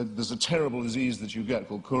there's a terrible disease that you get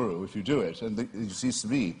called kuru if you do it, and it ceases to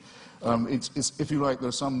be. If you like, there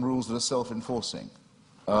are some rules that are self-enforcing.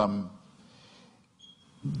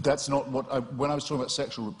 That's not what when I was talking about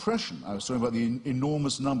sexual repression, I was talking about the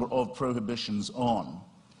enormous number of prohibitions on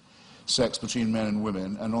sex between men and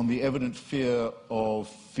women, and on the evident fear of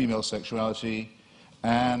female sexuality,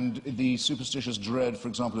 and the superstitious dread, for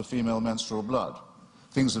example, of female menstrual blood.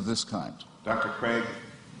 Things of this kind. Dr. Craig,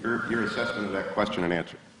 your assessment of that question and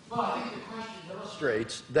answer. Well, I think the question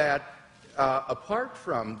illustrates that apart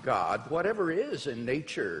from God, whatever is in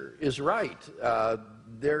nature is right.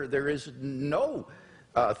 There is no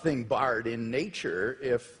thing barred in nature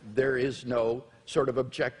if there is no sort of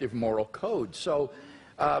objective moral code. So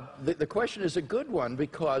the question is a good one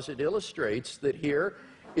because it illustrates that here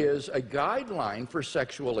is a guideline for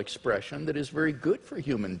sexual expression that is very good for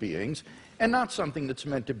human beings and not something that's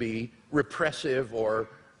meant to be repressive or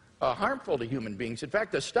harmful to human beings. In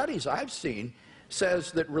fact, the studies I've seen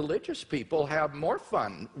says that religious people have more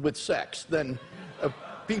fun with sex than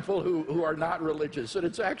people who are not religious. And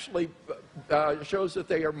it's actually shows that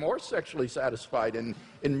they are more sexually satisfied in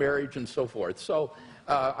marriage and so forth. So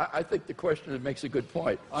I think the question makes a good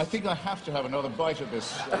point. I think I have to have another bite of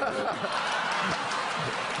this.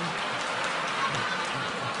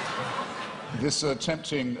 This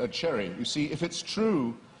tempting cherry. You see, if it's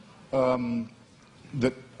true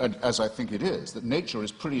that, as I think it is, that nature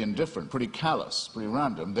is pretty indifferent, pretty callous, pretty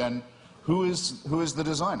random, then who is the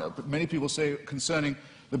designer? But many people say concerning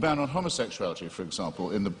the ban on homosexuality, for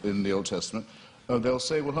example, in the Old Testament, they'll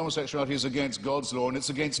say, well, homosexuality is against God's law and it's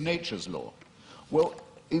against nature's law. Well,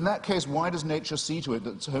 in that case, why does nature see to it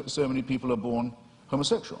that so many people are born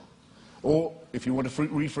homosexual? Or, if you want to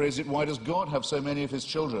rephrase it, why does God have so many of his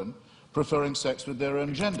children preferring sex with their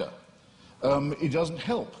own gender? It doesn't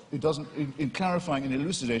help. It doesn't, in clarifying and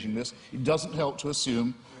elucidating this, it doesn't help to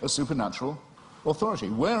assume a supernatural authority.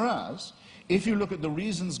 Whereas, if you look at the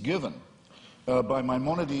reasons given by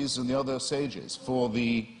Maimonides and the other sages for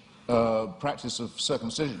the practice of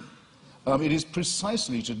circumcision, it is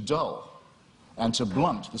precisely to dull and to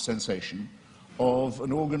blunt the sensation of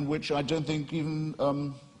an organ which I don't think even...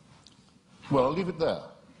 well, I'll leave it there.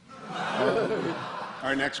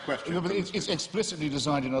 Our next question. It's explicitly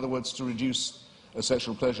designed, in other words, to reduce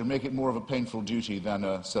sexual pleasure, make it more of a painful duty than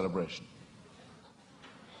a celebration.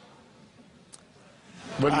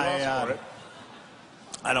 When you ask for it.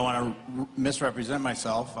 I don't want to misrepresent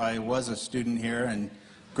myself. I was a student here and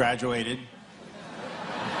graduated.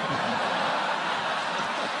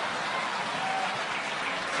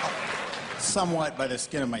 Somewhat by the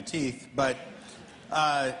skin of my teeth, but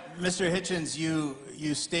Mr. Hitchens,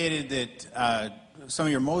 you stated that some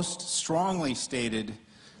of your most strongly stated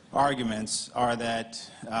arguments are that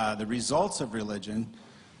the results of religion,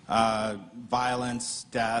 violence,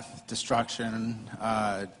 death, destruction,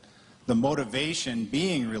 the motivation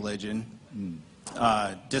being religion,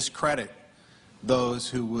 discredit those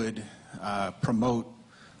who would promote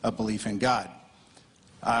a belief in God.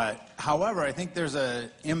 However, I think there's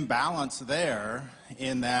an imbalance there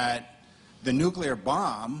in that the nuclear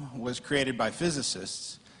bomb was created by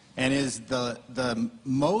physicists, and is the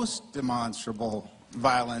most demonstrable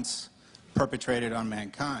violence perpetrated on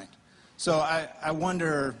mankind. So I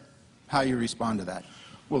wonder how you respond to that.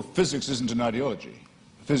 Well, physics isn't an ideology.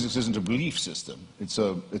 Physics isn't a belief system. It's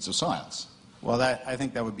a science. Well, I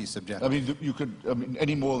think that would be subjective. I mean, you could,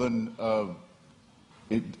 any more than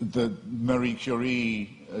the Marie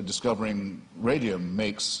Curie discovering radium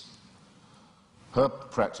makes her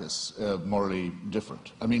practice morally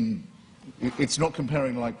different. I mean, it's not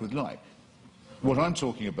comparing like with like. What I'm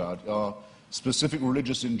talking about are specific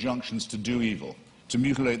religious injunctions to do evil, to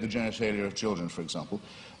mutilate the genitalia of children, for example,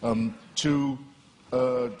 to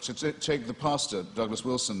take the pastor, Douglas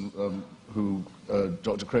Wilson, who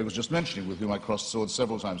Dr. Craig was just mentioning, with whom I crossed swords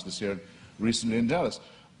several times this year, recently in Dallas.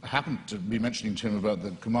 I happened to be mentioning to him about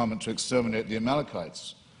the commandment to exterminate the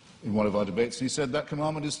Amalekites in one of our debates, and he said that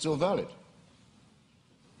commandment is still valid.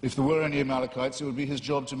 If there were any Amalekites, it would be his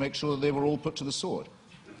job to make sure that they were all put to the sword.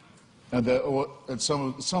 And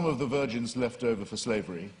some of the virgins left over for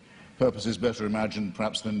slavery, purposes better imagined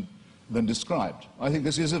perhaps than described. I think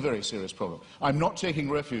this is a very serious problem. I'm not taking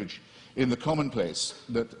refuge in the commonplace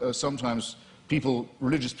that sometimes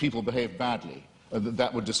religious people behave badly,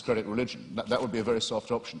 that would discredit religion. That would be a very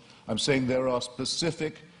soft option. I'm saying there are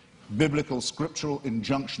specific biblical, scriptural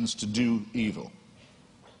injunctions to do evil.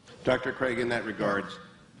 Dr. Craig, in that regard,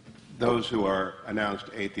 those who are announced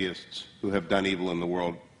atheists who have done evil in the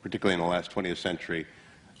world, particularly in the last 20th century,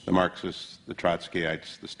 the Marxists, the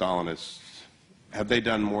Trotskyites, the Stalinists, have they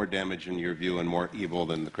done more damage, in your view, and more evil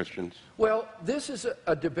than the Christians? Well, this is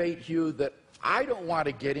a debate, Hugh, that I don't want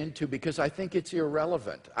to get into because I think it's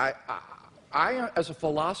irrelevant. I as a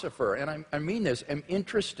philosopher, and I mean this, am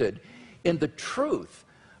interested in the truth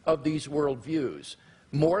of these worldviews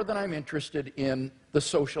more than I'm interested in the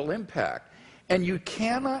social impact. And you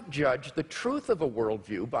cannot judge the truth of a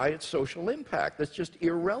worldview by its social impact. That's just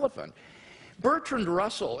irrelevant. Bertrand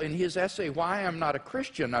Russell, in his essay, Why I'm Not a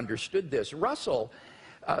Christian, understood this. Russell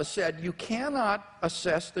said, you cannot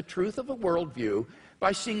assess the truth of a worldview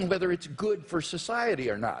by seeing whether it's good for society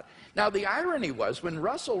or not. Now, the irony was, when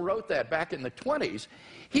Russell wrote that back in the 20s,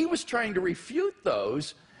 he was trying to refute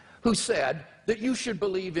those who said that you should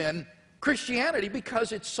believe in Christianity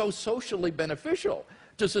because it's so socially beneficial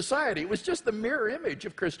to society. It was just the mirror image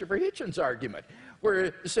of Christopher Hitchens' argument,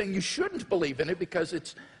 where saying you shouldn't believe in it because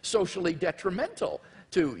it's socially detrimental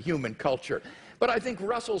to human culture. But I think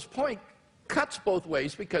Russell's point cuts both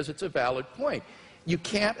ways because it's a valid point. You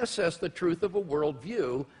can't assess the truth of a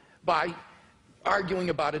worldview by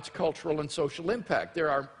arguing about its cultural and social impact.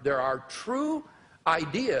 There are true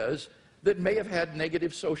ideas that may have had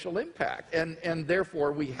negative social impact, and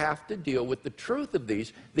therefore we have to deal with the truth of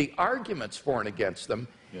these, the arguments for and against them,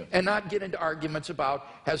 and not get into arguments about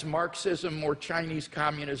has Marxism or Chinese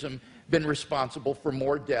communism been responsible for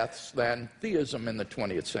more deaths than theism in the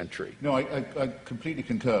 20th century. No, I completely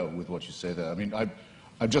concur with what you say there. I mean,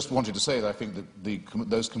 I just wanted to say that I think that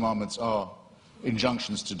those commandments are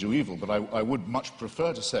injunctions to do evil, but I would much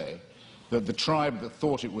prefer to say that the tribe that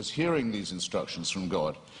thought it was hearing these instructions from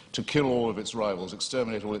God to kill all of its rivals,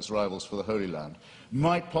 exterminate all its rivals for the Holy Land,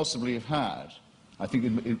 might possibly have had, I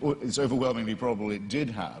think it's overwhelmingly probable it did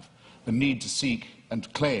have, a need to seek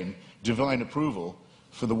and claim divine approval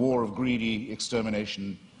for the war of greedy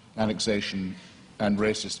extermination, annexation, and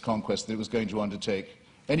racist conquest that it was going to undertake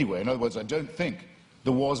anyway. In other words, I don't think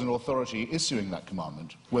there was an authority issuing that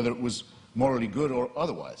commandment, whether it was morally good or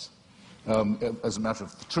otherwise, as a matter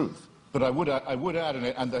of the truth. But I would add,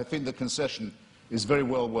 and I think the concession is very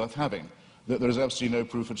well worth having, that there is absolutely no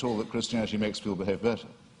proof at all that Christianity makes people behave better.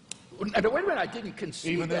 Now, wait a minute, I didn't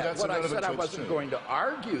concede that. What I said, I wasn't going to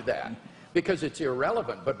argue that because it's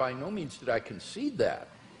irrelevant, but by no means did I concede that.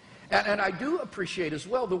 And I do appreciate as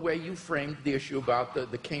well the way you framed the issue about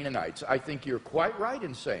the Canaanites. I think you're quite right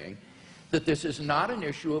in saying that this is not an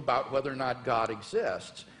issue about whether or not God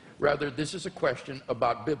exists. Rather, this is a question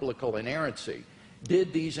about biblical inerrancy.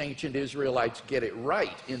 Did these ancient Israelites get it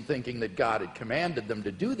right in thinking that God had commanded them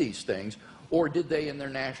to do these things, or did they, in their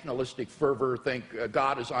nationalistic fervor, think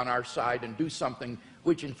God is on our side and do something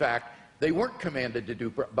which, in fact, they weren't commanded to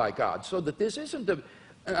do by God? So that this isn't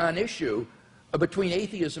an issue between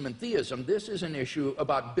atheism and theism. This is an issue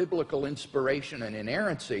about biblical inspiration and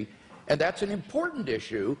inerrancy, and that's an important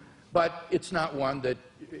issue, but it's not one that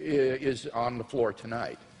is on the floor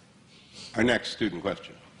tonight. Our next student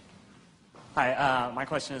question. Hi, my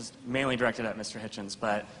question is mainly directed at Mr. Hitchens,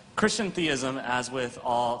 but Christian theism, as with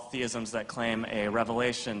all theisms that claim a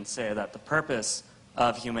revelation, say that the purpose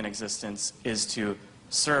of human existence is to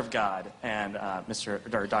serve God, and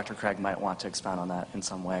Dr. Craig might want to expound on that in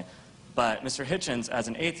some way. But Mr. Hitchens, as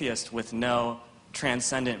an atheist with no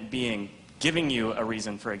transcendent being giving you a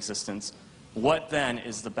reason for existence, what then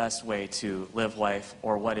is the best way to live life,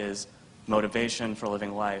 or what is motivation for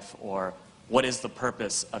living life, or what is the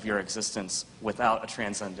purpose of your existence without a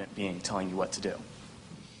transcendent being telling you what to do?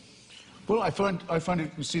 Well, I find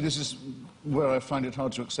it, you see, this is where I find it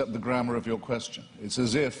hard to accept the grammar of your question. It's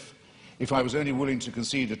as if I was only willing to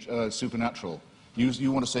concede supernatural,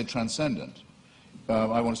 you want to say transcendent,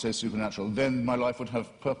 I want to say supernatural, then my life would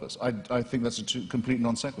have purpose. I think that's a complete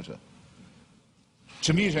non sequitur.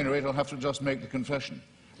 To me, at any rate, I'll have to just make the confession.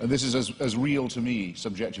 And this is as real to me,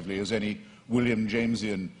 subjectively, as any William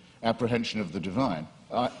Jamesian apprehension of the divine.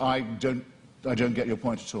 I don't get your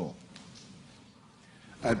point at all.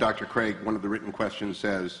 Dr. Craig, one of the written questions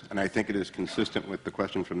says, and I think it is consistent with the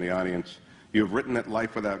question from the audience, you have written that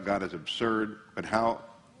life without God is absurd,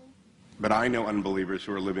 but I know unbelievers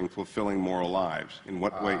who are living fulfilling moral lives. In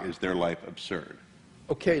what way is their life absurd?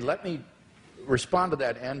 Okay, let me respond to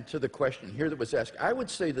that and to the question here that was asked. I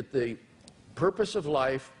would say that the purpose of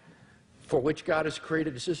life for which God has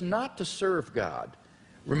created us is not to serve God.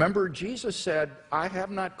 Remember, Jesus said, I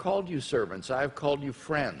have not called you servants, I have called you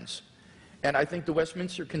friends. And I think the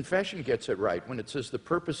Westminster Confession gets it right when it says the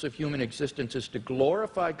purpose of human existence is to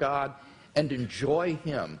glorify God and enjoy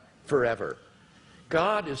Him forever.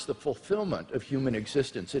 God is the fulfillment of human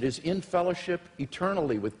existence. It is in fellowship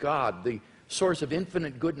eternally with God, the source of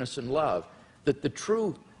infinite goodness and love, that the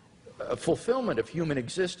true fulfillment of human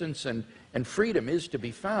existence and freedom is to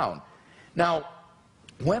be found. Now,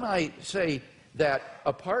 when I say that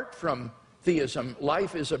apart from theism,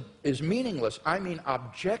 life is meaningless, I mean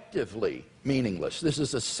objectively meaningless. This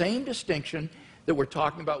is the same distinction that we're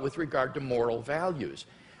talking about with regard to moral values.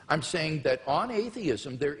 I'm saying that on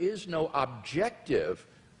atheism, there is no objective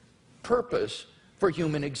purpose for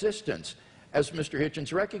human existence. As Mr.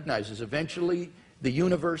 Hitchens recognizes, eventually the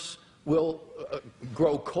universe will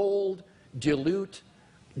grow cold, dilute,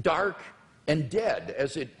 dark, and dead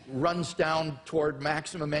as it runs down toward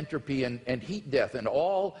maximum entropy and heat death, and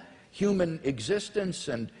all human existence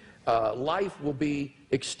and life will be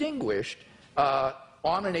extinguished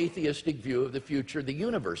on an atheistic view of the future of the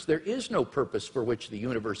universe. There is no purpose for which the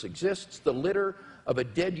universe exists. The litter of a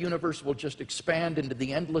dead universe will just expand into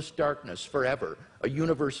the endless darkness forever, a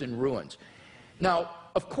universe in ruins. Now,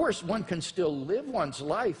 of course, one can still live one's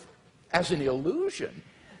life as an illusion,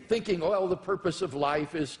 thinking, well, the purpose of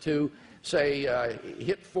life is to, say,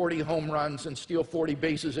 hit 40 home runs and steal 40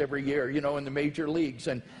 bases every year, you know, in the major leagues,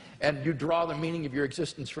 and you draw the meaning of your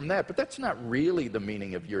existence from that. But that's not really the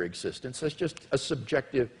meaning of your existence. That's just a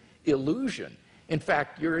subjective illusion. In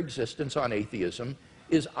fact, your existence on atheism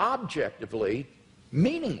is objectively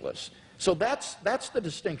meaningless. So that's the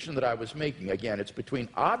distinction that I was making. Again, it's between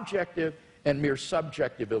objective and mere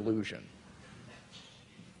subjective illusion.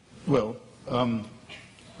 Well,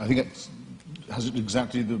 I think it has it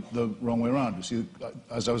exactly the wrong way around. You see,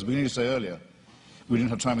 as I was beginning to say earlier, we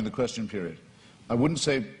didn't have time in the question period. I wouldn't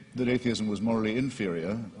say that atheism was morally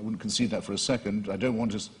inferior. I wouldn't concede that for a second. I don't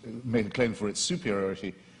want to make a claim for its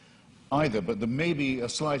superiority either, but there may be a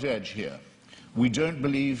slight edge here. We don't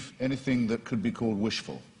believe anything that could be called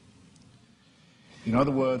wishful. In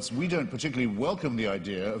other words, we don't particularly welcome the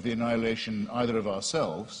idea of the annihilation either of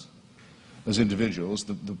ourselves as individuals,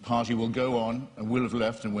 the party will go on and will have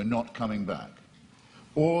left and we're not coming back,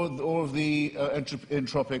 or of the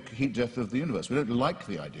entropic heat death of the universe. We don't like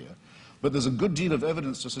the idea, but there's a good deal of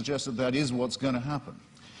evidence to suggest that that is what's going to happen.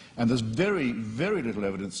 And there's very, very little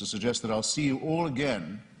evidence to suggest that I'll see you all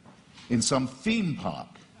again in some theme park.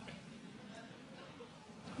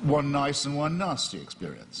 One nice and one nasty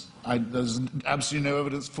experience. There's absolutely no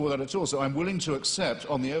evidence for that at all. So I'm willing to accept,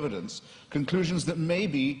 on the evidence, conclusions that may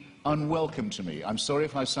be unwelcome to me. I'm sorry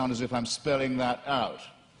if I sound as if I'm spelling that out,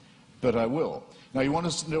 but I will. Now, you want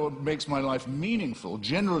to know what makes my life meaningful?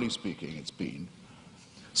 Generally speaking, it's been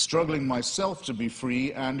struggling myself to be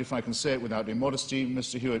free, and if I can say it without immodesty,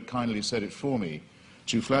 Mr. Hewitt kindly said it for me,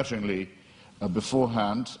 too flatteringly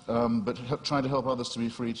beforehand, but trying to help others to be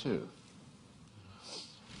free too.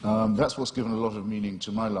 That's what's given a lot of meaning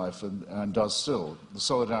to my life and does still, the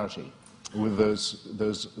solidarity with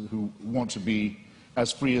those who want to be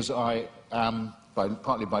as free as I am,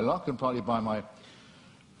 partly by luck and partly by my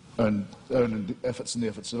own efforts and the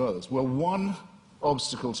efforts of others. Well, one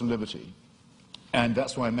obstacle to liberty, and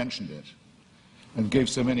that's why I mentioned it, and gave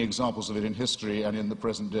so many examples of it in history and in the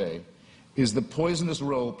present day, is the poisonous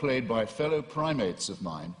role played by fellow primates of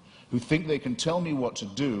mine who think they can tell me what to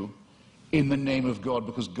do in the name of God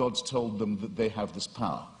because God's told them that they have this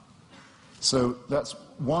power. So that's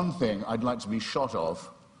one thing I'd like to be shot of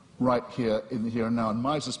right here in the here and now. And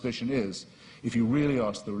my suspicion is, if you really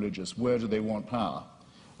ask the religious where do they want power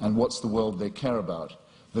and what's the world they care about,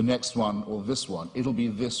 the next one or this one, it'll be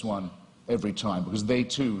this one every time, because they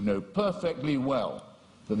too know perfectly well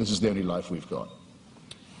that this is the only life we've got.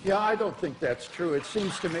 Yeah, I don't think that's true. It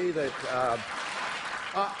seems to me that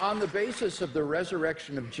on the basis of the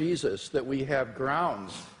resurrection of Jesus, that we have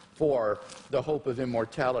grounds for the hope of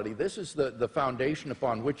immortality. This is the foundation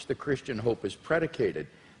upon which the Christian hope is predicated.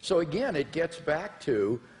 So again, it gets back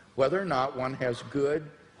to whether or not one has good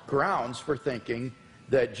grounds for thinking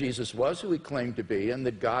that Jesus was who he claimed to be and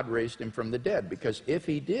that God raised him from the dead. Because if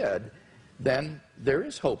he did, then there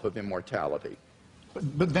is hope of immortality.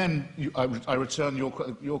 But then I return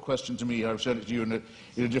your question to me, I return it to you in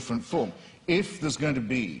a different form. If there's going to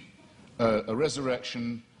be a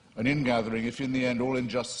resurrection, an ingathering, if in the end all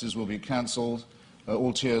injustices will be cancelled,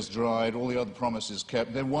 all tears dried, all the other promises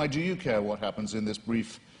kept, then why do you care what happens in this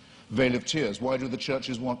brief veil of tears? Why do the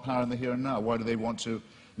churches want power in the here and now? Why do they want to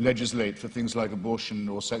legislate for things like abortion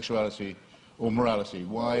or sexuality or morality?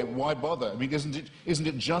 Why bother? I mean, isn't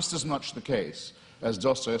it just as much the case, as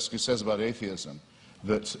Dostoevsky says about atheism,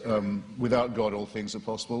 that without God all things are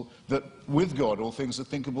possible, that with God all things are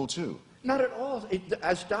thinkable too? Not at all.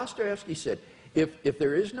 As Dostoevsky said, if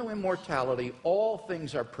there is no immortality, all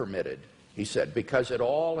things are permitted, he said, because it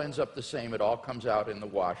all ends up the same, it all comes out in the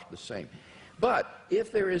wash the same. But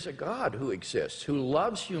if there is a God who exists, who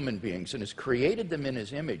loves human beings and has created them in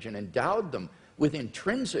his image and endowed them with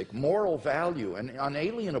intrinsic moral value and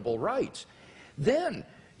unalienable rights, then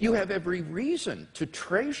you have every reason to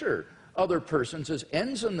treasure other persons as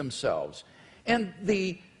ends in themselves. And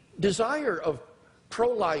the desire of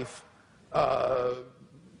pro-life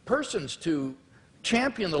persons to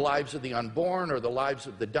champion the lives of the unborn or the lives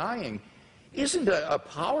of the dying isn't a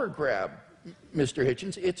power grab, Mr.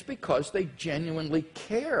 Hitchens. It's because they genuinely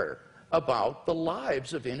care about the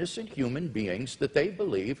lives of innocent human beings that they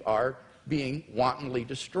believe are being wantonly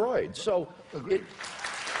destroyed. So it's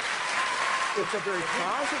a very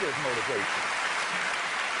positive motivation.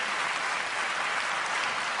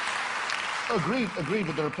 Agreed,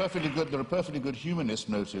 but there are perfectly good humanist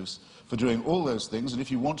motives for doing all those things, and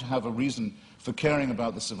if you want to have a reason for caring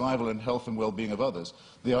about the survival and health and well-being of others,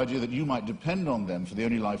 the idea that you might depend on them for the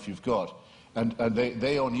only life you've got, and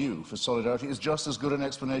they on you for solidarity, is just as good an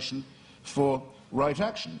explanation for right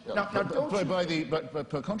action. But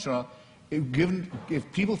per contra,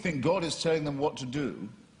 if people think God is telling them what to do,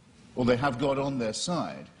 or they have God on their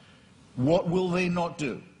side, what will they not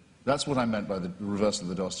do? That's what I meant by the reversal of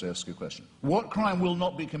the Dostoevsky question. What crime will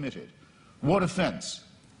not be committed? What offense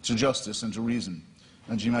to justice and to reason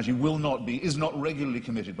and to humanity is not regularly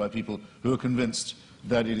committed by people who are convinced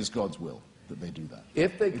that it is God's will that they do that?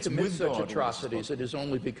 If they commit such atrocities, it is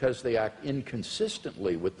only because they act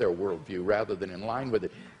inconsistently with their worldview rather than in line with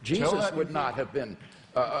it. Jesus would not have been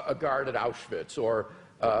a guard at Auschwitz or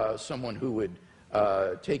someone who would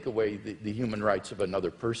take away the human rights of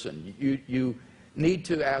another person. You need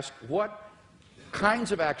to ask what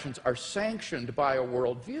kinds of actions are sanctioned by a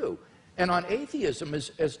worldview. And on atheism,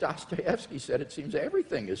 as Dostoevsky said, it seems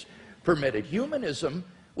everything is permitted. Humanism,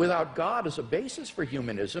 without God as a basis for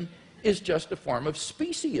humanism, is just a form of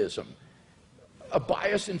speciesism, a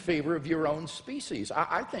bias in favor of your own species.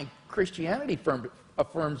 I think Christianity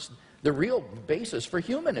affirms the real basis for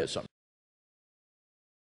humanism.